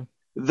here too.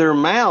 their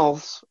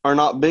mouths are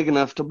not big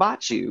enough to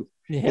bite you.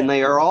 Yeah. And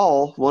they are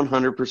all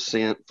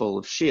 100% full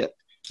of shit.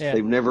 Yeah.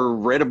 They've never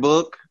read a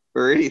book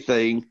or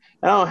anything.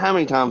 I don't know how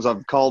many times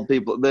I've called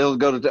people. They'll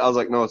go to. I was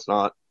like, no, it's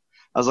not.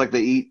 I was like,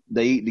 they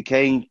eat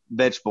decaying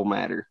vegetable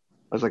matter.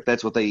 I was like,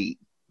 that's what they eat.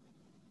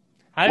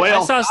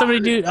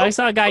 I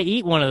saw a guy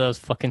eat one of those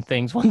fucking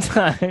things one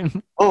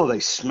time. Oh, they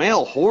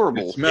smell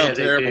horrible. They smell Yeah,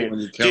 they terrible do. when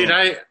you kill Dude,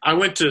 them. I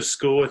went to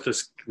school with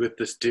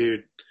this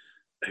dude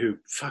who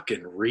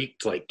fucking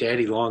reeked like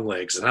daddy long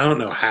legs, and I don't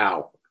know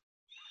how.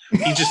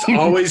 He just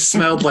always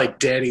smelled like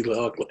daddy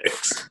long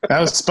legs. That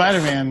was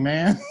Spider-Man,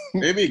 man.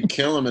 Maybe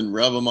kill him and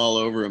rub him all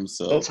over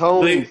himself. That's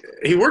home.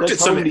 He worked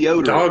That's at some home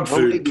deodorant. dog food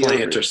Homemade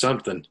plant deodorant. or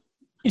something.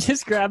 You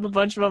just grab a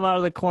bunch of them out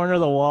of the corner of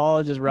the wall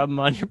and just rub them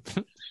on your.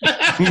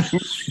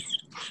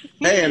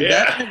 Hey, and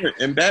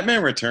Yeah.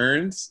 Batman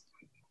Returns,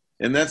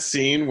 in that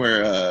scene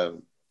where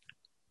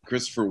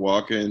Christopher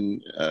Walken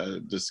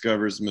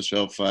discovers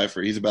Michelle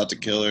Pfeiffer, he's about to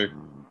kill her.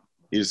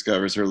 He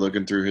discovers her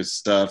looking through his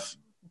stuff,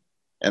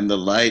 and the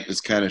light is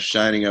kind of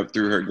shining up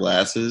through her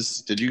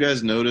glasses. Did you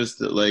guys notice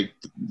that, like,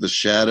 the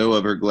shadow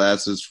of her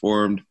glasses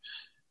formed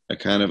a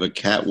kind of a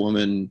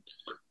Catwoman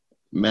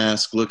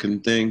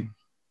mask-looking thing?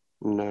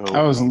 No.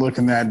 I wasn't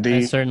looking that I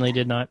deep. certainly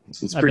did not.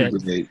 It's I pretty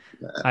bet. great.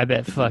 I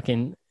bet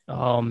fucking.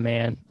 Oh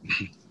man.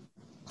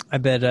 I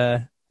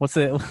bet. What's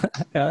the?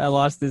 I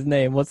lost his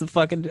name. What's the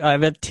fucking? I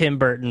bet Tim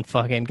Burton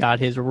fucking got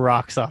his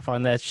rocks off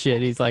on that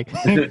shit. He's like,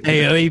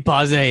 hey,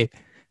 pause. I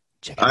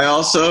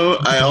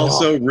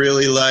also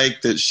really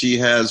like that she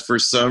has, for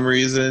some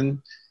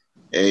reason,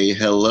 a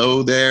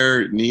hello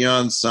there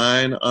neon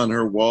sign on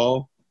her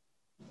wall,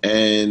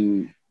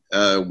 and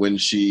when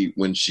she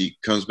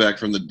comes back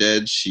from the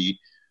dead, she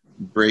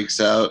breaks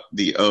out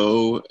the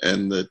O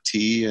and the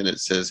T, and it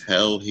says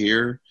hell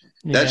here.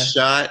 That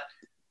shot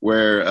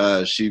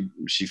where she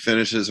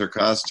finishes her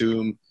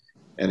costume,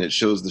 and it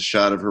shows the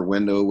shot of her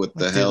window with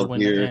the hell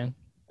here.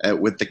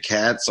 With the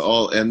cats,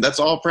 and that's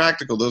all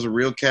practical. Those are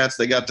real cats.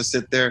 They got to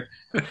sit there.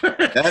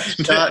 That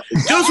shot,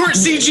 Those weren't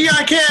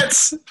CGI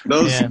cats.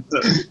 those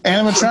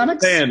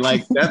Animatronics? man,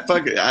 like that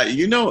fucking.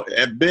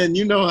 Ben,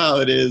 you know how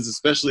it is,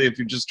 especially if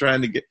you're just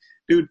trying to get,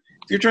 dude.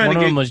 If you're trying One to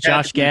of get them was cats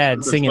Josh to do Gad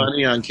something singing.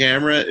 funny on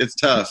camera, it's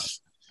tough.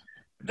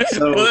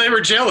 So, Well, they were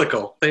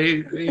Jellicle.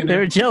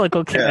 They're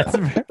Jellicle cats.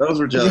 those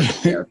were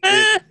Jellicle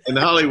cats in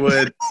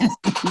Hollywood.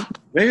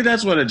 Maybe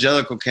that's what a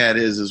Jellicle cat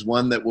is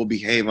one that will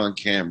behave on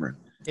camera.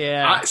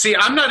 Yeah. See,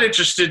 I'm not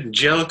interested in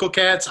Jellicle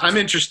cats. I'm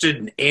interested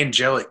in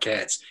angelic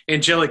cats.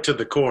 Angelic to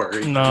the core. Oh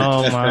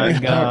my Oh,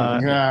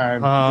 god.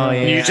 God. Oh yeah.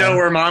 Can you tell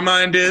where my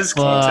mind is?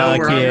 Can you tell Fuck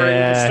where I'm ready to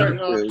yeah. start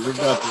off? We're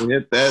about to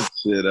hit that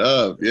shit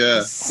up.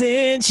 Yeah.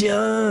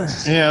 Ascension.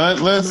 Yeah,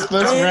 let's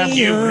wrap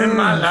You in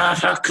my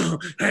life, I could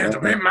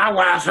handle in my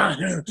wife. All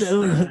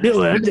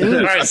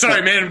right,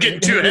 sorry, man. I'm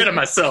getting too ahead of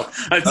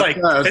myself. It's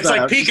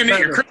like peeking at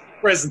your Christmas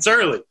presents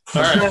early.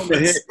 All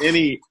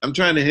right. I'm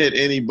trying to hit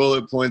any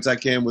bullet points I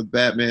can with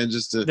Batman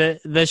just to.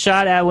 The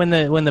shot at when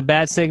the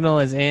bat signal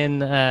is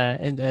in I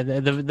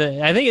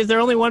think, is there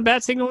only one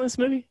bat signal in this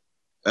movie?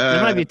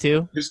 There might be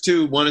two. There's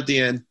two. One at the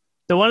end.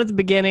 The one at the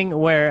beginning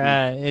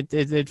where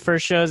it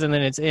first shows, and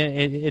then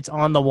it's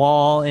on the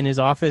wall in his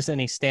office,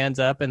 and he stands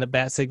up, and the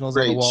bat signal's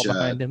on the Great wall shot.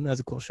 behind him. That's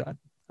a cool shot.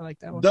 I like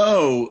that one.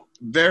 Though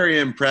very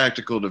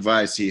impractical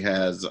device he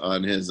has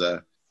on his.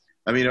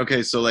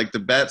 Okay, so like the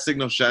bat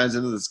signal shines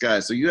into the sky,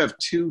 so you have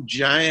two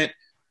giant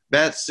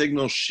bat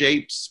signal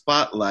shaped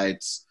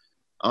spotlights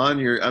on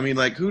your. I mean,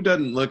 like, who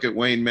doesn't look at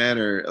Wayne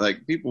Manor?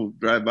 Like, people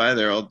drive by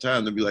there all the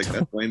time. They'll be like,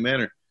 "That's Wayne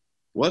Manor."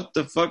 What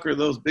the fuck are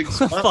those big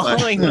spotlights?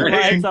 Following the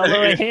lights all the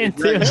way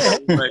into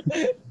it. But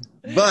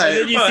And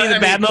then you see the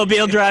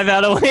Batmobile drive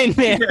out of Wayne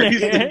Manor.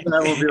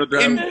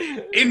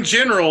 In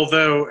general,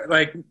 though,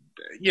 like,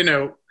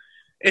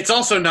 it's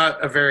also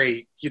not a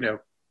very,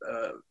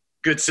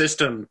 good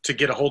system to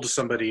get a hold of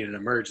somebody in an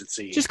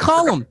emergency. Just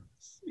call him.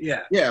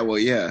 Yeah. Yeah, well,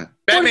 yeah.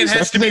 Batman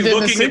has to be They did in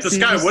the looking at the 60s.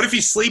 sky. What if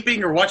he's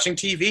sleeping or watching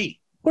TV?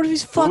 What if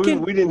he's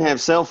fucking? We didn't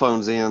have cell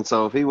phones in,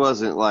 so if he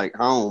wasn't like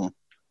home,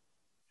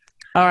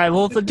 All right,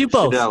 well, do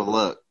both. shit out of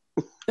luck.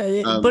 Put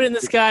it in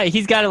the sky.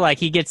 He's got to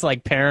he gets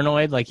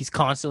paranoid, he's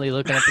constantly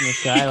looking up in the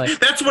sky. Like,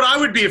 That's what I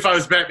would be if I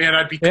was Batman.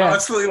 I'd be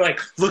constantly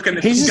looking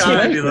at the He's just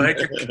sky and be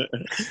waiting.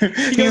 like,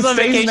 he goes on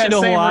stays in vacation that to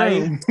same Hawaii.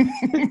 room.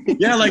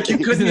 Yeah, like you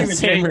couldn't in the even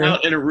same hang room.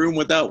 out in a room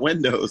without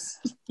windows.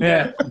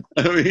 Yeah,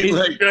 I mean,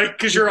 like,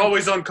 because you're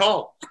always on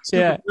call.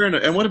 yeah.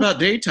 and what about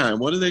daytime?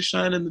 What do they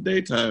shine in the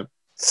daytime?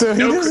 So he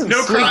No doesn't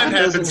sleep. crime It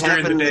doesn't happens during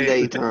happen the in the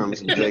day.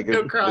 daytimes, Jacob.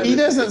 No crime. He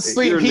doesn't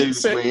sleep. You're a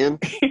He's newsman.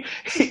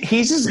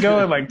 he's just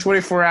going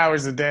 24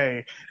 hours a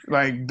day,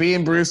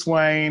 being Bruce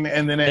Wayne,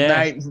 and then at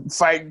night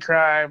fighting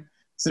crime.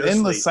 It's an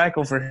endless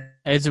cycle for him.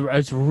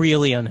 It's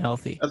really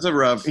unhealthy. That's a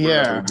rough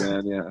road,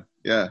 man.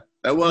 Yeah.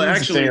 Well,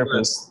 actually,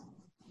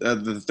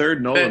 the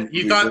third Nolan.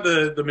 You thought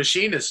the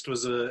Machinist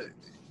was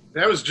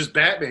that was just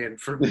Batman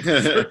for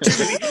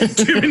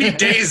too many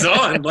days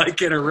on,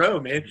 like in a row,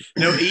 man.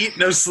 No eat,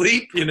 no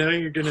sleep.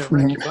 You're gonna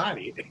wreck your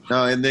body.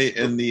 No, in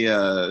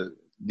the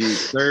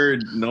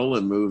third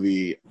Nolan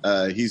movie,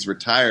 he's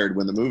retired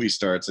when the movie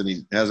starts, and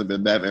he hasn't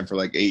been Batman for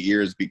like 8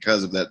 years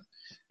because of that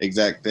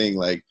exact thing.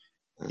 Like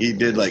he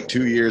did like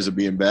 2 years of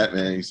being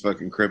Batman. He's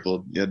fucking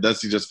crippled. Yeah,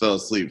 Dusty just fell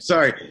asleep.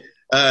 Sorry.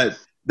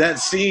 That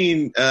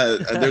scene.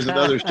 There's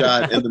another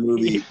shot in the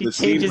movie. He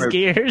changes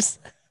gears.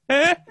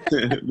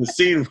 The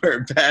scene where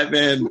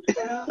Batman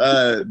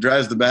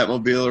drives the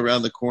Batmobile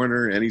around the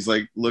corner and he's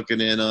like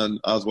looking in on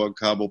Oswald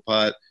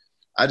Cobblepot.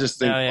 I just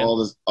think all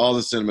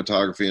the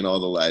cinematography and all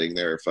the lighting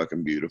there are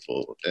fucking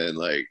beautiful, and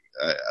like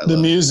the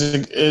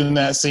music in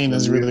that scene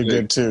is really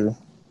good too.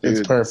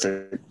 It's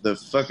perfect. The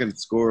fucking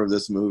score of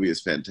this movie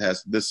is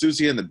fantastic. The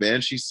Susie and the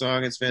Banshee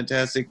song is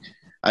fantastic.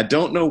 I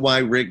don't know why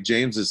Rick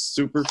James's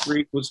Super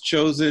Freak was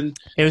chosen.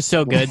 It was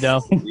so good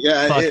though.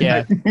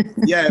 Yeah,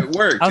 it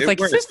worked. I was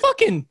like, is this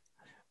fucking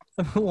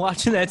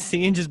watching that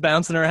scene just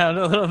bouncing around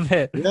a little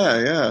bit.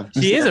 Yeah.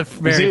 She is a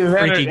very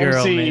freaky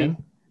girl, man.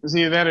 It's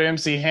either that or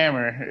MC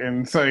Hammer,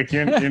 and it's like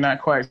you're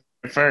not quite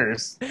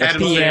first.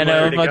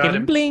 Piano,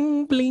 fucking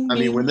bling, bling. I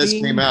mean, when this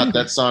came out,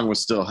 that song was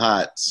still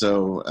hot.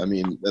 So, I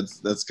mean,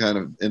 that's kind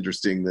of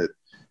interesting that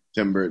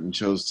Tim Burton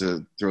chose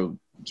to throw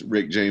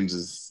Rick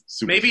James's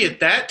Super Maybe Freak. at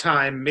that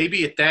time,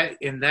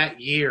 in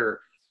that year,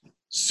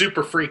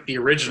 Super Freak, the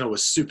original,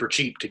 was super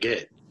cheap to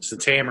get.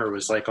 Since Hammer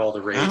was like all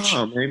the rage.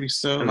 Oh, maybe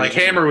so. And like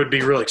Hammer would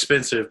be real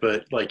expensive,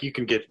 but like you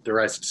can get the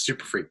Rise of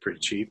Super Freak pretty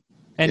cheap.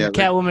 And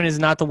Catwoman is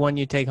not the one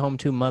you take home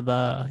to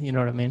mother. You know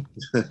what I mean?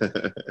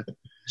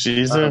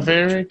 She's a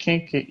very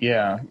kinky.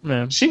 Yeah.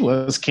 She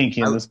was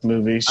kinky in this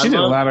movie. She did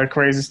a lot of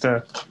crazy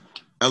stuff.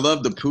 I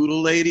love the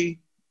Poodle Lady.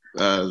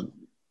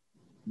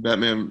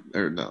 Batman,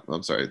 or no,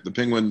 I'm sorry, the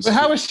Penguins. But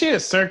how was she a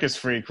circus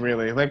freak,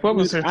 really? Like, what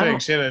was her thing?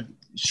 She had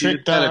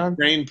a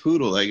trained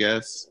poodle, I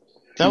guess.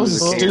 That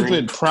was a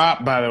stupid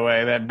prop, by the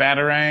way. That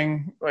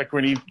Batarang, like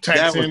when he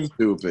types in. That was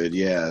stupid,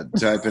 yeah.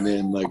 Typing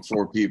in like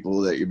 4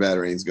 people that your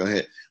Batarangs go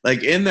hit.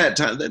 Like in that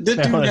time, the dude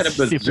had a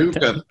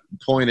bazooka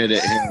pointed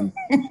at him.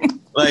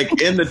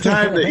 Like in the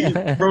time that he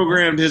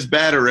programmed his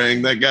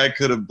Batarang, that guy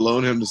could have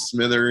blown him to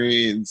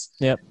smithereens.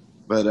 Yep.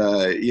 But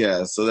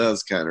so that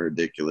was kind of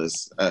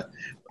ridiculous.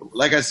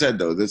 Like I said,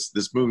 though,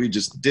 this movie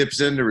just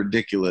dips into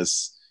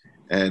ridiculous,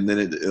 and then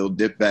it'll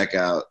dip back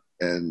out.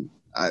 And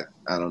I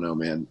don't know,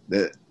 man.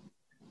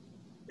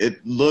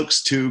 It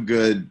looks too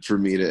good for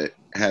me to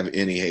have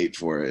any hate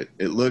for it.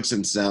 It looks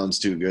and sounds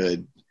too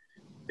good.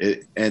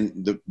 And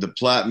the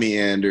plot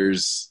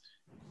meanders.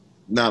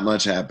 Not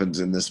much happens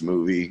in this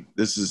movie.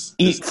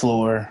 Eat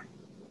floor.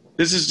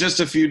 This is just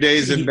a few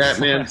days in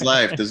Batman's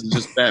life. This is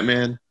just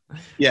Batman.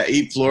 Yeah,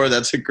 eat floor.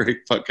 That's a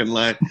great fucking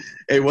line.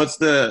 Hey, what's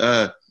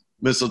the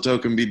mistletoe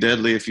can be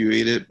deadly if you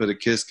eat it, but a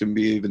kiss can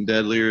be even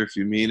deadlier if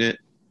you mean it.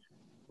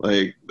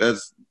 Like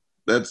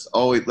that's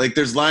always like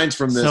there's lines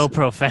from this so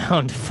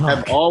profound.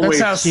 Have always,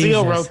 that's how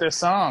Seal wrote this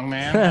song,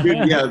 man.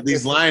 Dude, yeah,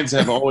 these lines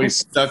have always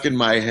stuck in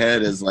my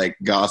head as like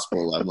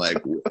gospel. I'm like,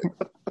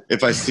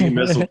 if I see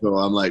mistletoe,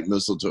 I'm like,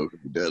 mistletoe can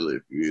be deadly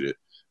if you eat it,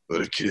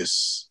 but a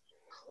kiss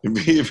can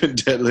be even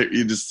deadlier.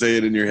 You just say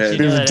it in your head.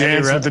 You ever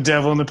dance with the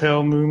devil in the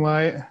pale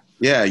moonlight?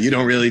 Yeah, you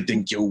don't really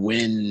think you'll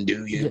win,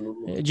 do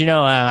you? Did you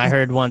know? I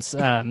heard once,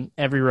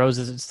 every rose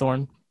has its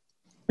thorn.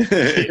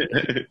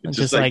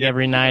 just like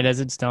every night as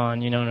it's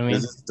dawn, you know what I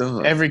mean?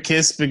 Every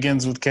kiss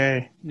begins with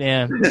K.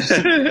 Yeah.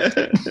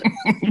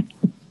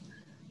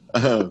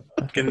 I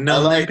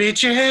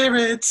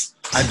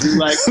do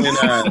like when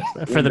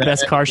for the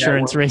best car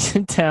insurance race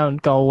in town,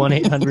 call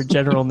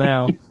 1-800-GENERAL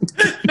now.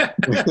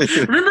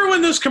 Remember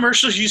when those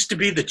commercials used to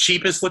be the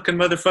cheapest looking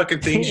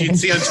motherfucking things you'd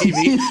see on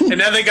TV, and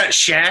now they got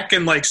Shaq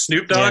and like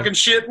Snoop Dogg and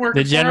shit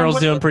working? The General's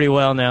doing pretty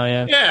well now,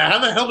 yeah. Yeah, how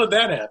the hell did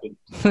that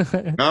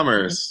happen?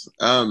 Commerce.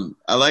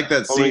 I like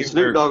that scene. I mean,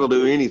 Snoop Dogg will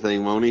do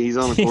anything, won't he? He's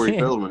on the Corey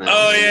Feldman.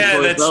 Oh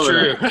yeah, that's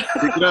true.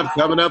 Speaking of,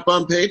 coming up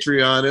on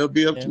Patreon, it'll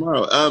be up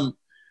tomorrow.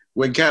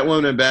 When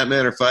Catwoman and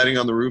Batman are fighting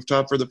on the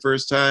rooftop for the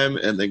first time,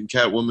 and then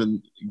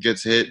Catwoman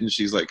gets hit, and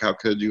she's like, "How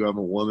could you? I'm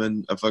a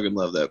woman." I fucking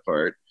love that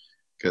part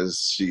because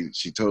she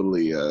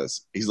totally.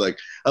 He's like,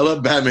 I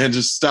love Batman.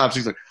 Just stops.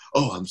 He's like,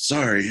 "Oh, I'm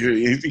sorry."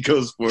 He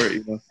goes for it.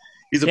 You know.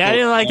 He's I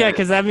didn't like that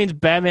because that means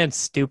Batman's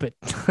stupid.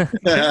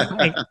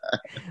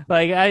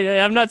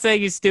 I'm not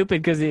saying he's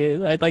stupid because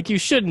you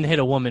shouldn't hit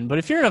a woman, but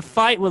if you're in a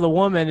fight with a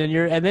woman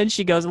and then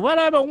she goes, "What?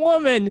 I'm a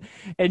woman,"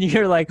 and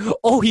you're like,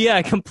 "Oh yeah,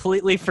 I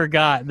completely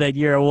forgot that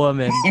you're a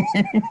woman."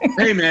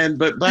 Hey man,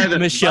 but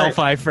Michelle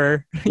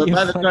Pfeiffer. But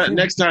by the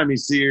next time he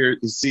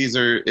sees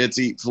her, it's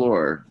eat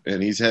floor,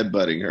 and he's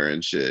headbutting her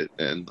and shit,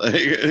 and like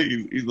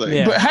he's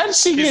like, But how did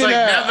she get? He's like,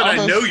 now that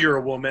I know you're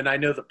a woman, I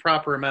know the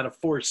proper amount of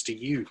force to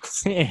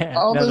use. Yeah.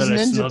 all Now those that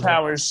I ninja smell that.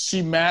 powers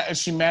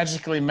she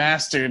magically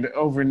mastered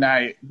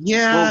overnight.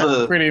 Yeah.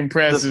 Well, Pretty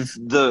impressive.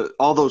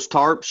 all those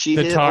tarps she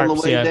The hit on the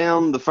tarps, way yeah.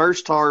 down. The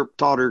first tarp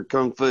taught her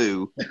kung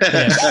fu.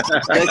 Yeah.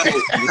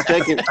 The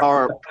second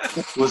tarp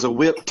was a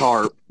whip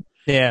tarp.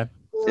 Yeah.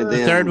 And The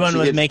then third one she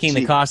was hit- making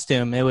the she-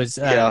 costume. It was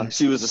Yeah,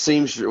 she was a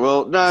seamstress.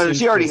 Well, no,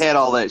 she already Seamstress. had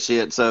all that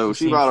shit, so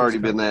she might Seamstress already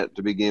been that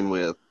to begin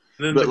with.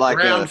 Then But the like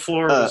ground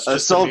floor was a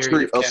just a myriad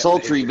sultry, of cat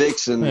sultry behavior.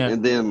 vixen, Yeah.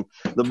 and then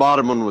the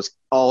bottom one was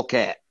all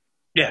cat.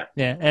 Yeah.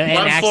 yeah, The and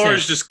bottom floor accent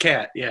is just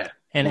cat. Yeah.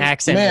 and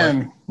accent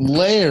work. Man,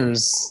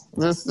 layers.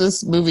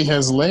 This movie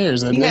has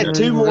layers. I He had never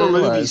 2 even more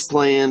realized. movies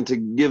planned to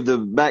give the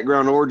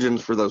background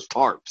origins for those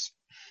tarps.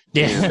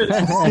 Yeah.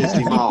 Pissed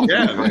him off.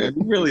 Yeah, man,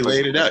 he really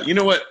laid it out. You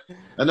know what?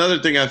 Another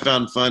thing I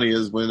found funny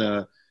is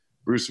when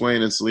Bruce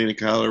Wayne and Selena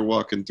Kyle are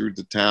walking through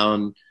the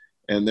town,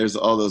 and there's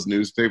all those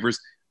newspapers.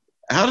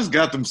 How does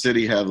Gotham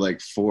City have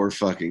like 4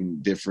 fucking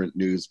different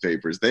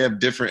newspapers? They have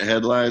different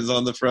headlines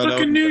on the front of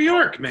Fucking them. New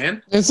York,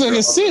 man. It's like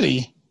a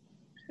city.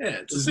 Yeah,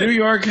 it's a Does city. New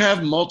York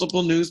have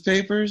multiple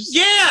newspapers?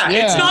 Yeah,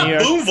 Yeah, it's not New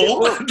York.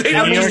 Boonville. They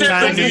don't New just York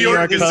have the Times, New New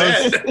York York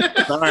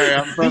Gazette. Sorry,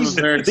 I'm from a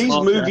very These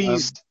small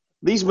movies, town.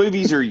 these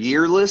movies are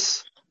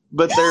yearless,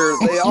 but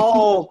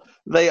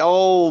they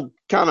all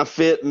kind of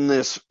fit in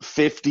this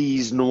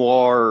 50s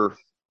noir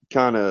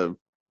kind of.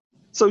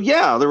 So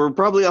yeah, there were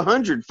probably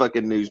 100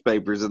 fucking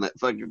newspapers in that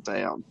fucking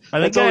town.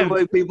 I think That's the only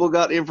I- way people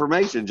got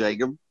information,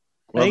 Jacob.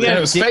 Well, think And I-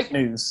 it was fake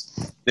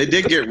news. they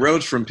did get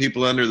roached from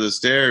people under the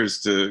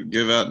stairs to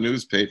give out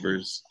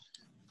newspapers.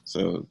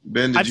 So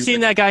Ben, did I've you?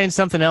 seen that guy in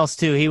something else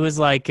too. He was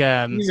like,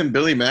 He's in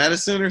Billy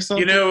Madison or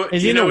something.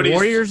 is he in know the what he's-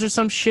 Warriors or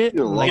some shit?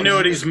 You know You know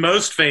what he's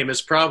most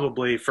famous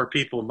probably for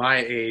people my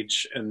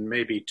age and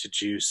maybe to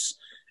Juice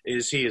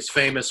is he is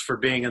famous for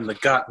being in the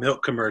Got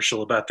Milk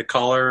commercial about the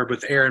collar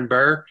with Aaron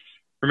Burr.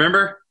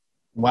 Remember?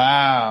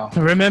 Wow.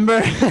 Remember?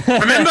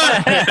 Remember?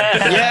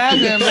 Yeah, I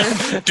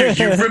remember. Do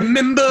you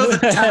remember the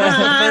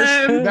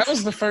time? That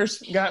was the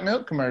first Got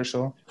Milk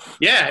commercial.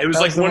 Yeah, it was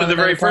That like was the one one of the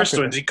that very got first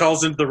popular. ones. He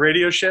calls into the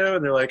radio show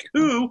and they're like,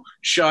 "Who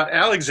shot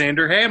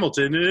Alexander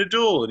Hamilton in a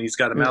duel?" And he's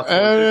got a mouthful.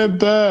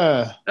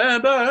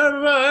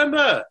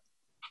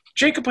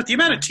 Jacob, with the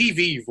amount of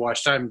TV you've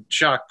watched, I'm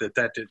shocked that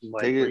didn't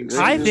like. Take it- ring take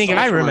I Just think all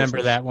I remember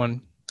commercials. that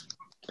one.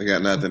 I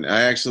got nothing.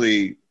 I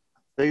actually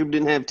Jacob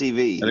didn't have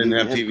TV. I didn't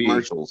have TV.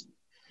 commercials.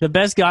 The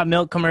best Got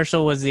Milk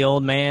commercial was the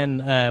old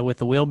man with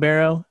the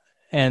wheelbarrow,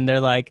 and they're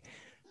like,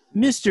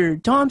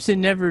 "Mr.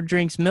 Thompson never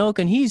drinks milk,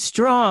 and he's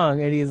strong."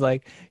 And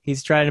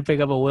he's trying to pick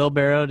up a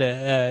wheelbarrow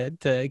to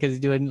because he's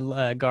doing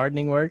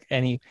gardening work,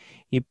 and he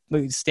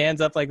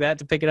stands up like that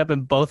to pick it up,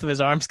 and both of his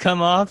arms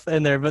come off,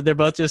 and they're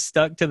both just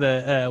stuck to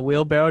the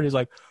wheelbarrow. And he's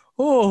like,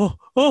 "Oh,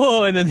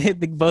 oh!" And then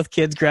both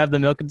kids grab the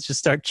milk and just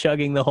start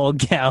chugging the whole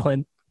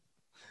gallon.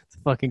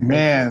 It's fucking crazy.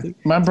 Man,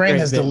 my brain Great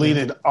has bit, man.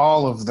 deleted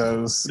all of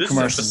those This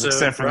commercials episode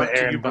except for brought the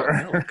to you Aaron by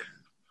Burr. milk.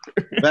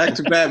 back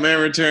to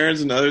Batman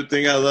Returns. Another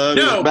thing I love.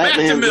 No. back to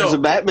Batman. There's a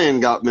milk. Batman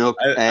Got Milk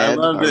I ad. I,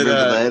 loved it,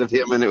 remember that of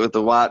Mm. him in it with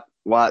the white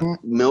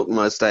milk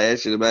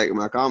mustache in the back of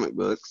my comic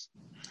books.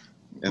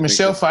 I think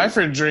Michelle that's-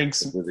 Pfeiffer drinks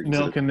that's what it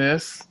milk is. in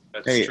this.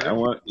 That's Hey,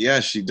 true.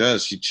 Yeah, she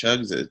does. She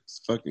chugs it. It's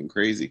fucking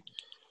crazy.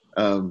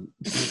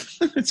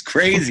 It's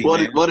crazy. What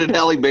man. did, what did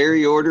Halle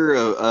Berry order?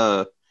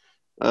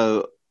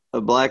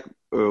 A black,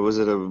 or was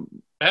it a?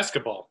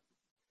 Basketball.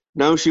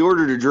 No, she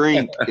ordered a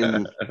drink,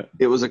 and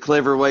it was a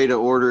clever way to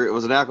order. It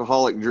was an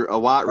alcoholic, a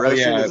white Oh, Russian.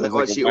 yeah, Is it that was what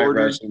like a she White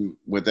ordered? Russian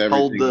with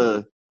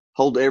everything.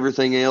 Hold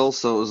everything else.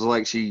 So it was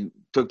like she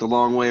took the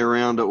long way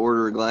around to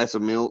order a glass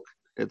of milk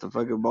at the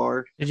fucking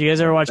bar. Did you guys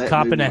ever watch That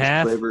Cop movie and a was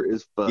Half? Clever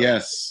as fuck.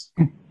 Yes,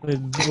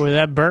 Was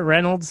that Burt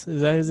Reynolds?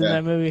 Is that who's in Yeah.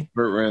 that movie?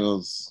 Burt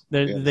Reynolds.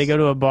 Yes. They go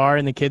to a bar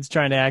and the kid's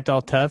trying to act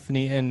all tough,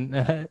 and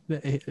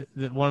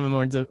one of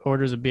them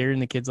orders a beer,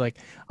 and the kid's like,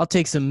 "I'll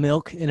take some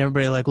milk," and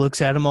everybody like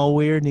looks at him all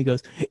weird, and he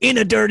goes, "In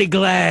a dirty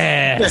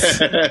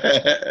glass."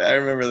 I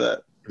remember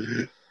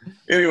that.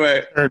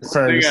 Anyway, Kurt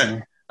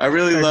Ferguson. I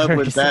really Kurt love when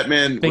Ferguson.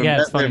 Batman Big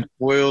ass Batman funny.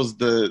 foils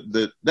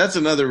the. That's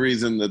another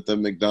reason that the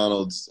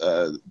McDonald's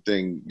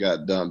thing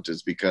got dumped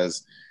is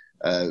because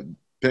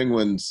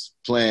Penguin's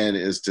plan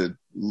is to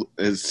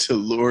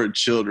lure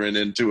children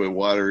into a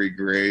watery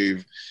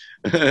grave,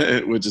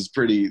 which is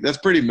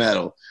pretty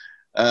metal.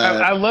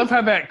 I love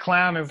how that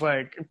clown is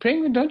like,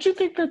 Penguin, don't you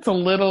think that's a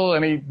little,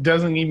 and he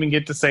doesn't even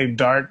get to say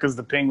dark because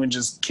the Penguin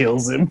just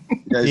kills him.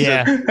 He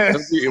Yeah.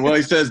 says,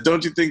 he says,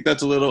 "Don't you think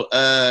that's a little?"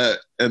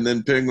 And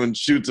then Penguin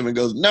shoots him and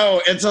goes,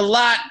 "No, it's a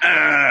lot."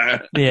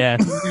 Yeah,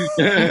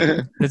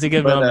 it's a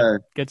good But,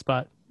 moment. Good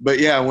spot. But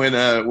yeah,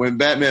 when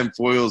Batman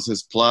foils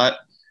his plot,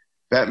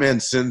 Batman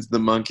sends the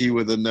monkey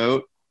with a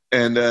note,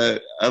 and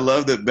I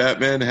love that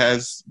Batman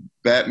has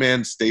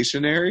Batman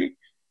stationery.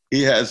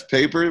 He has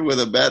paper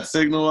with a bat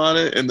signal on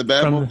it in the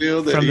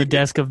Batmobile From the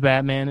desk of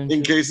Batman, and in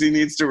shit. case he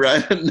needs to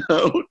write a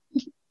note.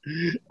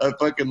 I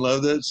fucking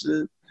love that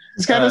shit.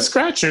 He's got a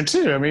scratcher,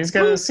 too. I mean, he's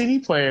got a CD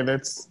player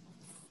that's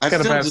I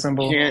got a still bat just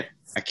symbol.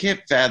 can't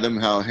fathom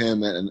how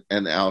him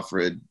and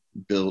Alfred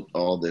built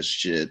all this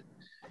shit.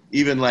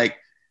 Even like,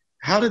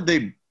 how did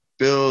they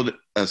build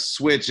a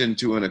switch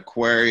into an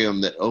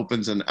aquarium that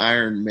opens an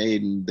Iron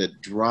Maiden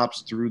that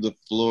drops through the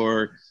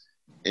floor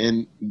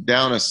and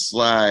down a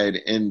slide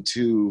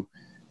into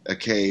a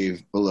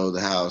cave below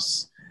the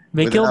house.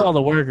 They killed all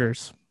the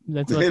workers.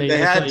 That's what they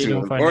had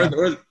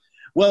to.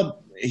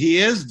 Well, he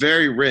is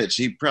very rich.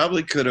 He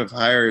probably could have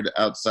hired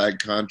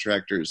outside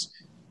contractors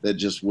that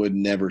just would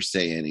never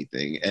say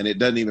anything, and it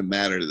doesn't even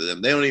matter to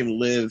them. They don't even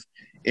live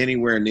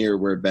anywhere near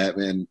where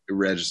Batman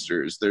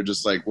registers. They're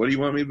just like, what do you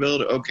want me to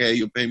build? Okay,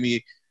 you'll pay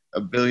me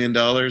 $1 billion,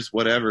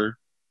 whatever.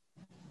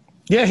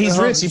 Yeah, he's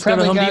rich. He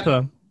probably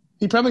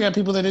got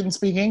people that didn't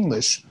speak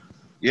English.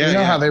 Yeah, you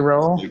know how they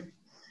roll.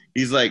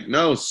 He's like,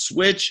 no,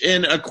 switch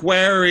in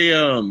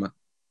aquarium.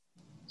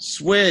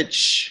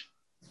 Switch.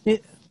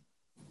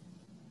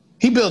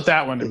 He built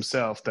that one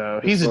himself,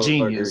 though. He's a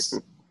genius.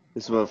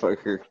 This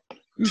motherfucker.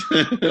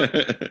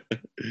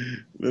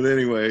 But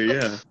anyway,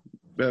 yeah.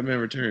 Batman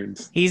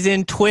Returns. He's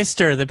in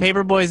Twister. The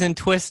Paperboy's in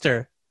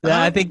Twister.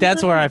 I think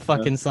that's where I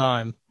fucking saw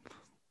him.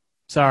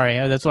 Sorry,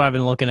 that's what I've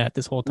been looking at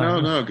this whole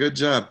time. No, good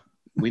job.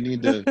 We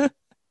need to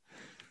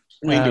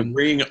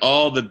bring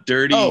all the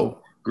dirty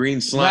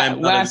green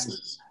slime.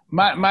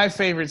 My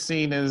favorite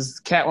scene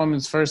is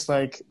Catwoman's first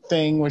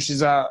thing where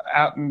she's out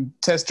and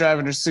test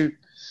driving her suit,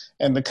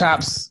 and the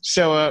cops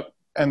show up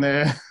and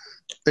they're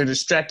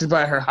distracted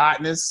by her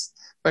hotness.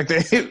 Like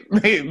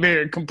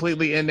they're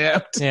completely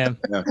inept. Yeah.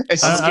 And she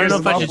scares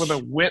them off with a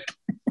whip.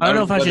 I don't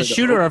know if I should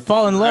shoot her or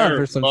fall in love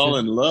or something. Fall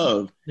in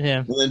love. Yeah.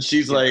 And then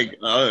she's like,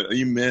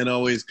 you men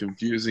always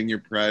confusing your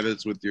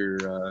privates with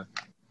your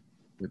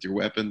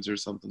weapons or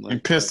something like your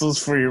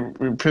pistols for your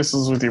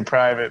pistols with your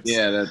privates.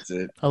 Yeah, that's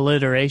it.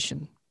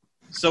 Alliteration.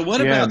 So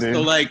what about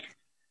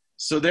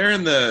so they're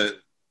in the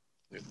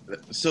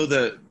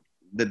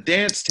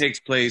dance takes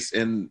place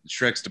in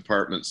Shrek's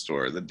department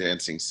store, the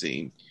dancing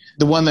scene.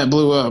 The one that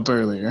blew up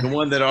earlier. The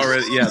one that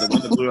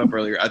blew up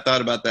earlier. I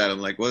thought about that. I'm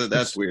like, well,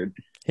 that's weird.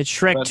 It's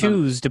Shrek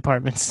 2's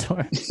department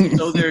store.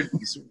 So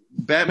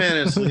Batman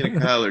and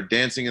Selena Kyle are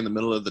dancing in the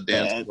middle of the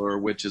dance floor,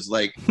 which is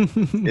like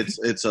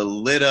it's a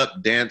lit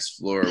up dance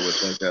floor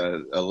with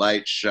like a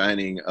light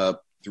shining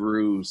up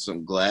through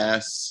some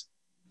glass.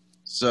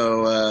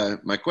 So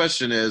my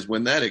question is,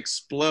 when that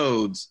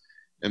explodes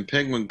and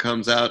Penguin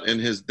comes out in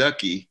his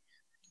ducky,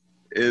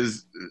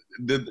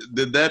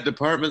 did that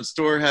department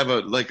store have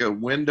a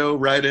window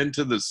right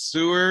into the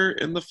sewer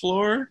in the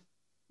floor?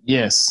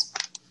 Yes.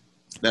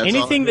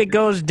 Anything that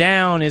goes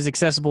down is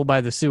accessible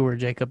by the sewer,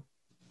 Jacob.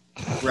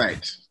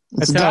 Right.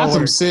 It's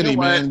Gotham City,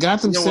 man.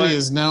 Gotham City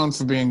is known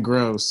for being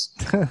gross.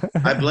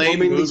 I blame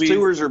movies. These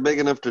sewers are big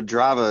enough to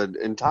drive an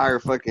entire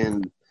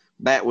fucking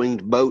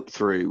bat-winged boat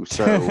through.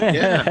 So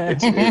yeah,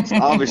 it's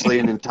obviously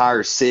an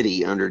entire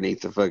city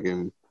underneath the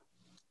fucking.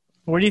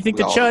 Where do you think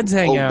the Chuds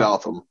hang out?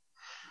 Gotham.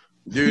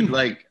 Dude,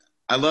 I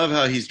love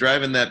how he's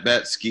driving that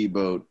bat ski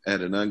boat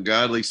at an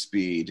ungodly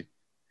speed.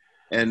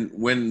 And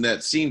when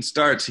that scene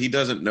starts, he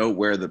doesn't know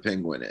where the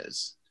Penguin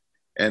is.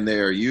 And they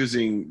are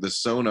using the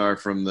sonar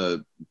from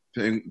the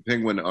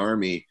Penguin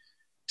army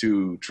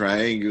to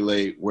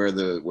triangulate where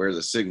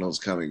the signal's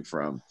coming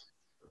from.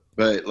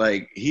 But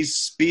he's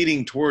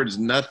speeding towards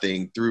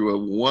nothing through a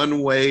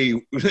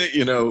one-way,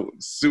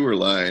 sewer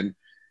line,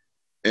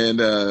 and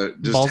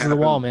just balls to the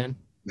wall, man.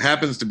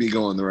 Happens to be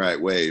going the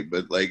right way,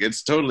 but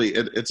it's totally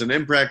it's an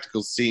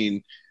impractical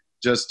scene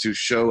just to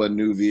show a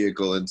new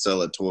vehicle and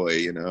sell a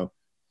toy,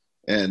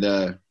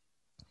 And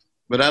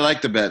but I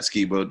like the bat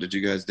ski boat. Did you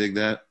guys dig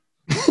that?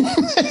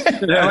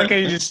 I like how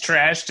you just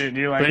trashed it.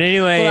 You're like, but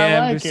anyway,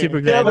 I'm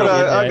super glad. Yeah, but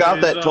I got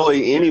that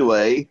toy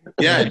anyway.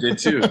 Yeah, I did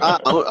too. I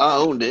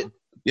owned it.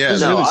 Yeah,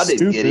 no, I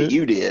didn't get it.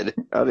 You did.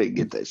 I didn't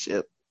get that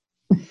shit.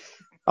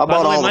 I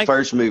bought all the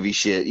first movie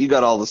shit. You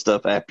got all the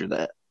stuff after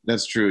that.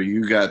 That's true.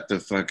 You got the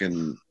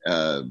fucking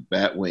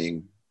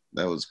Batwing.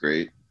 That was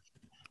great.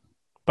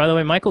 By the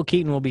way, Michael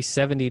Keaton will be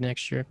 70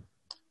 next year.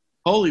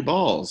 Holy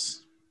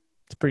balls.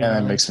 It's pretty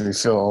that makes me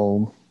feel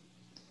old.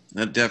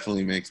 That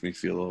definitely makes me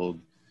feel old.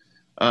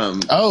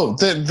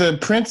 The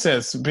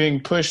princess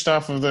being pushed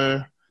off of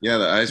the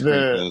ice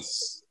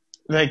princess.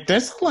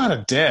 There's a lot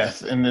of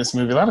death in this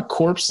movie. A lot of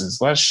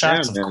corpses. A lot of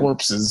shots of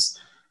corpses.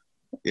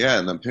 Yeah,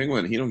 and the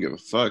Penguin, he don't give a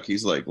fuck.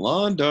 He's like,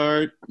 lawn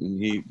dart, and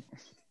he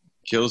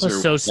kills her.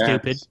 So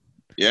stupid.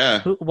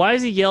 Yeah. Why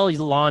does he yell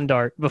lawn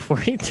dart before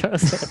he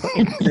throws it?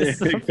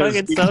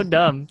 It's so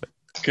dumb.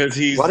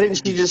 Why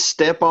didn't she just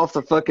step off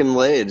the fucking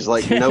ledge?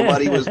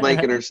 Nobody was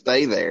making her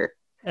stay there.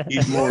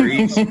 He's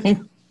Maurice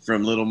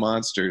from Little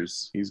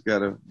Monsters. He's got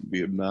to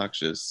be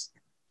obnoxious.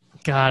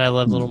 God, I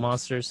love Little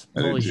Monsters.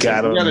 Holy shit.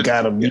 Got him. I'd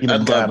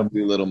love to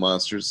do Little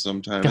Monsters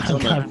sometime.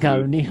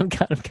 Got him. Need him.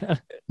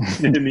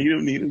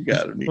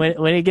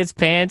 When he gets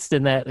pantsed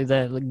and that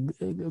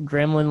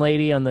gremlin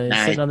lady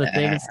sitting on the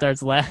thing and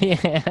starts laughing.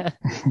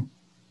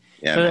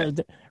 Yeah.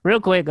 Real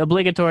quick,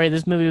 obligatory.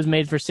 This movie was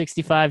made for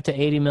 $65 to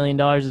 $80 million.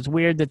 It's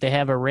weird that they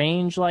have a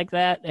range like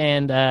that,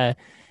 and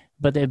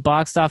but the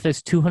box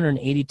office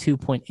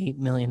 $282.8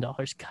 million.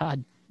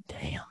 God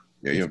damn.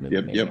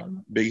 Yep.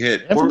 Big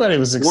hit. Everybody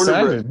was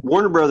excited.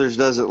 Warner Brothers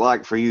doesn't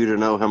like for you to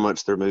know how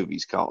much their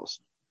movies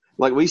cost.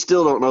 Like, we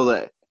still don't know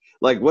that.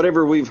 Like,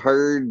 whatever we've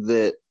heard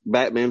that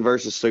Batman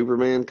versus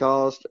Superman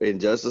cost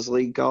and Justice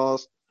League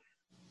cost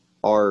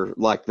are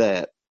like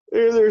that.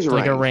 There's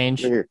like a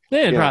range. Probably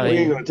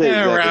around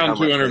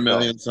exactly 200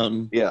 million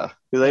something. Yeah,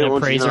 because they don't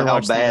want you to know how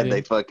bad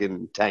they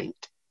fucking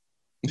tanked.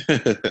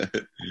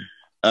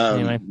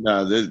 Anyway.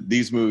 No,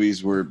 these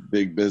movies were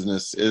big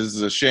business. It's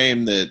a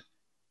shame that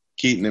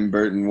Keaton and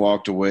Burton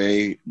walked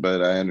away,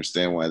 but I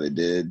understand why they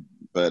did.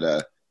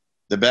 But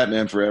the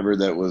Batman Forever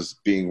that was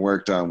being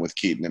worked on with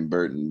Keaton and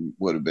Burton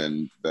would have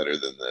been better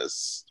than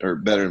this, or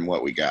better than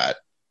what we got.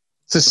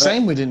 It's a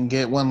shame we didn't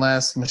get one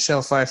last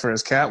Michelle Pfeiffer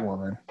as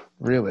Catwoman,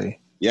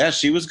 really. Yeah,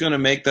 she was going to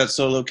make that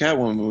solo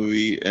Catwoman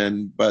movie,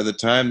 and by the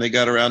time they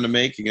got around to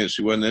making it,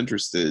 she wasn't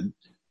interested.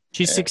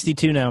 She's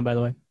 62 now, by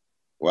the way.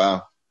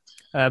 Wow.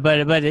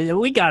 But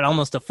we got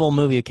almost a full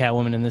movie of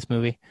Catwoman in this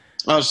movie.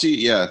 Oh,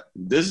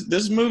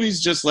 this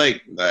movie's just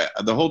like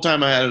the whole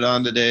time I had it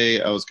on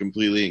today, I was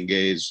completely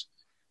engaged.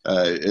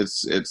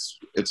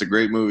 It's a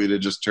great movie to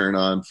just turn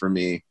on for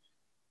me.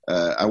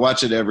 I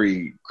watch it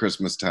every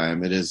Christmas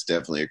time. It is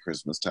definitely a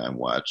Christmas time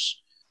watch.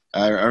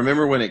 I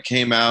remember when it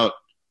came out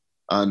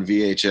on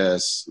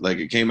VHS, like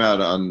it came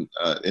out on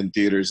in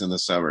theaters in the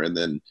summer, and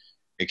then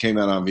it came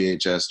out on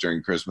VHS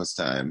during Christmas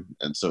time,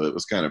 and so it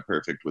was kind of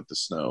perfect with the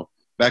snow.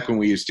 Back when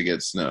we used to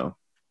get snow.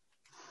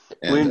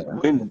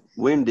 And,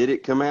 when did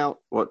it come out?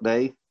 What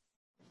day?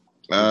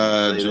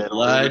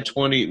 July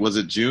 20. Was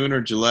it June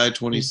or July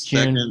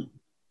 22nd?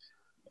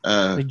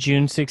 Like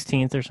June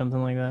 16th or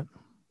something like that.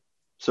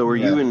 So were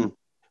you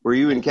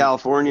in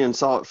California and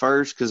saw it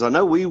first? Because I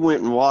know we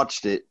went and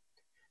watched it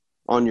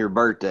on your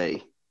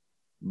birthday,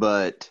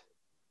 but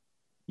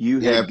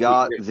you had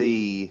got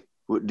the.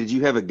 Did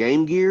you have a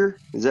Game Gear?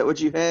 Is that what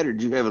you had, or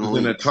did you have an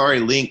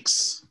Atari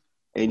Lynx?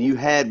 And you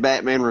had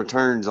Batman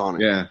Returns on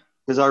it. Yeah.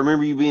 Because I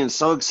remember you being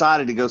so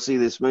excited to go see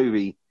this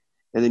movie,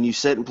 and then you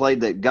sat and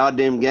played that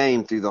goddamn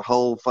game through the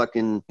whole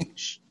fucking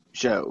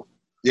show.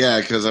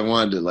 Yeah, because I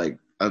wanted to,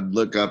 I'd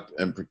look up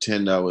and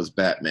pretend I was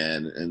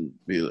Batman and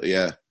be like,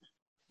 yeah.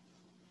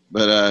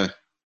 But,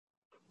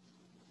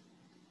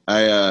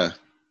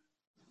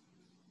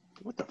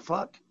 what the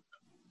fuck?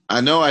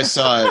 I know I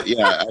saw it.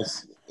 Yeah.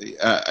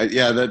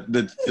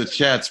 The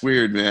chat's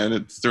weird, man.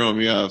 It's throwing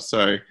me off.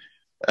 Sorry.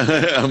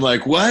 I'm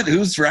like, what?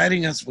 Who's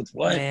writing us with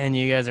what? Man,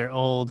 you guys are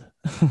old.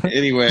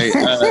 Anyway,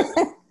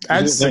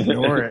 I just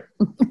ignore it.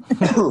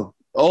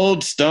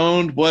 Old,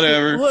 stoned,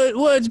 whatever.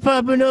 What's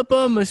popping up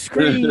on my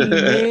screen,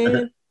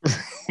 man?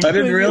 I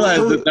didn't realize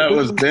that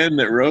was Ben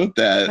that wrote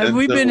that. Have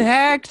we been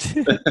hacked?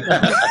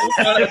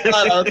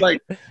 I was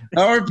like,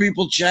 how are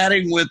people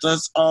chatting with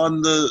us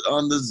on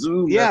the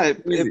Zoom? Yeah,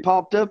 it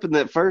popped up, and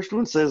that first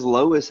one says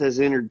Lois has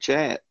entered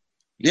chat.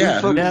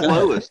 Yeah,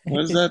 Lois?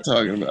 What is that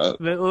talking about?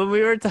 But when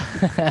we were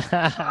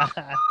that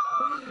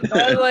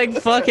was like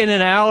fucking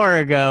an hour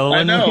ago.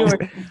 I know.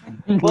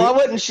 Well, I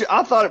wasn't sure.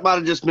 I thought it might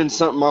have just been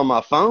something on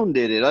my phone.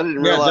 Did it? I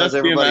didn't realize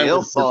everybody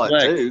else saw it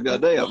too.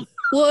 Goddamn.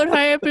 What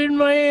happened,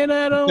 man?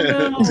 I don't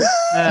know.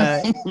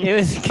 It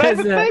was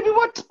because baby,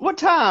 what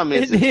time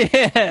is it?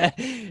 Yeah,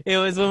 it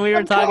was when we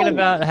were talking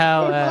about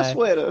how my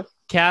sweater.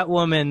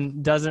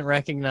 Catwoman doesn't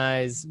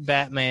recognize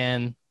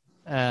Batman,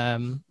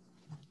 and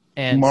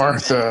Martha.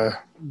 So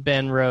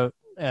Ben wrote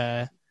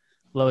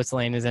Lois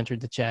Lane has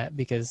entered the chat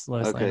because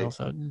Lois Lane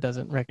also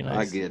doesn't recognize.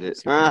 I get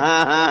it.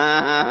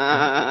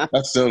 I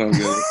still don't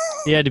get it.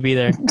 You had to be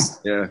there.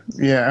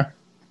 Yeah.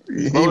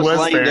 Lois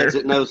Lane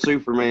doesn't know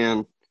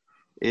Superman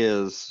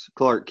is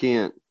Clark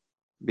Kent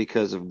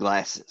because of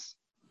glasses.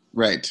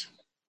 Right.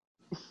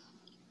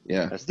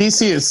 Yeah.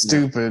 DC is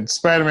stupid.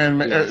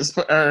 Spider-Man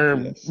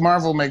or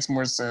Marvel makes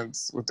more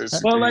sense with their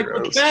superheroes. Well, like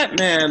with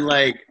Batman,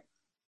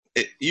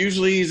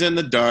 usually he's in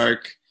the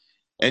dark,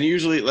 and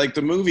usually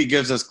the movie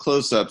gives us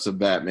close-ups of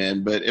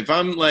Batman, but if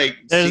I'm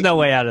there's no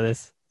way out of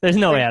this. There's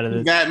no way out of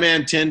this.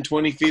 Batman 10,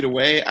 20 feet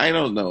away, I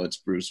don't know it's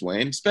Bruce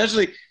Wayne.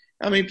 Especially,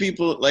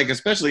 people,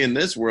 especially in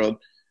this world,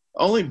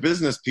 only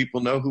business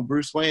people know who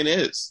Bruce Wayne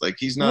is.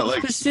 He's not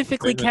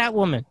specifically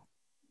Catwoman.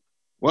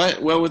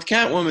 What? Well, with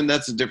Catwoman,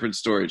 that's a different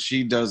story.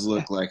 She does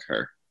look like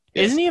her.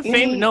 Yes. Isn't he a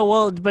famous? No,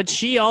 well, but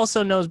she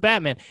also knows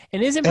Batman,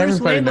 and isn't Bruce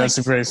Wayne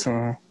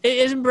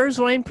Isn't Bruce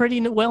Wayne pretty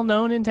well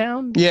known in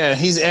town? Yeah,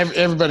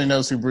 everybody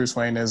knows who Bruce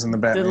Wayne is in the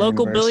Batman. The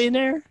local universe.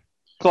 Billionaire.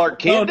 Clark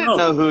Kent didn't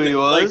know who he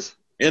was.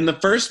 In the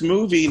first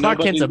movie,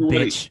 Clark Kent's a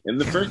bitch. In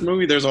the first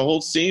movie, there's a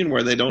whole scene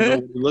where they don't know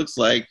what he looks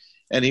like,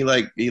 and he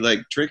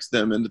tricks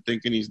them into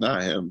thinking he's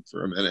not him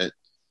for a minute.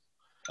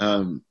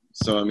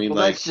 So I mean,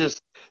 that's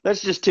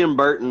just Tim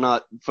Burton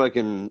not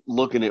fucking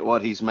looking at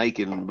what he's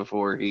making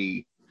before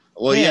he.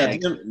 Well, yeah,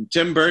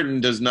 Tim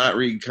Burton does not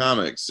read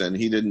comics, and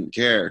he didn't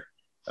care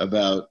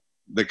about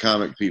the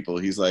comic people.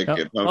 He's like,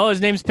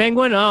 his name's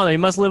Penguin? Oh, he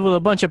must live with a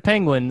bunch of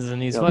penguins,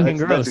 and he's fucking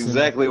gross. That's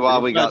exactly why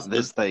we got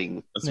this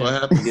thing. That's what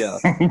happened.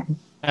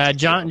 Yeah.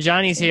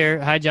 Johnny's here.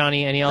 Hi,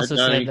 Johnny. And he also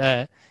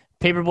said,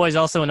 Paperboy's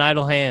also in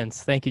Idle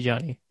Hands. Thank you,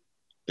 Johnny.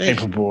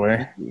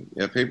 Paperboy.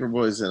 Yeah,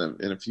 Paperboy's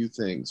in a few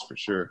things, for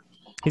sure.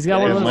 He's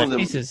got one of those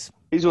pieces.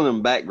 He's one of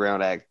them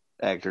background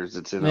actors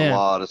that's in a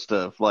lot of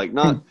stuff. Like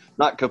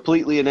not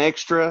completely an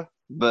extra,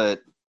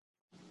 but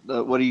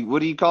what do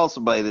you call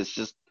somebody that's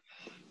just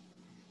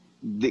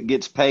that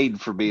gets paid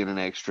for being an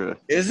extra?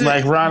 Is it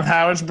like Ron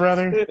Howard's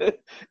brother?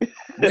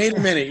 Wait a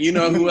minute. You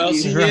know who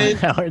else he Ron is?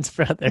 Howard's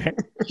brother.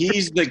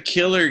 He's the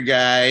killer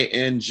guy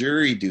in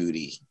Jury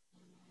Duty.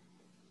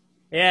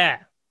 Yeah.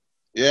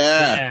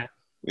 Yeah.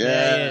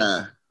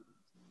 Yeah,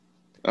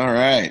 All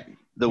right.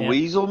 The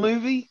Weasel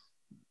movie?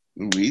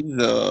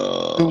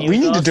 Weasel. We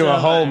need to do a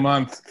whole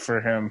month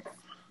for him.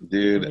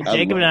 Dude.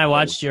 Jacob and I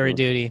watched Jury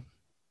Duty.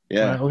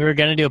 Yeah. We were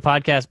going to do a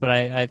podcast, but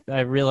I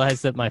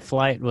realized that my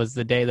flight was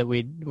the day that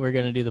we were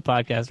going to do the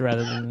podcast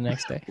rather than the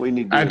next day.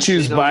 I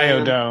choose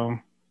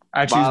Biodome.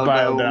 I choose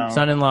Biodome.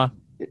 Son-in-law.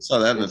 I saw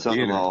that in the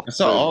theater. I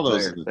saw all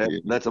those in the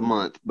theater. That's a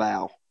month.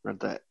 Bow. Right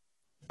there.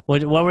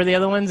 What were the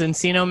other ones?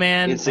 Encino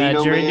Man,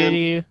 Jury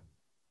Duty,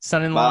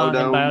 Son-in-law,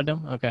 and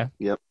Biodome? Okay.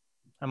 Yep.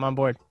 I'm on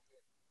board.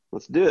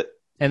 Let's do it.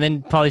 And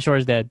then Pauly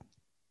Shore's dead.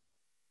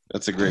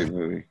 That's a great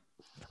movie.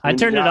 I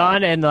turned it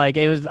on and I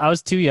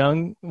was too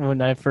young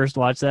when I first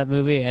watched that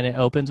movie, and it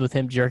opens with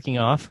him jerking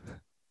off.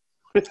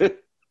 It's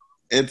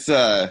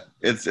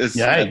yikes.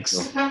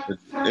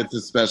 It's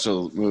a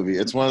special movie.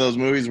 It's one of those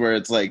movies where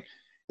it's like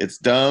it's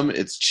dumb,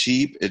 it's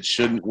cheap, it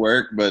shouldn't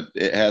work, but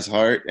it has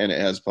heart and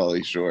it has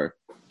Pauly Shore.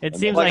 It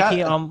seems like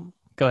he go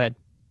ahead.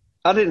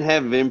 I didn't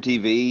have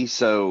MTV,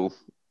 so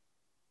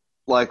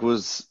like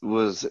was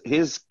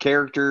his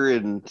character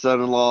in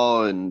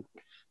Son-in-Law and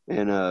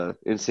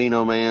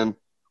Encino Man,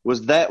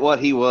 was that what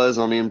he was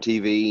on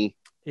MTV?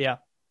 Yeah.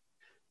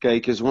 Okay,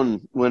 because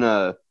when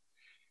what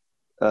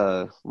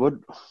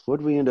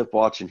did we end up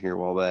watching here a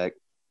while back?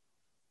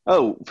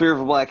 Oh, Fear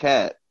of a Black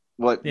Hat.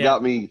 What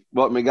got me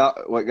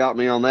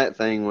on that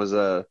thing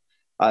was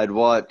I'd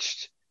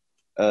watched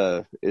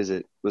was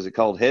it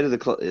called Head of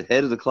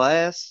the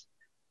Class?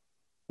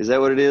 Is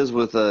that what it is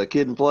with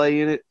Kid and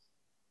Play in it?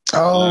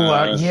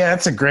 Oh, yeah,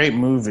 that's a great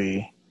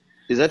movie.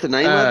 Is that the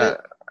name of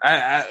it?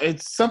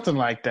 It's something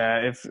like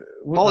that.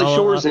 Pauly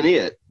Shore's in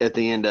it at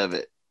the end of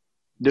it,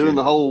 doing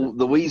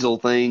the weasel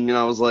thing, and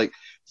I was like,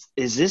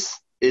 "Is this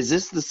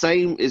the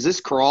same? Is this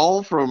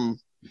Crawl from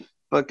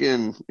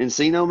fucking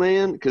Encino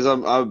Man?" Because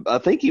I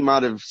think he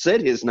might have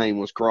said his name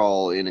was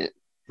Crawl in it,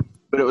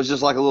 but it was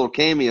just like a little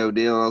cameo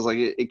deal. And I was like,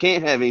 it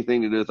can't have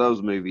anything to do with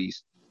those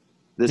movies.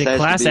 This has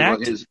Class to be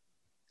Act?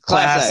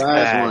 Class Act.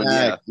 That's one,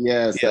 yeah.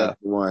 Yes,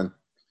 that's the one.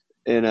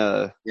 And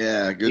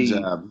good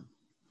job.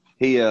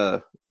 He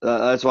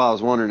that's why I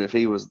was wondering if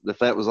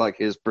that was like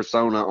his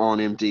persona on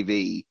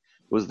MTV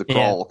was the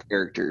Crawl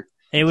character.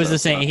 It was the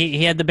same.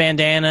 He had the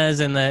bandanas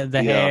and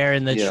the hair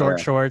and the short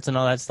shorts and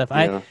all that stuff.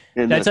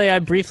 Did I tell you I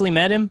briefly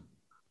met him?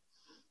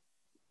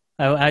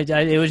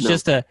 It was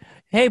just a,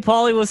 "Hey,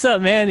 Pauly, what's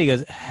up, man?" He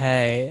goes,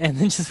 "Hey," and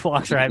then just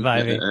walks right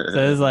by me.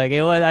 So it was like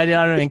I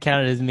don't even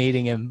count it as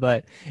meeting him,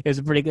 but it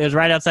was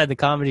right outside the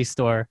Comedy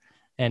Store,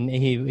 and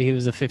he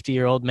was a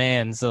 50-year-old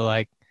man. So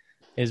like,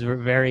 it was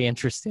very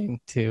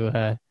interesting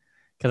to.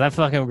 Because I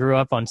fucking grew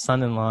up on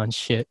Son-in-Law and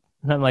shit.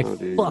 And I'm like,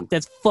 fuck,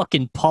 that's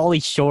fucking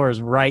Pauly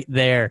Shore's right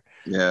there.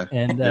 Yeah.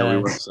 And we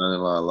watched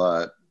Son-in-Law a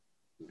lot.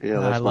 Yeah,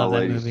 that's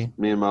that movie.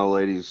 Me and my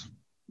lady's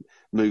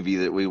movie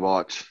that we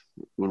watch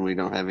when we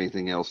don't have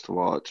anything else to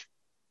watch.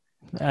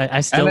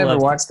 I never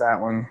watched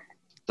that one.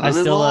 I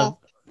still love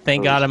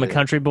Thank God I'm a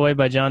Country Boy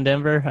by John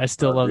Denver. I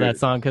still love that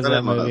song because of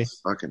that movie.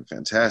 Fucking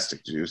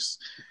fantastic, Juice.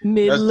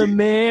 Middle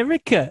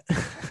America.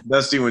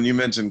 Dusty, when you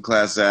mentioned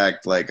Class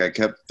Act, like I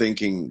kept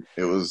thinking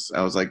I was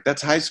like,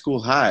 that's High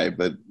School High.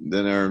 But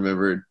then I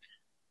remembered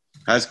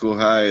High School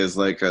High is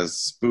like a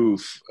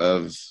spoof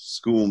of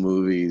school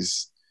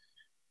movies.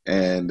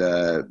 And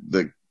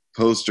the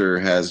poster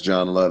has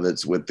John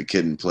Lovitz with the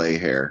Kid and Play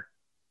hair.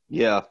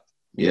 Yeah.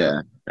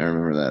 Yeah, I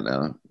remember that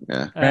now.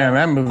 Yeah, man,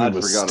 that movie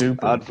was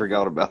stupid. I'd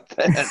forgot about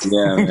that.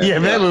 Yeah,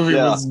 that movie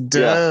was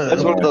dumb. Yeah.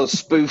 That's one of those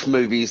spoof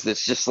movies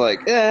that's just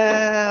like,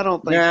 I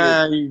don't think.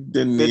 Yeah, you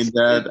didn't need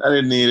that. I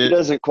didn't need it. It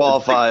doesn't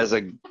qualify as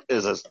a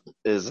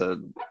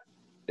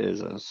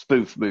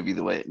spoof movie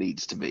the way it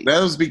needs to be.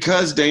 That was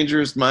because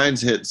Dangerous Minds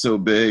hit so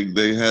big,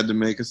 they had to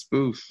make a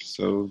spoof,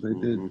 so they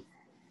did.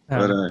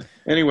 But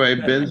anyway,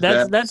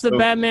 that's the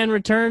Batman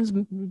Returns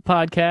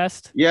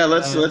podcast. Yeah,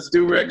 let's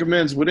do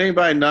recommends. Would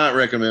anybody not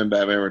recommend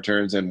Batman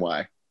Returns, and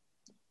why?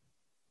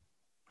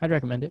 I'd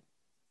recommend it.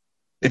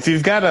 If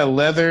you've got a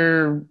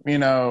leather,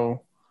 your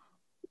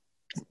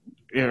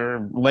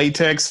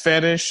latex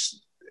fetish,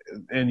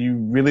 and you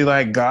really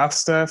like goth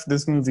stuff,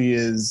 this movie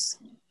is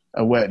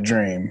a wet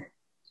dream.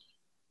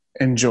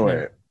 Enjoy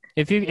it.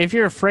 If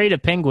you're afraid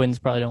of penguins,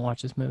 probably don't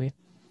watch this movie.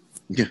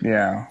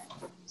 Yeah.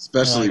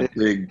 Especially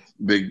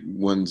big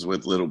ones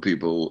with little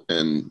people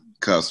and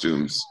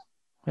costumes.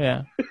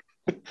 Yeah.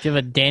 Do you have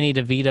a Danny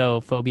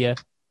DeVito phobia?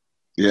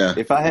 Yeah.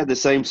 If I had the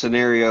same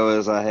scenario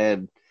as I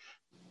had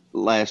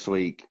last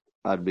week,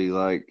 I'd be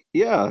like,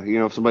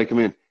 if somebody come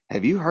in,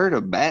 have you heard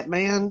of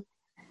Batman?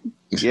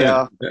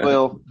 Yeah.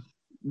 Well,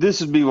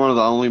 this would be one of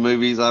the only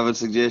movies I would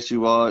suggest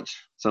you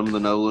watch, some of the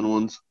Nolan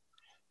ones.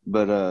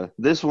 But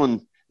this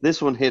one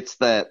hits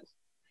that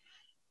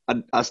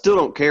I still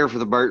don't care for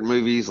the Burton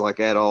movies like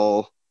at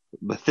all,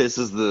 but this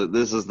is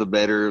the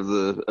better of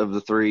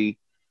the three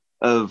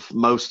of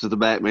most of the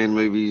Batman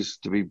movies.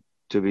 To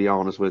be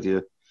honest with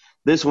you,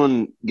 this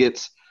one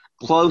gets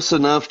close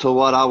enough to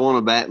what I want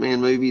a Batman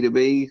movie to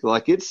be.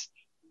 Like it's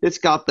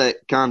got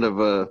that kind of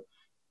a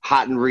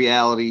heightened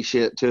reality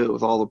shit to it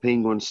with all the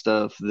Penguin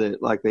stuff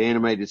that like the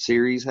animated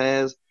series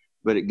has,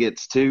 but it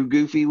gets too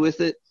goofy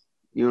with it.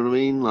 You know what I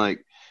mean?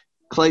 Like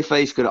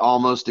Clayface could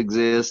almost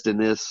exist in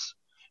this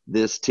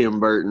Tim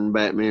Burton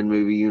Batman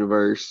movie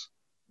universe,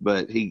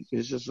 but he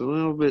is just a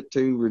little bit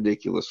too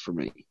ridiculous for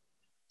me.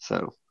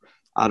 So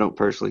I don't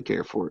personally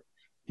care for it.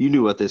 You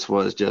knew what this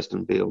was,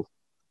 Justin Peele.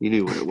 You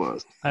knew what it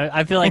was.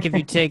 I feel like if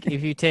you take,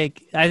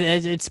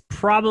 it's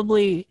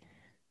probably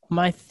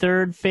my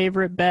third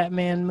favorite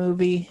Batman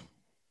movie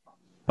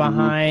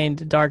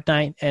behind Dark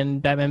Knight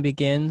and Batman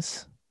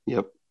Begins.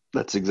 Yep.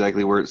 That's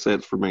exactly where it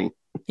sits for me.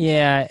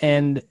 Yeah.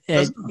 And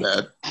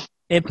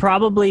it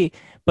probably,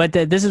 but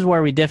this is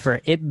where we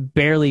differ. It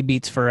barely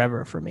beats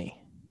Forever for me.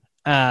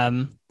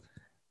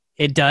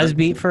 It does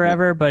beat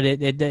Forever, but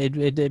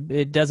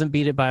it doesn't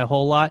beat it by a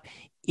whole lot.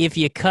 If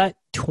you cut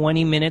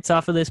 20 minutes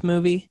off of this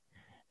movie,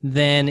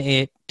 then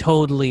it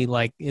totally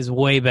like is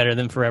way better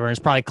than Forever. It's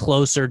probably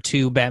closer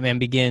to Batman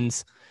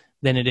Begins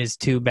than it is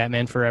to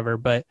Batman Forever,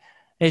 but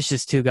it's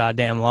just too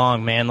goddamn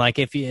long, man. Like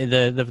if you,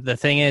 the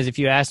thing is, if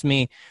you ask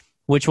me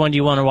which one do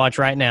you want to watch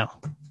right now,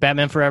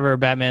 Batman Forever or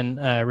Batman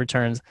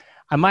Returns,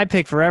 I might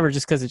pick Forever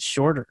just because it's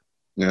shorter.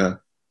 Yeah.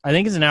 I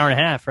think it's an hour and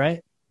a half,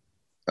 right?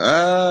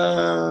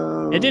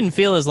 It didn't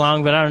feel as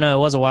long, but I don't know.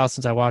 It was a while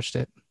since I watched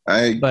it.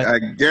 I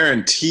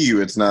guarantee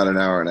you it's not an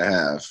hour and a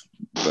half,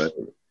 but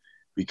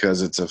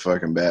because it's a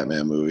fucking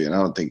Batman movie, and I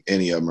don't think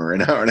any of them are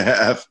an hour and a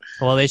half.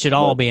 Well, they should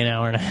all be an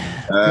hour and a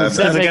half.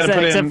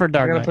 Except for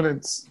Dark Knight. Got to put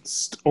in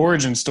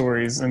origin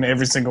stories in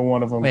every single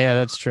one of them. Yeah,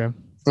 that's true.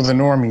 For the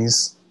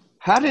normies.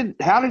 How did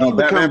he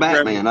become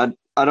Batman?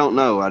 I don't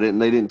know.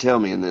 They didn't tell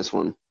me in this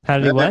one. How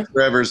did he what?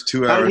 Forever's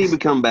 2 hours. How did he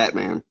become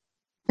Batman?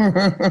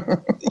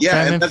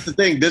 Yeah, and that's the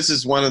thing. This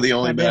is one of the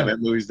only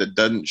Batman movies that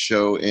doesn't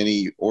show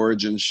any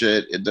origin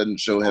shit. It doesn't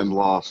show him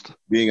lost,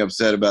 being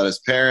upset about his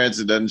parents.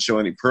 It doesn't show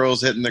any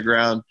pearls hitting the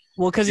ground.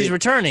 Well, because he's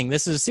returning.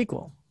 This is a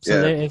sequel.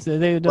 So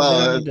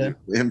yeah.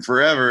 In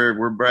Forever,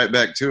 we're right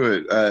back to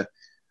it.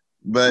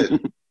 But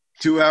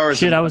 2 hours.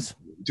 Shit,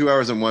 2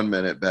 hours and 1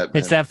 minute. Batman.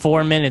 It's that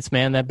 4 minutes,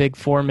 man. That big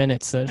 4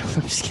 minutes. I'm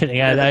just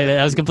kidding.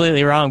 I was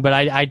completely wrong, but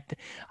I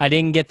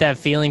didn't get that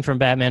feeling from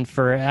Batman.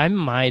 I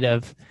might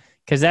have.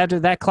 Because after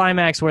that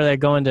climax where they're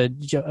going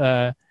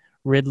to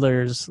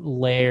Riddler's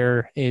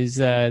lair is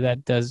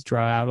that does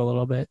draw out a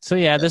little bit. So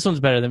yeah, this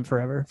one's better than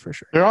Forever for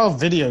sure. They're all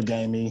video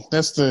gamey.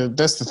 That's the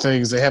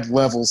thing. Is they have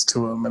levels to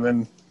them, and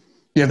then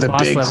you have the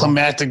big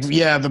climactic.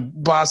 Yeah, the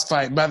boss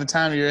fight. By the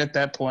time you're at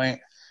that point,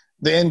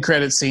 the end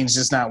credit scene's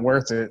just not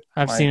worth it.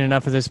 I've seen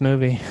enough of this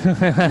movie.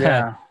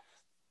 Yeah.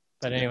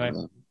 But anyway,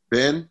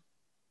 Ben.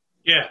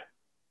 Yeah.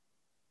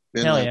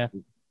 Ben, hell yeah.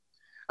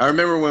 I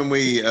remember when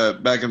we,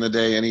 back in the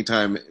day,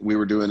 anytime we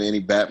were doing any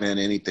Batman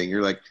anything,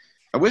 you're like,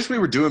 I wish we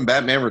were doing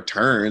Batman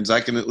Returns.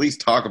 I can at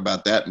least talk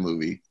about that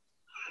movie.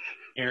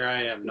 Here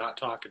I am not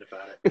talking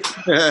about it.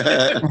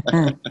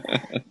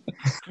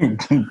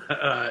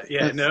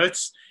 Yeah, no,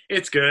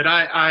 it's good.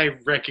 I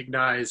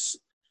recognize.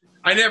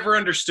 I never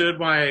understood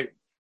why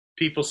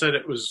people said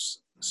it was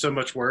so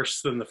much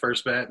worse than the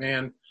first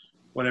Batman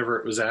whenever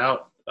it was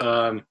out.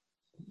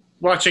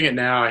 Watching it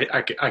now,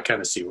 I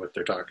kind of see what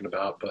they're talking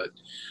about, but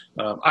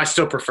I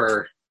still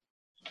prefer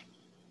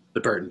the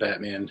Burton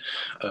Batman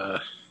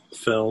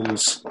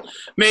films.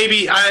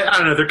 Maybe, I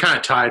don't know, they're kind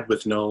of tied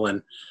with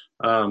Nolan.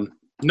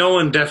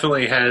 Nolan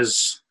definitely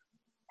has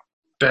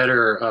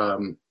better,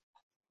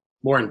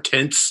 more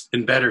intense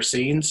and better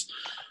scenes,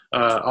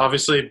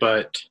 obviously,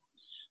 but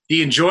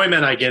the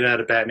enjoyment I get out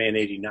of Batman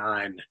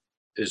 89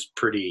 is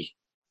pretty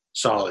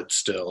solid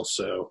still,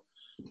 so...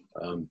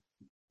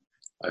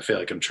 I feel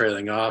like I'm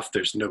trailing off.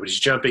 Nobody's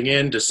jumping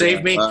in to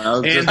save me,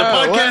 and the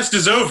podcast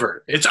is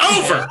over. It's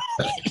over.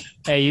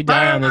 Hey, you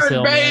die on this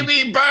hill,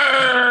 baby,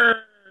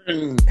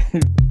 burn.